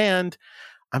podcasts, and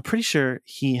I'm pretty sure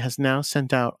he has now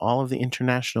sent out all of the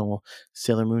international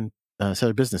Sailor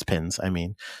Business pins.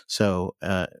 So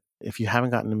if you haven't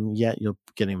gotten them yet, you'll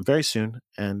get them very soon,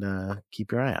 and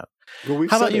keep your eye out. Well,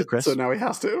 how about you, Chris? So now he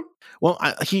has to. Well,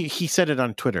 he said it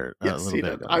on Twitter a little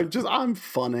bit ago. I'm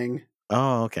funning.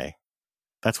 Oh, okay.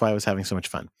 That's why I was having so much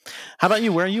fun. How about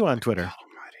you? Where are you on Twitter?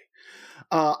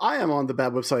 I am on the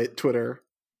Bad Website Twitter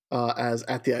as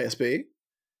 @theISB.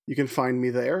 You can find me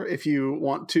there if you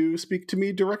want to speak to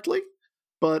me directly.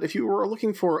 But if you were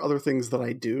looking for other things that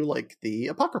I do, like the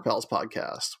Apocrypals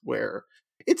podcast, where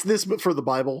it's this but for the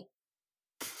Bible,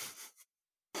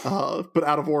 but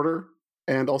out of order.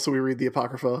 And also we read the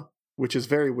Apocrypha, which is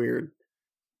very weird.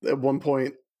 At one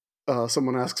point,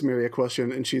 someone asks Mary a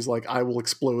question, and she's like, "I will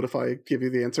explode if I give you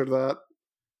the answer to that."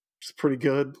 Which is pretty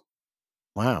good.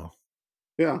 Wow.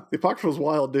 Yeah, the Apocrypha's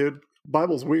wild, dude.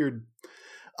 Bible's weird.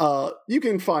 You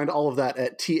can find all of that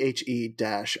at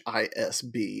the-isb.com.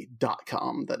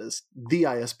 That is the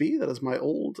ISB. That is my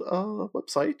old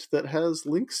website that has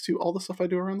links to all the stuff I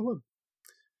do around the web.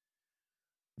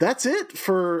 That's it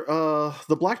for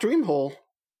the Black Dream Hole,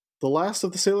 the last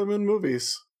of the Sailor Moon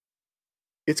movies.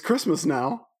 It's Christmas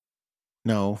now.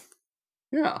 No.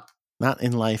 Yeah. Not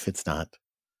in life, it's not.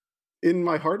 In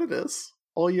my heart it is,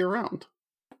 all year round.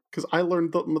 Because I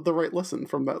learned the right lesson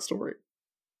from that story.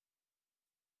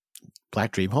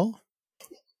 Black Dream Hole?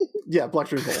 Yeah, Black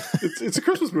Dream Hole. It's a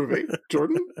Christmas movie,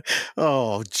 Jordan.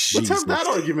 Oh, Jesus. Let's have that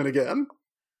argument again.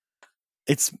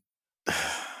 It's...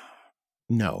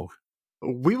 No.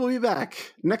 We will be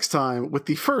back next time with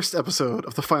the first episode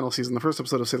of the final season, the first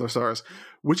episode of Sailor Stars,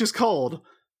 which is called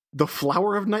The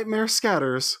Flower of Nightmare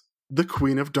Scatters, The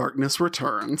Queen of Darkness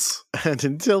Returns. And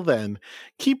until then,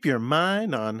 keep your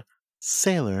mind on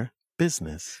Sailor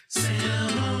Business.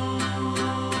 Sailor